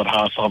 I told you about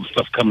how I saw the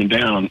stuff coming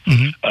down,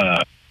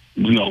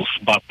 you know,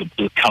 about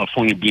the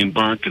California being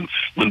burnt and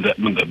when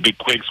the big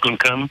quake's going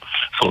to come.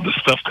 So the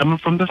stuff coming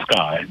from the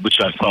sky,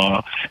 which I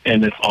saw,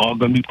 and it's all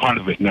going to be part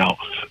of it. Now,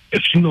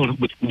 if you know,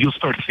 you'll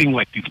start seeing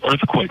like these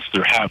earthquakes,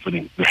 they're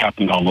happening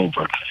all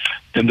over.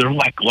 And they're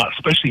like a lot,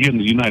 especially here in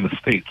the United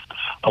States.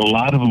 A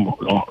lot of them,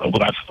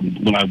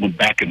 when I went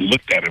back and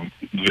looked at them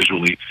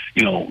visually,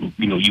 you know,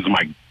 using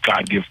my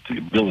God-gifted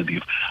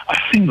abilities, I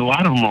seen a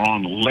lot of them are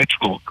on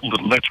electrical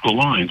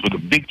lines, but the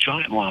big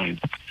giant lines.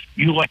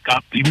 You know, like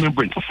you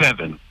remember in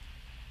Seven,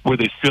 where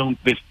they filmed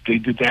this, they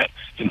did that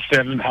in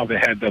Seven, how they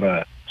had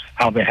that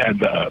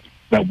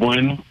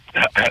one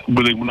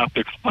where they went up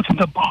there. What's in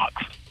the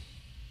box?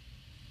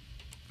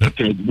 But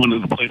there's one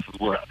of the places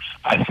where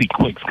I see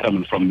quakes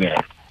coming from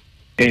there.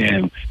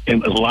 And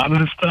a lot of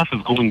this stuff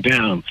is going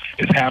down.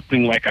 It's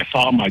happening like I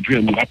saw in my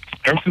dream.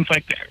 Ever since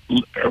like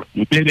the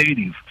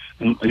mid-'80s,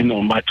 you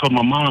know, I told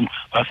my mom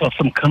I saw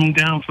something coming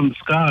down from the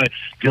sky,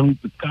 dealing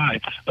with the sky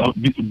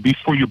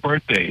before your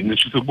birthday. And then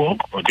she said, well,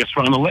 I guess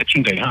we're on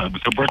election day, huh?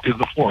 Because her birthday is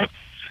the 4th.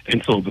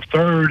 And so the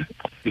 3rd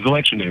is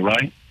election day,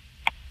 right?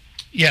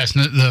 Yes,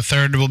 the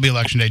 3rd will be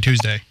election day,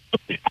 Tuesday.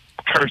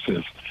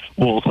 Curses.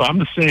 Well, so I'm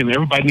just saying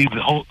everybody needs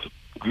to hold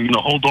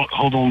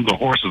on to the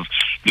horses.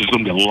 There's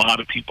going to be a lot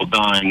of people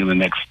dying in the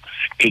next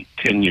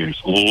 8-10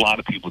 years. A lot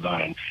of people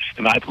dying,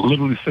 and I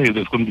literally say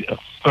there's going to be a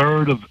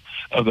third of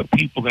the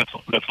people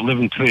that's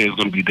living today is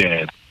going to be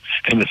dead.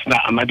 And it's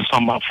not. I'm not just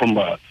talking about from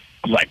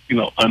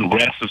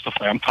unrest and stuff.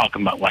 I'm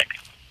talking about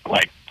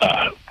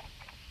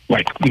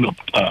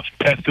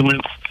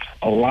pestilence.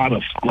 A lot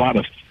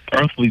of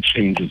earthly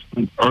changes,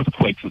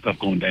 earthquakes and stuff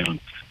going down.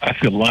 I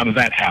see a lot of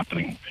that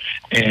happening,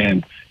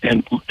 and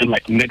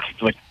like next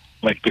they're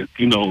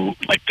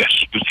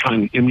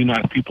trying to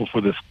immunize people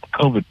for this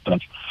COVID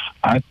stuff.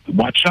 I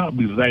watch out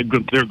because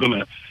they're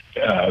going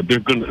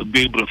to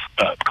be able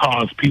to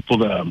cause people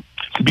to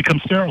become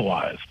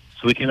sterilized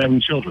so they can't have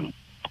any children.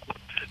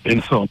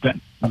 And so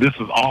this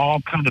is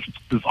all kind of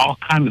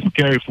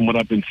scary from what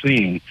I've been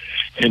seeing,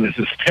 and it's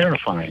just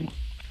terrifying.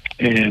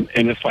 And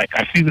it's like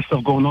I see this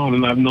stuff going on,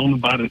 and I've known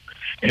about it,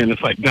 and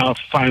it's like now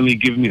it's finally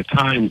giving me a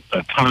time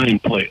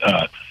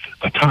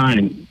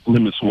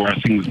limit where I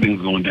see these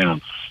things going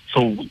down.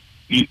 So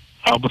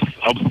I was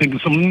thinking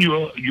some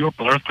Europe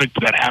earthquake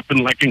that happened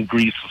like in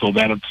Greece, so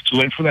that it's too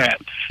late for that.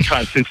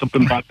 Tried to say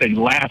something about that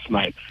last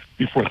night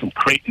before some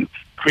crazy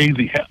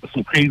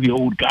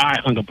old guy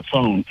hung up the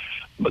phone.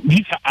 But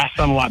I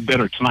sound a lot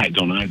better tonight,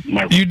 don't I?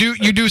 You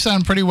do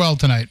sound pretty well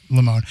tonight,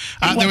 Lamone.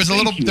 There was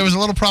a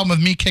little problem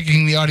with me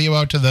kicking the audio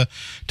out to the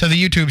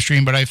YouTube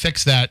stream, but I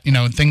fixed that. You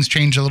know, things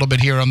changed a little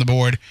bit here on the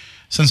board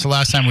since the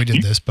last time we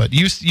did this. But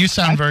you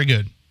sound very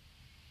good.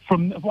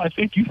 I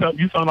think you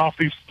sound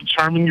awfully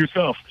charming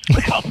yourself.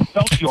 Look how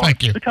svelte you are.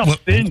 Thank you. Look how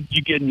thin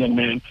you're getting, young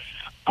man.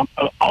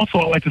 Also,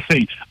 I like to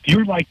say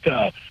you're like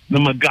the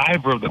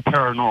MacGyver of the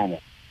paranormal.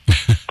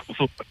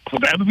 so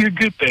that would be a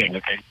good thing.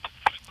 Okay.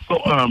 So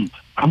I'm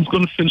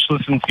going to finish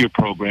listening to your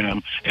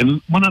program.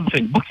 And one other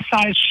thing, what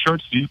size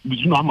shirts do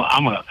you know?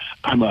 I'm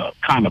a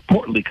kind of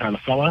portly kind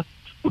of fella.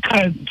 What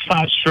kind of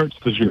size shirts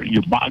does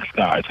your box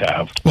guys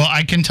have? Well,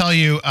 I can tell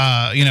you,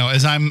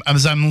 as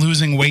I'm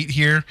losing weight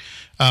here,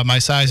 my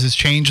size has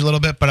changed a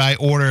little bit, but I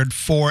ordered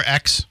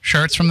 4X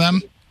shirts from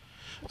them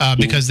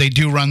because they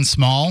do run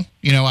small.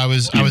 I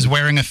was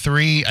wearing a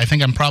 3. I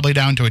think I'm probably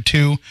down to a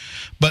 2,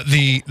 but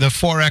the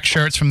 4X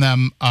shirts from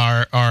them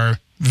are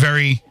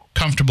very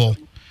comfortable.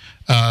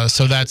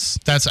 So that's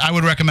I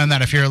would recommend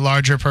that if you're a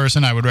larger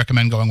person. I would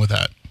recommend going with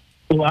that.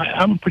 Well,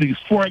 I'm pretty.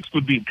 4X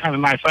would be kind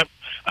of nice.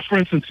 For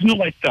instance,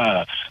 like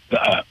the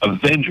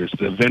Avengers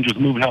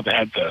movie, how they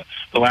had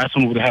the last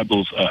one would have had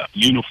those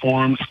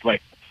uniforms,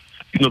 like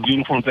the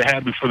uniforms they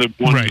had before they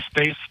went into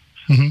space.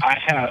 Mm-hmm.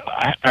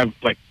 I've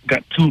like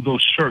got 2 of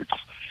those shirts,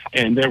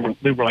 and they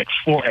were like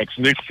 4X,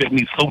 and they fit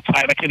me so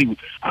tight I can't even.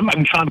 I'm not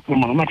even trying to put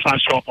them on. I'm not trying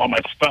to show off all my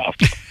stuff.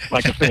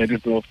 Like I said,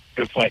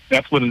 it's like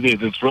that's what it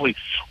is. It's really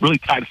really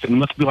tight. It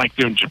must be like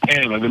they're in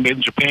Japan. Are they made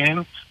in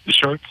Japan? The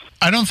shirts?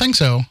 I don't think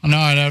so. No,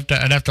 I'd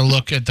have to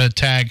look at the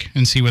tag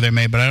and see where they're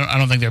made, but I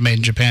don't think they're made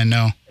in Japan.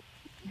 No.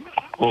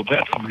 Well,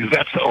 that's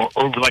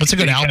like that's a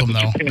good album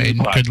though.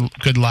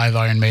 Good live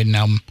Iron Maiden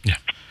album. Yeah.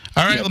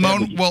 All right,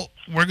 Lamone. Well,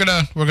 we're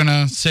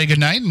gonna say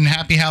goodnight and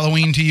happy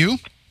Halloween to you.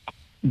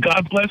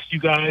 God bless you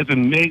guys,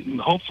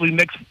 and hopefully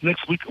next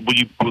week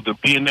will there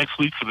be a next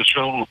week for the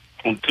show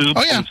on Tube?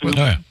 Oh yeah.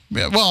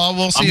 Yeah. Well,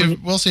 we'll see.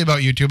 We'll see about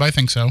YouTube. I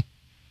think so.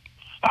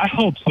 I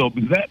hope so,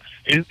 because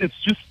it's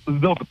just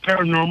as though the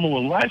paranormal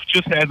in life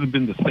just hasn't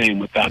been the same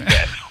without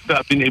that,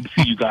 without being able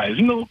to see you guys.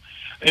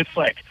 It's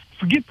like,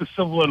 forget the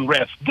civil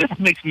unrest. This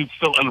makes me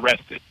feel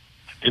unrested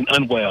and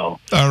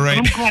unwell. All right.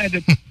 And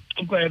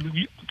I'm glad that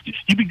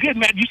you be good,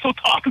 Matt. You're so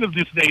talkative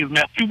these days,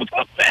 Matthew. What's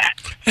up, Matt?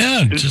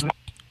 Yeah,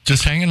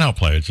 just hanging out,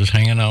 player. Just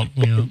hanging out,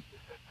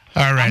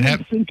 All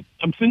right.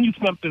 I'm sending you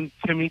something,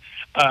 Timmy,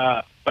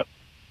 but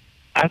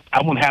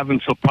I won't have it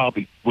until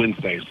probably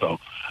Wednesday,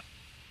 so...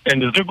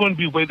 And is there going to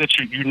be a way that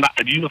you're not?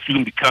 Do you know if you're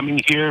going to be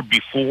coming here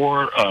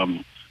before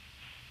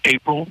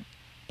April?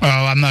 Oh,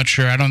 I'm not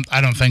sure. I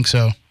don't think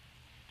so.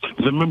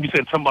 Remember you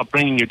said something about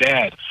bringing your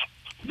dad.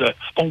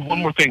 One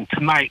more thing.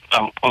 Tonight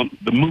on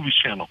the Movies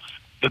channel,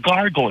 The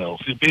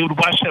Gargoyles. You'll be able to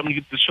watch that when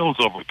you get the show's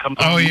over.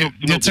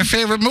 It's your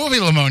favorite movie,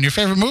 Lamone. Your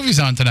favorite movie's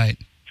on tonight.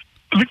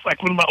 It looks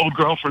like one of my old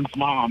girlfriend's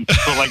mom.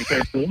 So like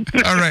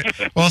that. All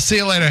right. Well, see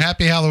you later.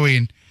 Happy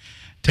Halloween.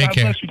 Take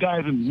care. God bless you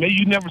guys, and may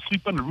you never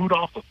sleep under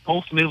Rudolph the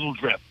post-nasal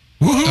drip.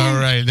 Woo-hoo. All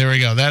right, there we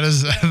go. That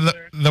is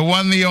the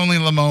one, the only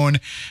Lamone.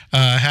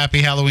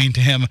 Happy Halloween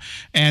to him.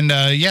 And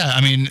yeah,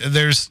 I mean,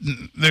 there's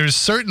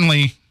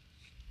certainly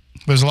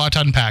a lot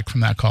to unpack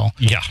from that call.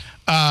 Yeah.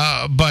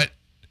 But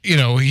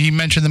he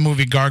mentioned the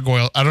movie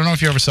Gargoyle. I don't know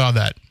if you ever saw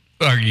that.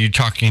 Are you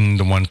talking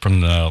the one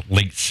from the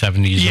late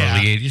 70s,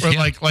 early 80s?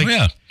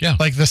 Or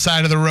like the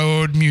side of the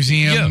road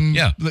museum.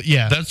 Yeah.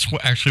 That's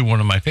actually one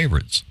of my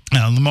favorites.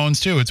 Lamone's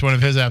too. It's one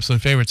of his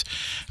absolute favorites.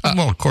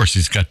 Well, of course,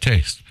 he's got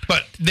taste.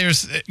 But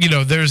there's we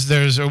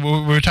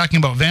were talking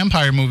about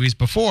vampire movies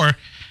before,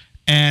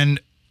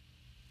 and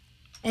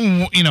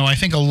I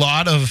think a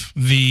lot of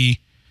the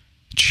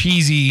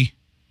cheesy,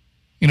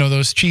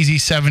 those cheesy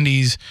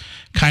 70s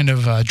kind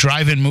of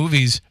drive-in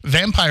movies,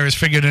 vampires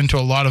figured into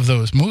a lot of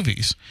those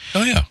movies.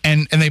 Oh yeah,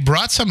 and they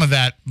brought some of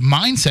that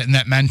mindset and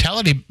that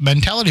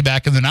mentality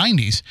back in the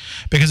 90s,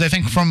 because I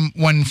think from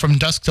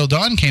Dusk Till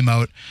Dawn came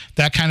out,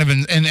 that kind of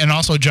and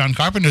also John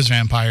Carpenter's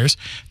Vampires,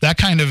 that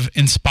kind of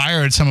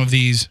inspired some of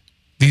these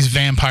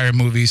vampire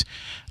movies.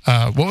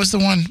 What was the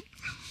one?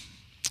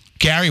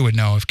 Gary would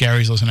know if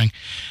Gary's listening.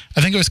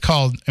 I think it was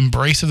called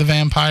Embrace of the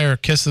Vampire,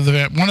 Kiss of the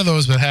Vampire. One of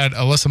those that had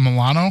Alyssa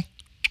Milano.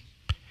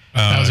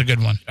 That was a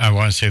good one. I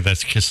want to say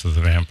that's Kiss of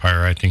the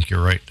Vampire. I think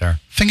you're right there.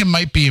 I think it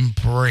might be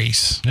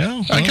Embrace.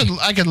 Yeah, well,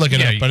 I could look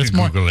it up, but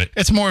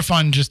it's more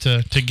fun just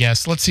to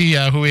guess. Let's see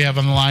who we have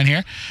on the line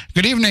here.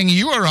 Good evening.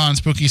 You are on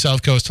Spooky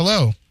South Coast.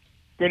 Hello.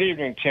 Good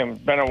evening, Tim.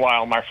 Been a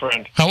while, my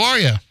friend. How are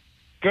you?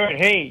 Good.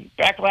 Hey,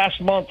 back last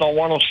month on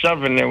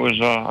 107, there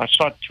was I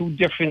saw 2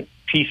 different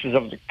pieces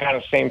of the kind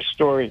of same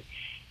story.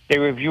 They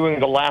were reviewing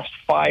the last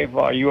 5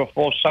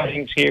 UFO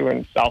sightings here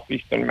in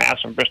southeastern Mass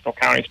and Bristol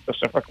County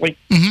specifically.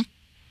 Mm-hmm.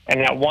 And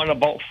that one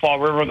about Fall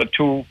River, the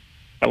 2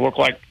 that look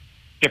like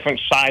different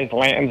sized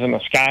lanterns in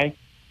the sky.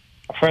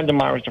 A friend of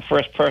mine was the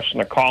first person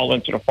to call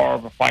into the Fall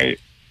River Fire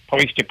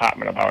Police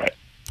Department about it.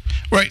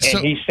 Right.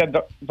 And he said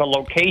the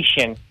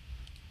location,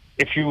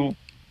 if you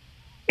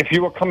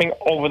were coming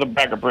over the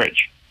Beggar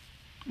Bridge,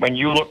 when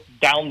you look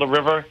down the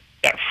river,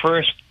 that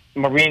first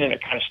marina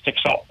that kind of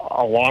sticks out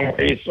a long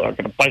ways, like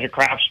the Pleasure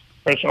Crafts,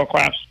 Personal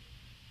Crafts,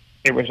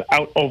 it was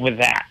out over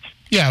that.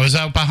 Yeah, it was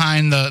out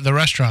behind the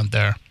restaurant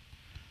there.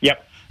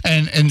 Yep.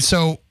 And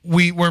so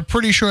we were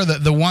pretty sure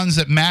that the ones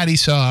that Maddie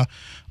saw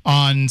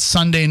on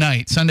Sunday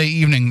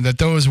evening, that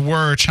those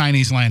were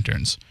Chinese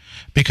lanterns,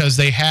 because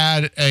they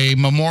had a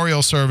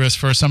memorial service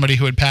for somebody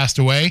who had passed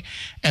away,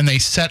 and they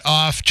set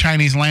off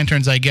Chinese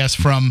lanterns, I guess,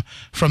 from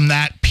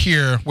that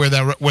pier where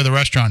the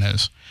restaurant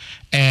is,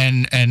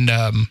 and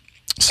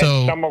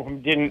so some of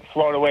them didn't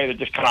float away; they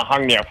just kind of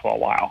hung there for a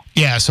while.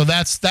 Yeah, so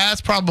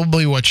that's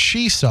probably what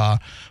she saw.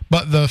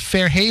 But the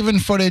Fairhaven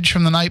footage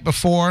from the night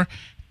before,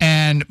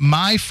 and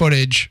my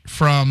footage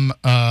from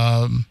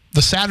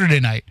the Saturday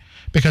night,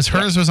 because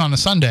hers was on a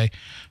Sunday.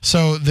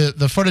 So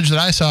the footage that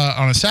I saw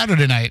on a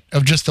Saturday night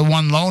of just the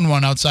one lone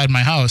one outside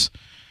my house,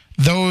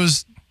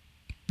 those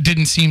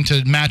didn't seem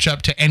to match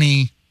up to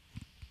anything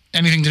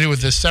to do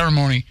with this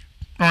ceremony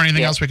or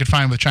anything else we could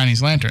find with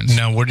Chinese lanterns.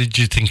 Now, what did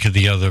you think of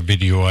the other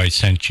video I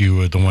sent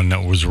you, the one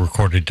that was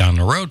recorded down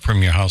the road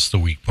from your house the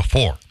week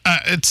before?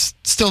 It's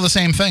still the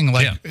same thing.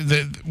 Like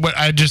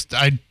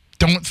I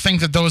don't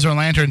think that those are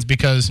lanterns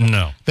because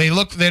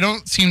they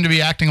don't seem to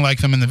be acting like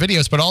them in the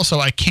videos, but also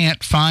I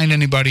can't find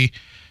anybody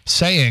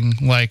saying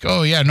like,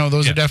 oh yeah, no,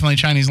 those are definitely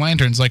Chinese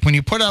lanterns. Like when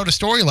you put out a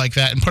story like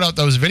that and put out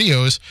those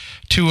videos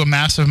to a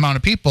massive amount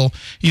of people,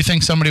 you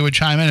think somebody would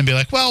chime in and be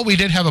like, well, we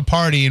did have a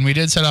party and we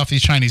did set off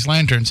these Chinese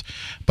lanterns,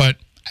 but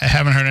I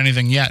haven't heard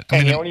anything yet.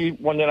 The only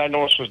one that I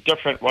noticed was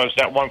different was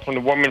that one from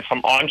the woman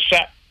from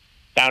Onset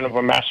down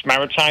over Mass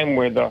Maritime,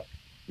 where the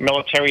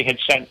military had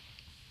sent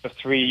the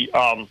 3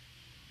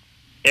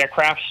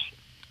 aircrafts,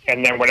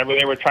 and then whatever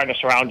they were trying to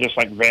surround just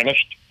like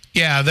vanished.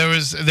 Yeah, there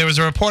was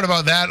a report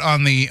about that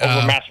on the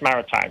over Mass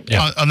Maritime.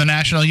 On the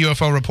National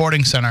UFO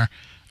Reporting Center.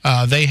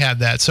 They had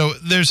that. So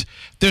there's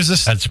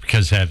this. That's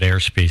because that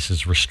airspace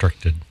is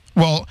restricted.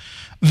 Well,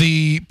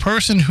 the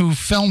person who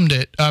filmed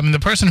it, the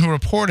person who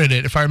reported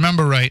it, if I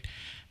remember right,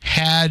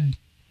 had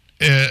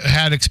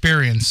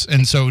experience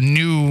and so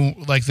knew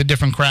like the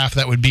different craft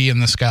that would be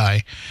in the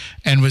sky,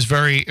 and was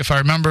very, if I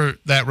remember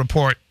that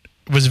report,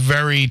 was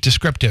very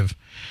descriptive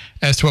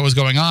as to what was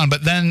going on.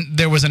 But then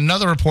there was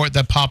another report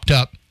that popped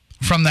up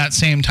from that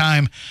same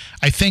time,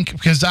 I think,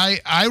 because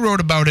I wrote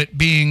about it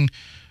being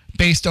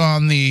based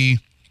on the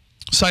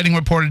sighting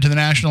reported to the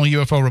National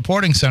UFO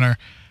Reporting Center,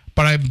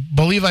 but I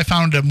believe I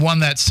found one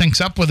that syncs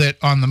up with it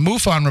on the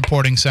MUFON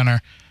Reporting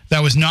Center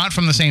that was not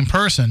from the same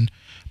person,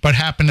 but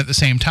happened at the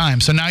same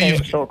time. So now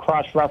so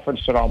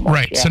cross-referenced it almost.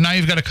 Right. Yeah. So now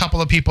you've got a couple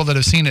of people that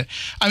have seen it.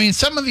 I mean,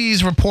 some of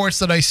these reports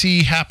that I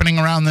see happening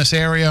around this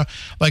area,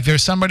 like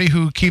there's somebody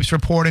who keeps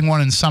reporting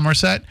one in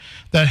Somerset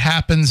that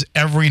happens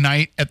every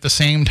night at the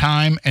same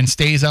time and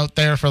stays out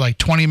there for like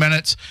 20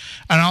 minutes.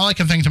 And all I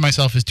can think to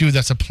myself is, dude,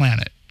 that's a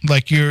planet.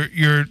 Like you're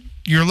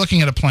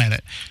looking at a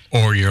planet.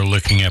 Or you're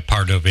looking at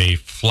part of a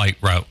flight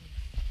route.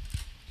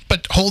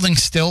 But holding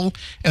still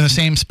in the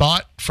same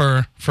spot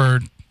for a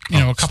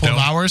couple of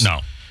hours? No.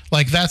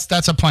 Like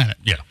that's a planet.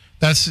 Yeah.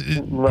 That's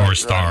or a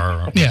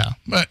star. Right. Yeah.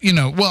 But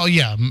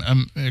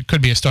it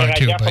could be a star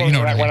too, but you know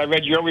what I mean. When I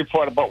read your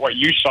report about what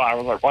you saw, I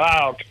was like,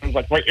 wow. It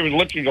was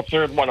literally the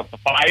third one of the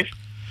 5.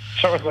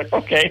 So I was like,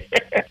 okay.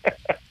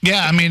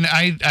 Yeah, I mean,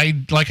 I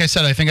like I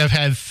said, I think I've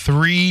had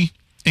 3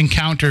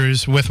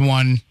 encounters with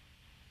one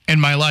in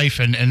my life,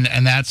 and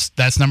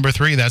that's number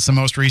 3. That's the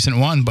most recent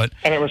one.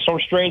 And it was so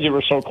strange. It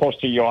was so close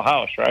to your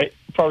house, right?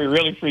 Probably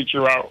really freaked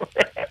you out.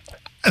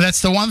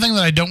 That's the one thing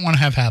that I don't want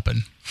to have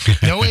happen.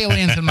 No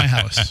aliens in my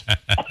house.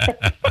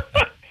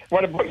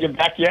 What about your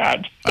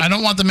backyard? I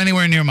don't want them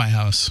anywhere near my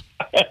house.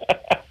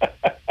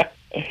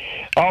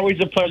 Always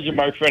a pleasure,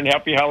 my friend.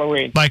 Happy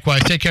Halloween.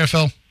 Likewise. Take care,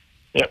 Phil.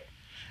 Yep.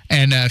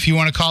 And if you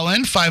want to call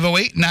in,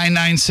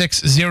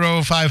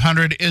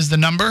 508-996-0500 is the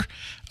number.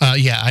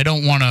 I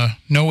don't want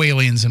no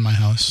aliens in my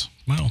house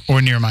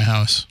or near my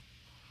house.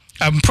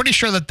 I'm pretty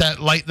sure that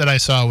light that I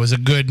saw was a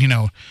good,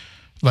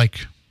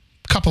 like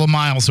couple of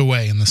miles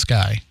away in the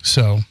sky.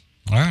 So,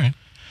 all right.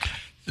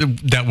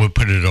 That would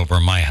put it over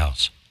my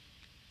house.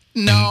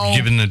 No. And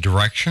given the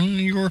direction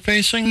you were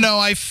facing? No,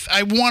 I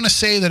want to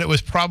say that it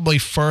was probably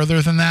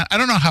further than that. I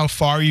don't know how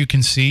far you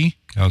can see.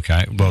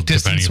 Okay. Well,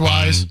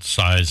 distance-wise,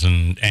 size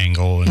and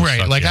angle and right.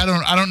 Stuff, like,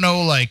 I don't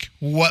know, like,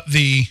 what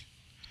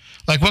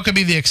could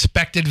be the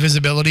expected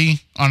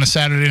visibility on a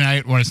Saturday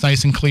night when it's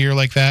nice and clear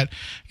like that,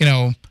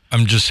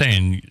 I'm just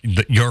saying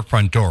that your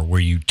front door where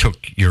you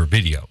took your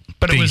video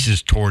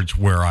faces towards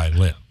where I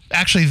live.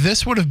 Actually,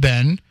 this would have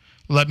been,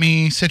 let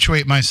me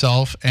situate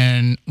myself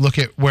and look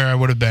at where I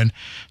would have been.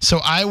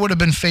 So I would have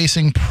been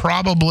facing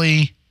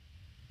probably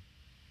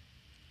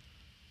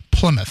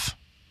Plymouth.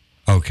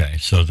 Okay,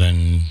 so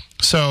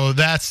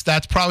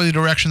that's probably the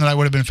direction that I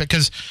would have been,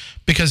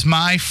 because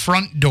my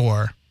front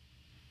door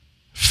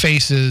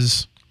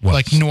faces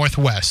like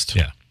northwest.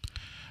 Yeah.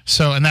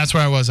 So, and that's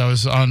where I was. I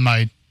was on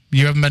my.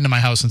 You haven't been to my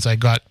house since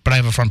but I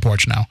have a front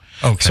porch now.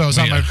 Okay. So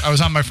I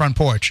was on my front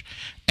porch,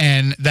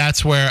 and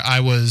that's where I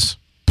was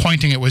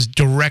pointing. It was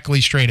directly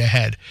straight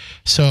ahead.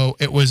 So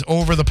it was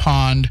over the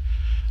pond,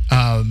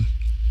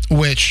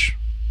 which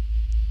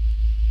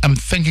I'm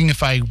thinking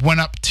if I went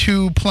up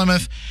to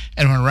Plymouth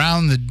and went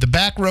around the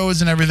back roads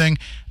and everything,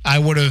 I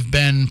would have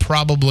been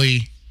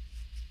probably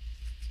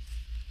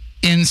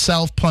in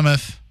South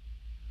Plymouth.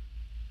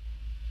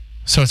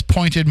 So it's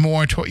pointed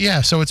more toward,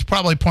 so it's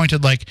probably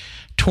pointed like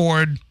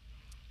toward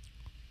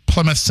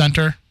Plymouth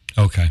Center.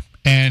 Okay.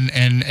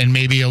 And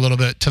maybe a little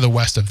bit to the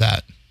west of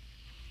that.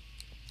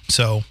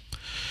 So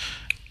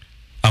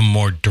I'm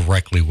more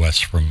directly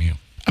west from you.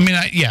 I mean,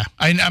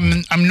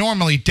 I'm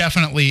normally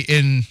definitely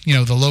in,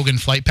 the Logan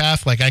flight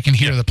path. Like I can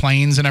hear the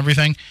planes and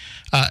everything.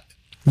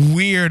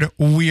 Weird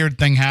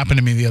thing happened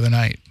to me the other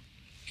night.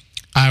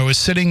 I was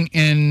sitting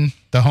in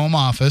the home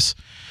office,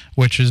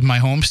 which is my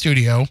home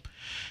studio,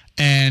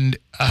 and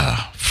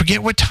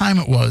forget what time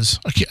it was.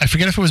 I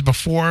forget if it was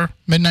before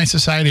Midnight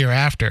Society or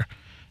after.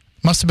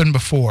 Must have been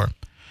before.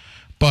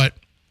 But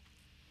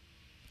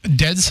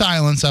dead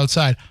silence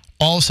outside.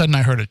 All of a sudden,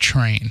 I heard a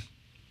train.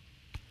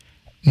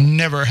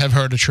 Never have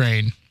heard a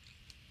train.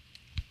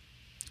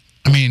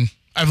 I mean,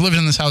 I've lived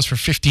in this house for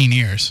 15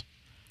 years.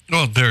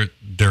 Well, there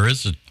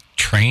is a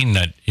train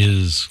that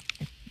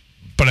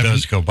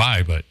does go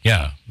by, but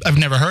yeah. I've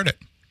never heard it.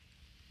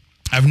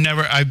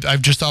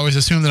 I've just always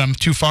assumed that I'm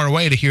too far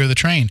away to hear the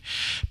train.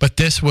 But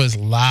this was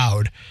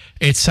loud.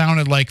 It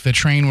sounded like the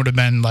train would have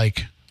been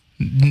like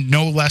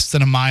no less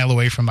than a mile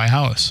away from my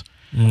house.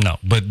 No,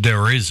 but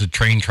there is a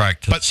train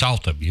track to the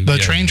south of you. The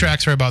train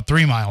tracks are about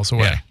 3 miles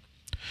away. Yeah.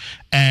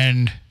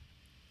 And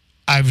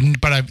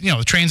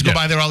the trains go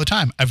by there all the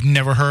time. I've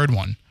never heard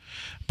one.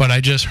 But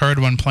I just heard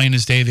one plain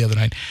as day the other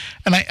night.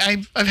 And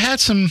I've had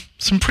some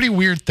pretty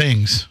weird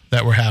things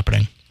that were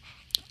happening.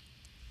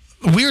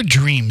 Weird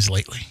dreams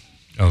lately.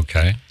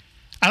 Okay.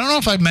 I don't know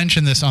if I've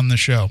mentioned this on the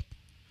show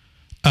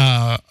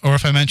or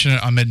if I mentioned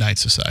it on Midnight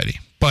Society.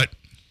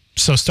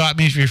 So stop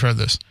me if you've heard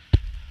this.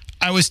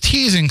 I was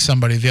teasing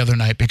somebody the other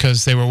night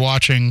because they were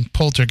watching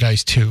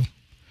Poltergeist 2.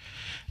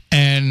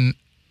 And,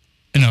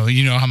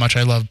 you know how much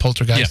I love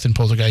Poltergeist and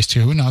Poltergeist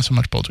 2, not so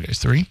much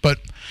Poltergeist 3. But,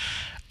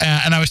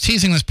 and I was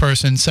teasing this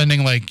person,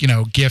 sending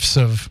gifts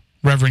of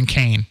Reverend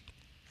Kane.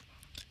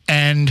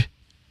 And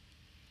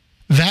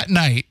that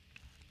night,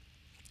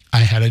 I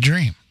had a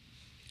dream.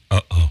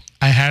 Uh-oh.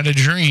 I had a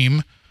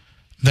dream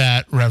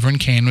that Reverend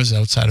Kane was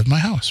outside of my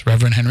house,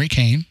 Reverend Henry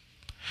Kane,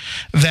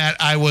 that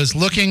I was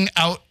looking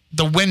out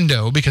the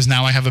window, because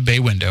now I have a bay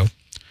window,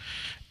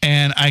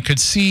 and I could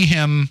see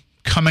him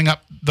coming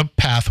up the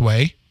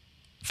pathway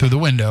through the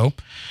window,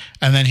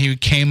 and then he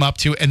came up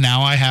to, and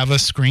now I have a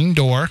screen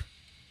door,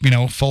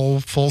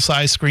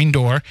 full-size screen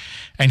door,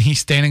 and he's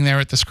standing there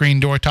at the screen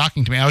door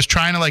talking to me. I was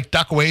trying to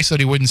duck away so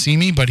that he wouldn't see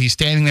me, but he's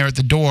standing there at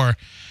the door.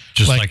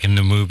 Just like in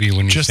the movie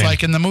when you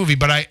like in the movie.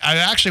 But I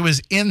actually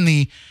was in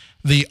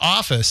the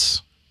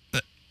office,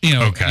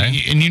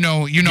 okay. And you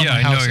know my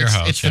house. I know your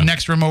house. It's the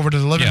next room over to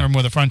the living room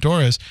where the front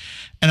door is.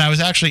 And I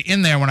was actually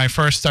in there when I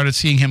first started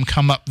seeing him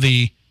come up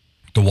the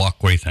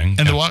walkway thing.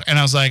 And and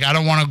I was like, I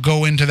don't want to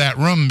go into that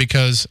room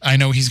because I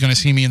know he's going to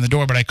see me in the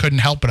door, but I couldn't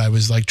help it. I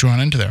was drawn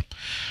into there.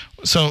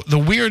 So the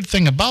weird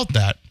thing about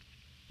that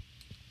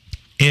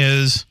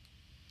is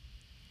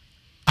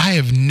I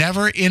have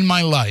never in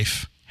my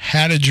life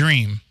had a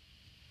dream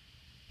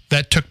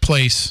that took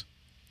place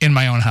in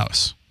my own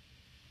house.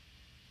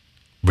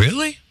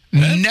 Really?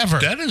 Never.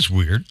 That is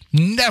weird.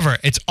 Never.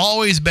 It's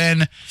always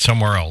been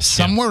somewhere else.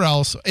 Somewhere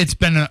else. It's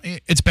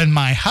been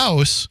my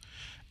house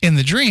in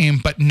the dream,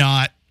 but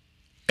not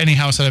any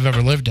house that I've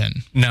ever lived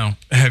in. Now,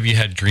 have you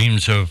had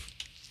dreams of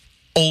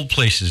old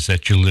places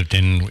that you lived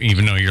in,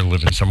 even though you're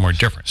living somewhere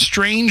different?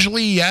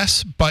 Strangely,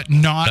 yes, but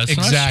not That's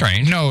exact. Not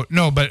strange.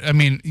 No, but I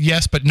mean,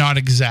 yes, but not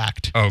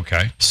exact.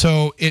 Okay.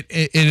 So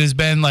it has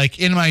been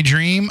in my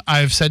dream,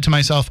 I've said to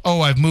myself, oh,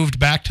 I've moved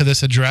back to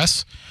this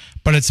address,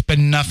 but it's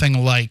been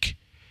nothing like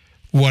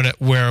where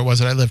it was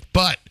that I lived.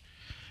 But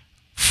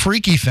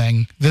freaky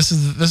thing, this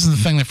is the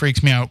thing that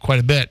freaks me out quite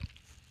a bit.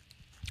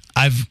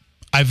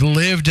 I've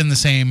lived in the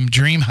same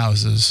dream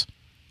houses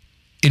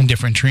in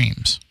different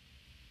dreams.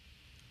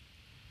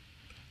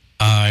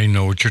 I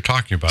know what you're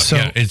talking about. So,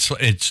 yeah,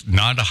 it's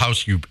not a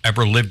house you've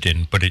ever lived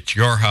in, but it's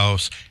your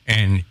house,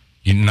 and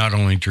you not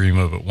only dream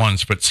of it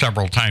once, but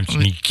several times,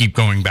 and you keep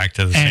going back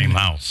to the same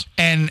house.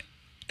 And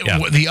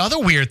the other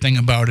weird thing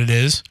about it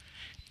is,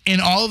 in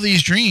all of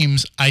these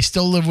dreams, I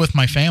still live with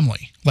my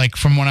family,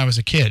 from when I was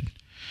a kid.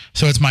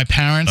 So it's my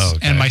parents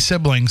and my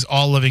siblings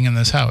all living in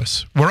this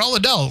house. We're all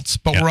adults,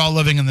 but we're all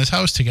living in this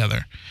house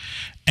together.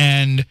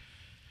 And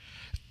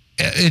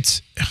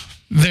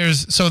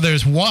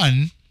there's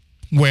one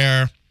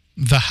where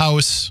the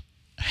house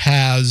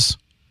has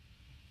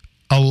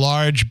a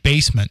large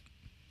basement.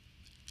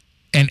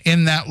 And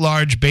in that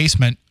large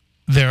basement,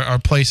 there are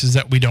places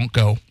that we don't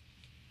go.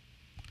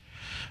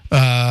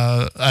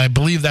 I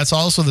believe that's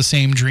also the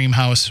same dream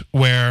house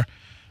where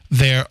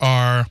there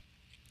are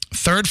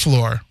third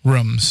floor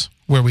rooms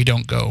where we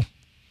don't go.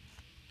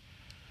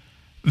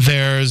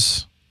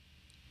 There's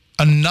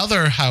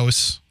another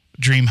house,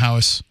 dream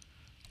house,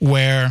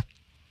 where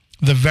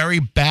the very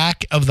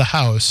back of the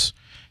house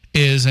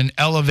is an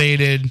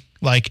elevated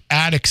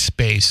attic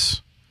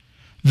space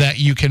that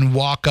you can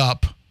walk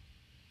up,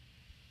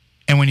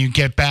 and when you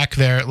get back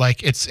there,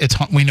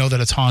 we know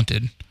that it's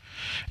haunted.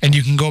 And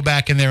you can go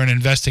back in there and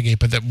investigate,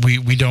 but that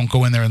we don't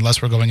go in there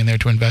unless we're going in there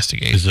to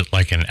investigate. Is it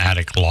like an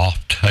attic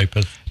loft type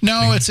of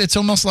No, thing? It's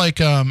almost like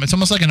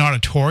an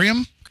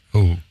auditorium.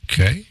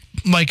 Okay.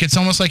 It's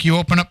almost like you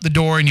open up the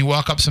door and you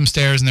walk up some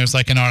stairs and there's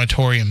an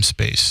auditorium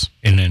space.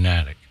 In an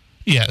attic.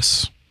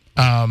 Yes.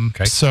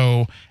 Okay.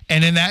 So,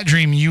 and in that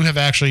dream, you have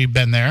actually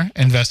been there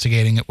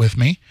investigating it with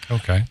me.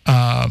 Okay.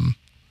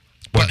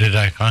 What did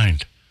I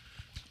find?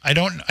 I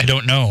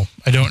don't know.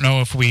 I don't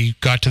know if we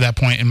got to that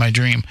point in my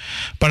dream,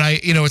 but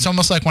it's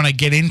almost like when I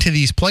get into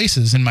these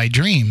places in my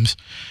dreams,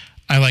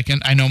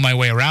 I know my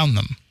way around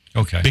them.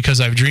 Okay. Because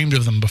I've dreamed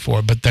of them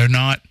before, but they're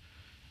not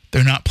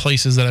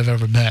places that I've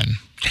ever been.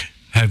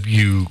 Have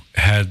you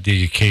had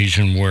the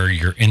occasion where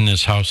you're in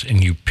this house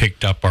and you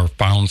picked up or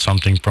found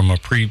something from a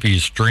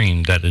previous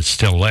dream that is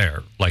still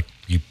there? Like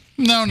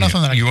No,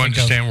 nothing that I can think of. You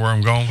understand where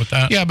I'm going with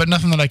that? Yeah, but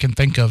nothing that I can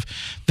think of.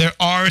 There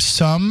are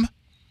some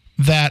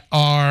that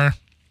are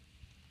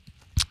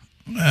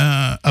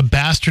a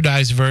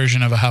bastardized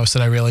version of a house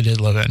that I really did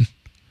live in.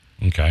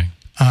 Okay.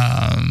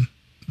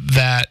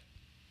 That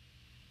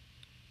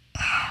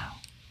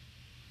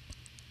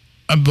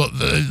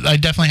I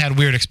definitely had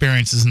weird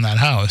experiences in that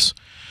house,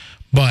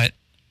 but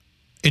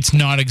it's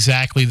not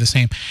exactly the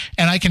same.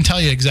 And I can tell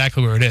you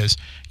exactly where it is.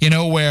 You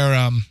know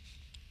where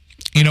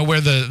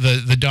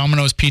the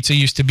Domino's Pizza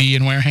used to be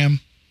in Wareham,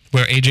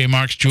 where AJ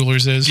Mark's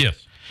Jewelers is?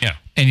 Yes. Yeah.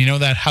 And you know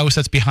that house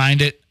that's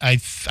behind it? I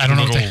don't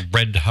know. Little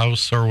red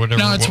house or whatever.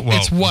 No,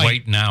 it's white.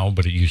 White now,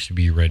 but it used to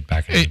be red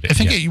back in the day. I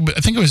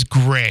think it was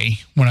gray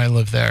when I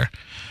lived there,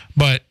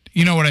 but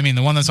you know what I mean?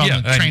 The one that's on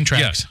the train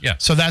tracks. Yeah.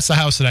 So that's the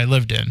house that I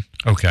lived in.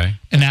 Okay.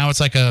 And now it's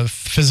like a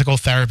physical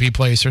therapy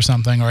place or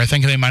something, or I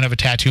think they might have a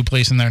tattoo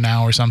place in there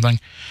now or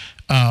something.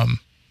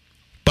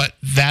 But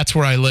that's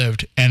where I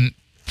lived, and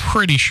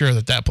pretty sure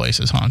that place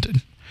is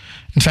haunted.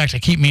 In fact, I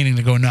keep meaning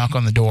to go knock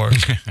on the door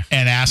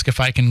and ask if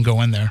I can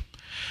go in there.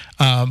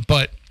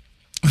 But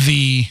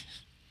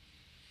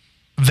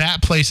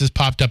that place has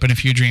popped up in a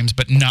few dreams,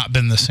 but not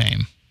been the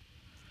same.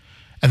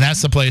 And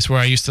that's the place where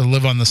I used to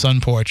live on the sun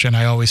porch, and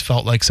I always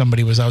felt like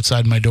somebody was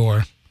outside my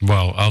door.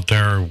 Well, out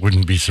there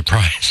wouldn't be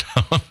surprised.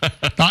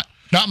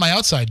 Not my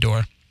outside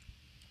door.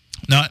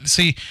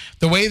 See,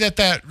 the way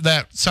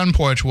that sun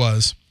porch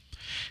was,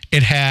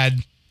 it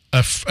had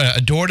a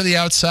door to the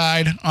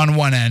outside on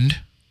one end.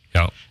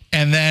 Yep.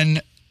 And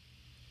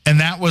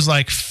that was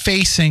like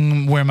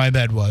facing where my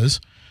bed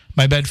was.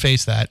 My bed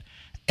faced that.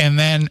 And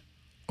then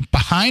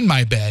behind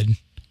my bed,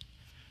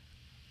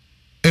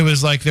 it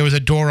was like there was a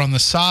door on the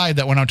side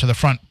that went out to the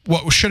front,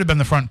 what should have been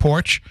the front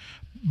porch,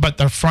 but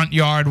the front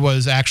yard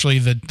was actually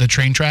the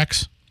train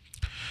tracks.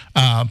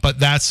 But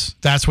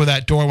that's where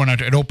that door went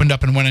out. It opened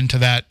up and went onto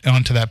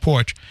that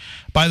porch.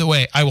 By the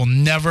way, I will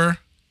never,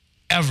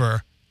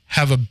 ever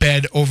have a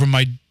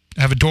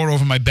door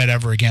over my bed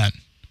ever again.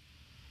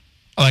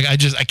 Like I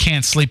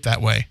can't sleep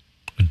that way.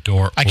 A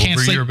door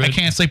over your bed? I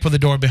can't sleep with a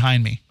door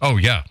behind me. Oh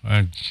yeah,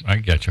 I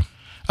get you.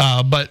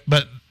 But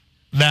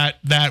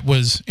that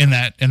was in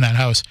that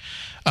house,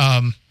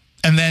 and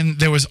then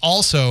there was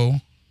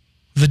also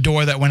the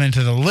door that went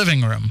into the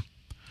living room,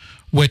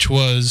 which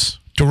was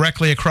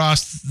directly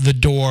across the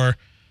door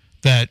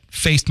that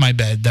faced my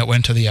bed that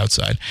went to the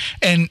outside.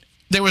 And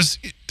there was,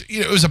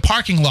 it was a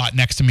parking lot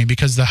next to me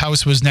because the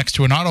house was next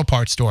to an auto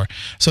parts store.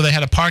 So they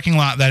had a parking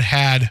lot that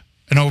had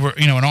an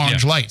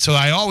orange light. So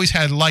I always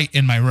had light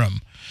in my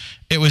room.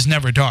 It was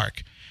never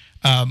dark.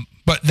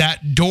 But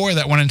that door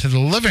that went into the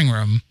living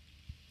room,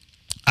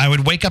 I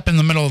would wake up in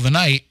the middle of the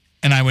night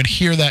and I would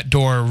hear that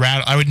door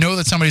rattle. I would know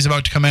that somebody's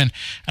about to come in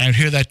and I would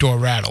hear that door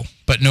rattle,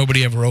 but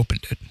nobody ever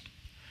opened it.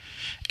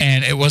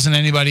 And it wasn't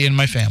anybody in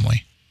my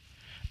family.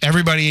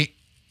 Everybody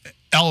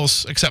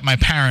else except my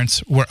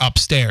parents were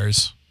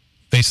upstairs.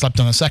 They slept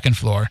on the second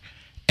floor.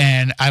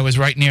 And I was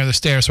right near the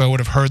stairs, so I would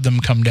have heard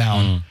them come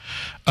down.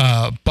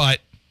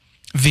 But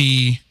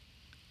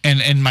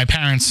my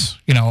parents,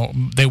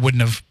 they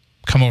wouldn't have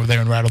come over there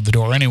and rattled the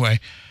door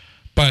anyway.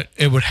 But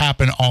it would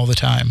happen all the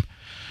time.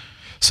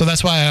 So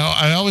that's why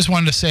I always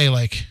wanted to say,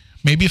 like,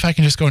 maybe if I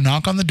can just go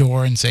knock on the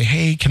door and say,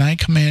 hey, can I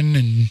come in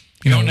and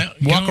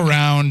walk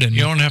around? And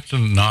you don't have to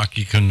knock.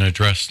 You can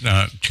address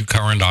to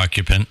current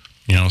occupant.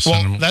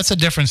 Well, that's a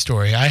different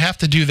story. I have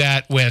to do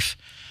that with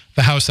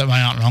the house that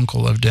my aunt and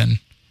uncle lived in,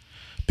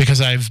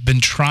 because I've been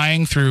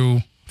trying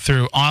through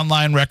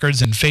online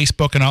records and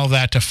Facebook and all of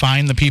that to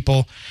find the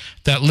people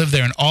that live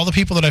there. And all the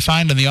people that I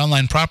find in the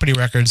online property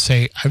records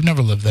say, I've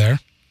never lived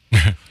there.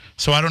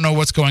 So I don't know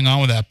what's going on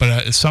with that,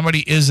 but somebody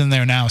is in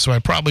there now, so I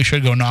probably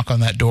should go knock on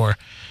that door,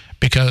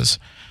 because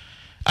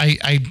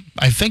I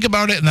think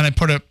about it and then I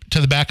put it to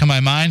the back of my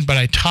mind. But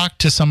I talked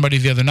to somebody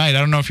the other night. I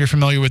don't know if you're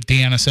familiar with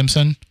Deanna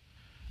Simpson,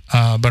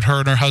 but her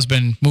and her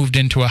husband moved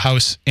into a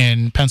house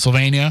in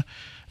Pennsylvania,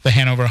 the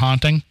Hanover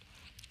Haunting,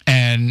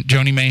 and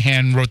Joni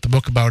Mayhan wrote the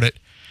book about it.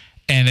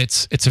 And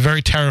it's a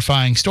very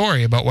terrifying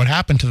story about what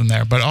happened to them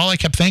there. But all I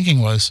kept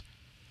thinking was,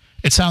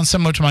 it sounds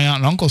similar to my aunt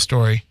and uncle's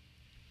story.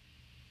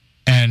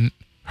 And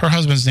her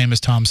husband's name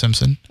is Tom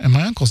Simpson, and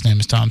my uncle's name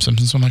is Tom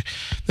Simpson. So I'm like,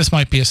 this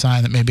might be a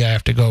sign that maybe I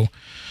have to go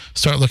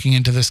start looking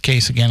into this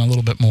case again a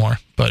little bit more.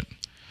 But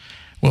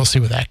we'll see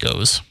where that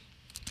goes.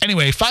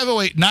 Anyway,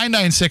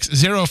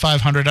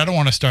 508-996-0500. I don't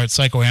want to start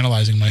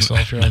psychoanalyzing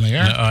myself here on the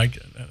air. No, I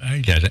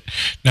get it.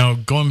 Now,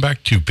 going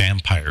back to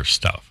vampire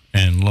stuff,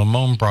 and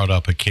Lamone brought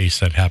up a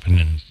case that happened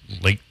in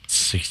late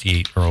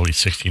 68, early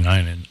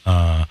 69 in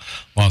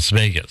Las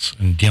Vegas,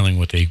 and dealing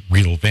with a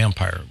real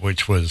vampire,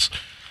 which was,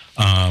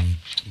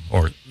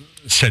 or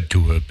said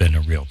to have been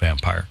a real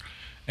vampire.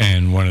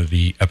 and one of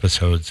the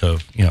episodes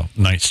of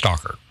Night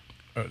Stalker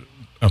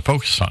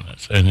focus on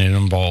this, and it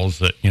involves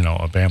that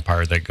a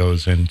vampire that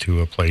goes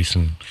into a place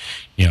and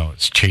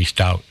it's chased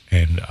out.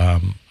 And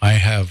I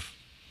have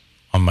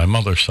on my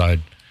mother's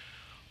side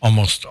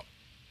almost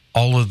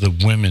all of the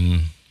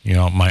women,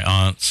 my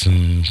aunts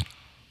and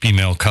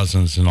female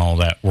cousins and all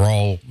that, were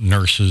all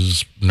nurse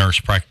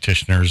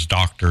practitioners,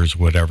 doctors,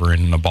 whatever,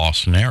 in the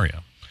Boston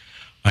area.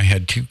 I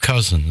had two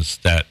cousins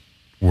that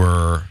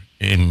were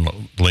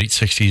in late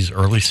 60s,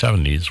 early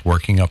 70s,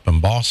 working up in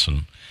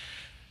Boston,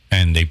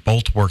 and they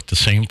both worked the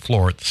same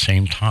floor at the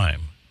same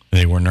time.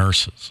 They were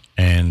nurses,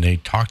 and they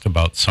talked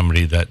about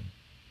somebody that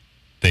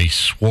they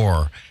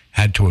swore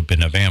had to have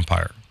been a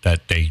vampire,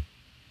 that the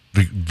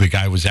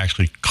guy was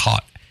actually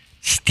caught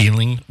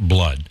stealing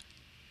blood,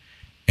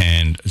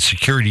 and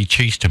security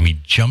chased him. He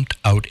jumped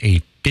out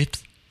a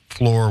 5th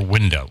floor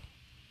window,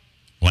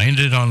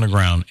 landed on the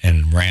ground,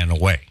 and ran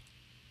away.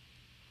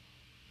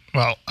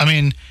 Well, I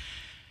mean,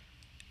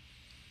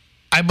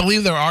 I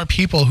believe there are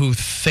people who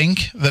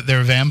think that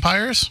they're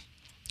vampires.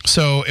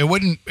 So it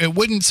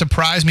wouldn't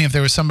surprise me if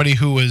there was somebody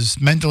who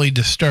was mentally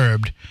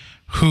disturbed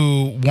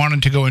who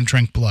wanted to go and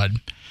drink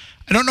blood.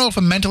 I don't know if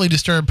a mentally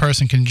disturbed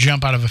person can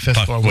jump out of a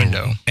 5th floor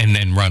window and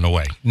then run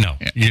away. No,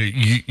 yeah.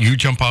 You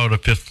jump out a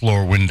 5th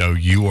floor window,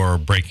 you are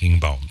breaking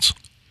bones.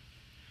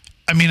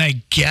 I mean,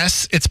 I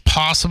guess it's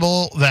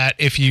possible that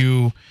if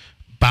you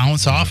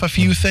bounce off a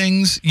few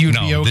things, you'd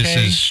be okay. This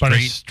is but a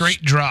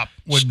straight drop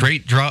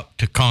straight drop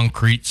to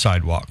concrete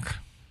sidewalk.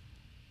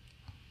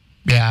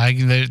 Yeah,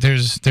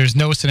 there's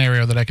no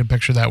scenario that I could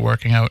picture that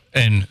working out.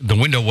 And the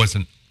window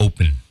wasn't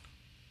open.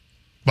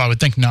 Well, I would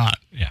think not.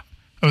 Yeah.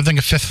 I would think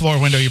a 5th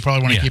floor window, you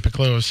probably want to keep it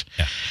closed.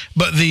 Yeah.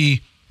 But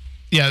the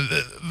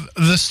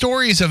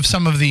stories of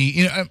some of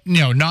the,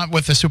 not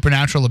with the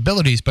supernatural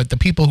abilities, but the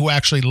people who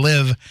actually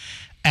live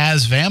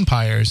as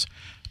vampires,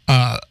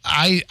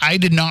 I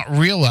did not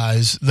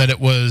realize that it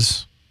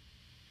was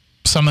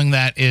something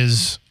that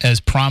is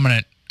as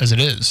prominent as it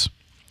is.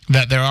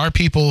 That there are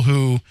people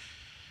who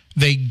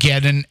they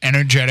get an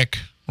energetic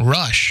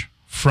rush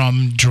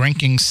from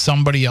drinking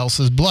somebody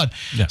else's blood.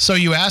 Yeah. So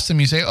you ask them,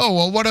 you say, "Oh,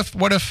 well, what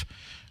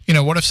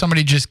if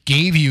somebody just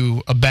gave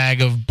you a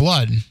bag of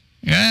blood?"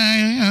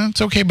 Yeah,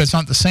 it's okay, but it's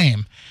not the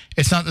same.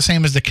 It's not the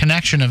same as the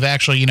connection of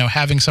actually,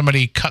 having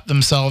somebody cut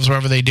themselves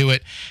wherever they do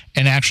it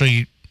and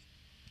actually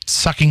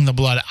sucking the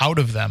blood out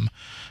of them.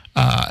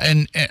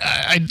 And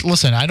I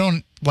listen, I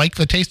don't like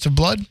the taste of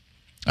blood.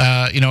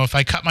 If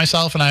I cut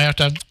myself and I have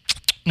to,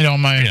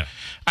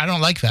 I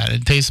don't like that.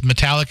 It tastes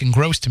metallic and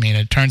gross to me, and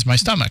it turns my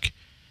stomach.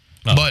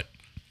 Oh, but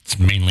it's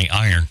mainly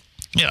iron.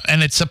 Yeah,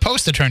 and it's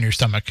supposed to turn your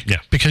stomach. Yeah.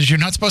 Because you're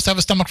not supposed to have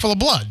a stomach full of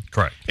blood.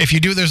 Correct. If you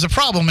do, there's a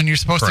problem, and you're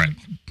supposed Correct.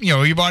 to,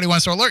 your body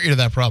wants to alert you to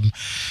that problem.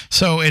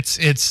 So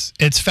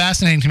it's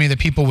fascinating to me that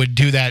people would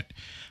do that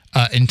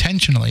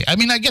intentionally. I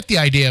mean, I get the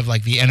idea of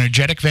like the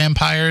energetic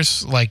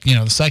vampires, like,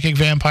 the psychic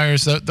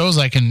vampires. Those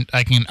I can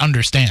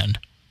understand.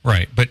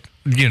 Right. But,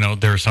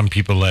 there are some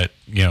people that,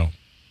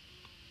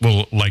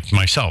 well, like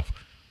myself,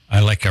 I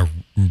like a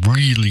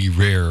really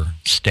rare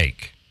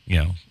steak,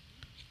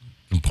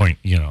 the point,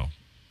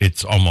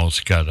 it's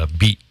almost got a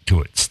beat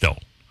to it still.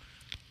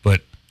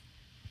 But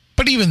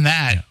even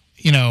that,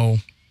 you don't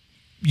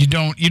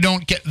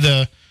get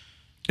the.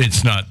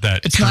 It's not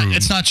that.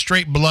 It's not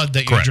straight blood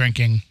that you're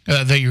drinking,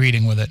 that you're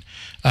eating with it.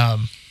 That,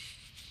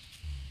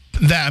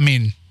 I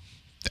mean,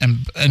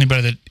 and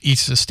anybody that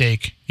eats a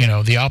steak,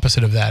 the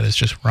opposite of that is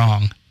just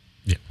wrong.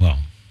 Yeah. Well,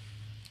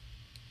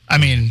 I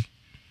mean,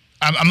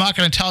 I'm not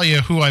going to tell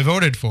you who I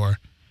voted for,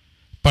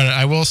 but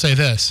I will say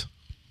this: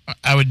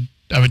 I would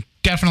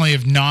definitely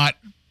have not.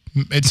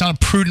 It's not a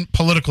prudent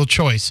political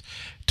choice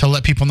to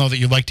let people know that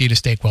you like to eat a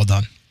steak well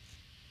done,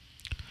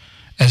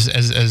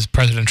 as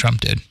President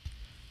Trump did.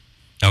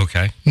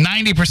 Okay.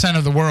 90%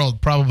 of the world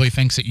probably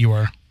thinks that you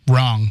are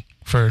wrong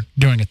for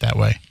doing it that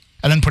way,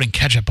 and then putting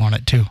ketchup on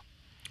it too.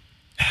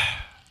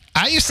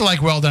 I used to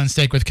like well done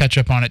steak with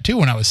ketchup on it too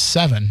when I was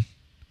 7.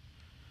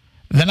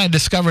 Then I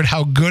discovered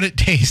how good it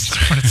tastes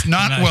when it's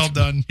not Nice. well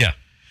done. Yeah.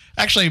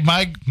 Actually,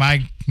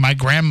 my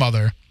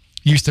grandmother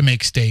used to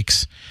make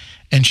steaks,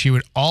 and she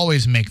would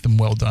always make them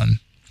well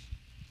done.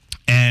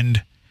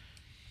 And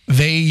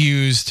they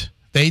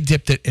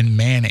dipped it in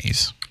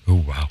mayonnaise.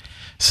 Oh, wow.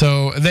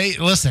 So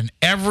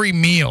every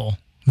meal,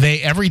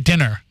 every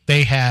dinner,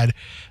 they had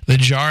the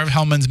jar of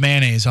Hellmann's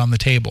mayonnaise on the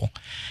table.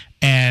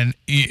 And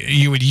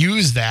you would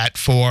use that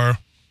for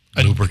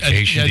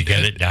lubrication to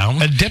get it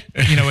down? A dip,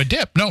 a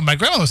dip. No, my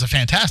grandmother was a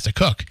fantastic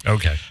cook.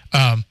 Okay.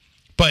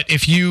 But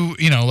if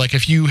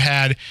if you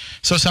had,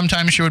 so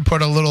sometimes she would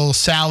put a little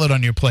salad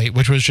on your plate,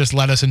 which was just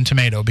lettuce and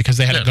tomato, because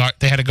they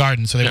had a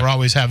garden, so they were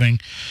always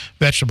having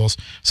vegetables.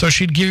 So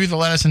she'd give you the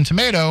lettuce and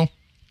tomato,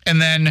 and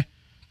then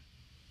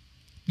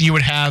you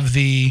would have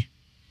the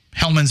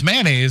Hellmann's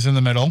mayonnaise in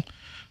the middle,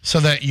 so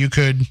that you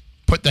could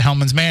put the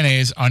Hellmann's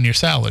mayonnaise on your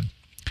salad.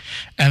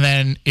 And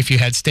then if you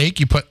had steak,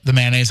 you put the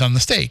mayonnaise on the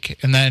steak.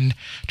 And then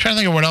I'm trying to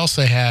think of what else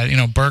they had.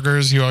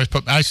 Burgers,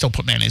 I still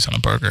put mayonnaise on a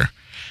burger.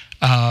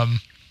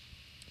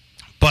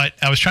 But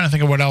I was trying to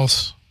think of what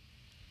else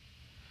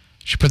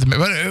She put them,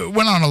 but it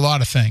went on a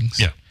lot of things.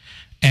 Yeah.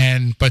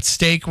 But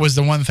steak was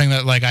the one thing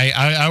that like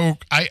I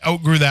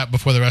outgrew that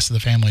before the rest of the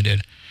family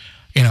did.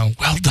 You know,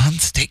 well done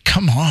steak.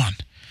 Come on.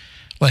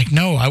 Like,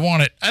 no, I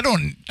want it. I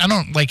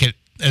don't like it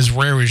as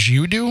rare as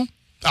you do.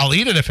 I'll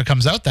eat it if it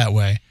comes out that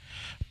way.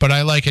 But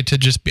I like it to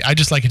just be, I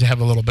just like it to have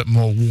a little bit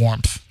more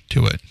warmth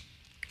to it.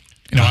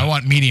 You know, I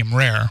want medium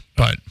rare,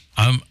 but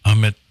I'm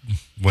at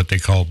what they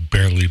call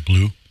barely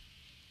blue.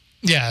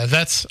 yeah,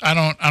 I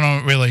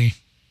don't really,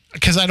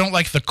 because I don't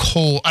like the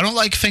cold. I don't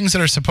like things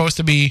that are supposed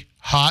to be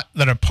hot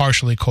that are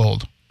partially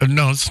cold.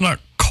 No, it's not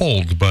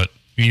cold, but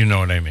you know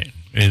what I mean.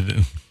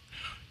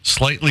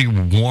 Slightly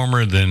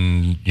warmer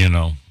than,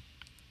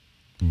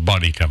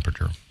 body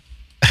temperature.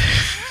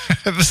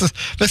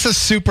 This is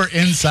super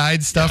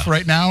inside stuff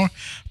right now.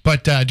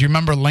 But do you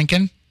remember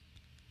Lincoln?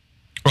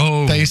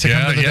 Oh, That used to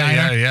come to the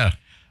diner? Yeah.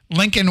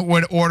 Lincoln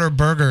would order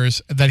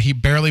burgers that he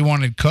barely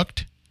wanted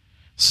cooked.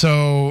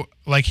 So,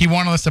 like, he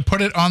wanted us to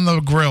put it on the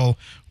grill,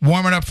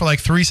 warm it up for like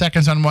 3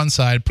 seconds on one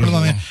side, put it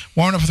on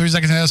warm it up for 3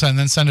 seconds on the other side, and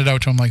then send it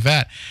out to him like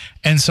that.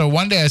 And so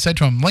one day I said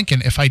to him,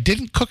 Lincoln, if I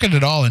didn't cook it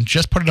at all and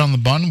just put it on the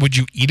bun, would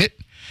you eat it?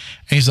 And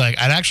he's like,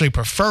 I'd actually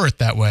prefer it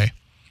that way.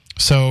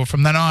 So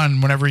from then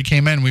on, whenever he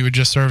came in, we would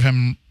just serve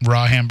him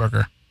raw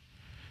hamburger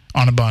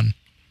on a bun.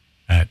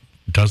 That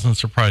doesn't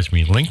surprise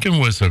me. Lincoln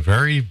was a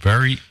very,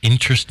 very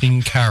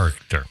interesting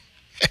character.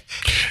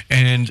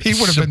 And He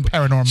would have been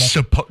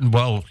paranormal.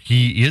 Well,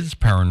 he is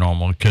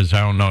paranormal because I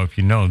don't know if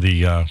you know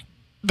the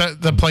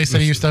place that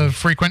he used to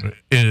frequent.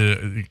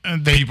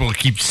 People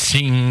keep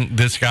seeing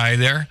this guy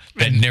there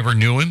that never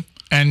knew him,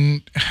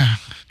 And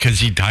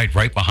because he died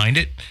right behind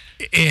it.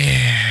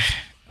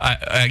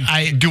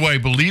 Do I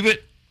believe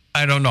it?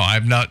 I don't know.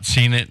 I've not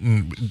seen it.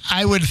 And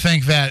I would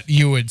think that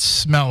you would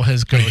smell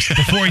his ghost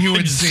before you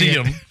would see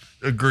him. it.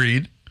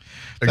 Agreed.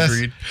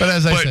 But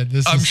as I said,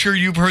 I'm sure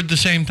you've heard the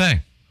same thing.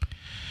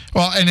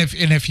 Well, and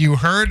if you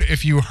heard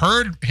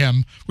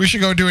him, we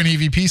should go do an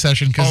EVP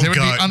session because it would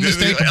be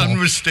unmistakable.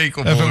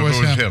 Unmistakable if it was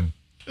him.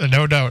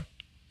 No doubt.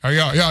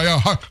 Yeah.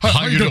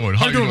 How you doing?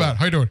 How you doing, Matt?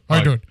 How you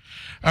doing?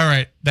 All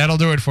right, that'll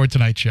do it for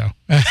tonight's show.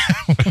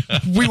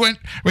 we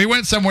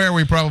went somewhere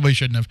we probably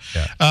shouldn't have.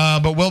 Yeah.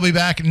 But we'll be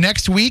back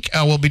next week.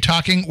 We'll be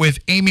talking with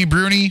Amy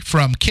Bruni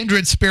from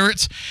Kindred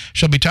Spirits.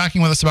 She'll be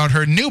talking with us about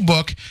her new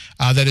book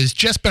that has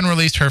just been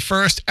released, her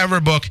first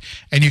ever book,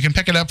 and you can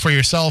pick it up for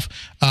yourself.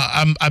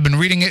 I've been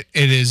reading it.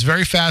 It is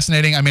very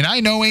fascinating. I mean,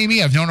 I know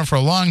Amy. I've known her for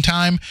a long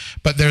time,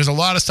 but there's a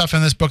lot of stuff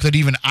in this book that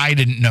even I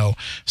didn't know.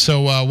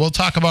 So we'll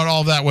talk about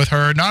all of that with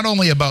her, not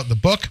only about the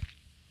book,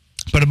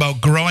 but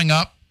about growing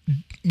up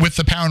with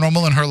the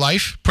paranormal in her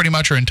life, pretty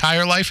much her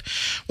entire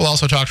life. We'll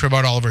also talk to her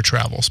about all of her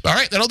travels. All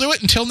right, that'll do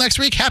it. Until next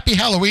week, happy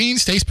Halloween.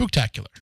 Stay spooktacular.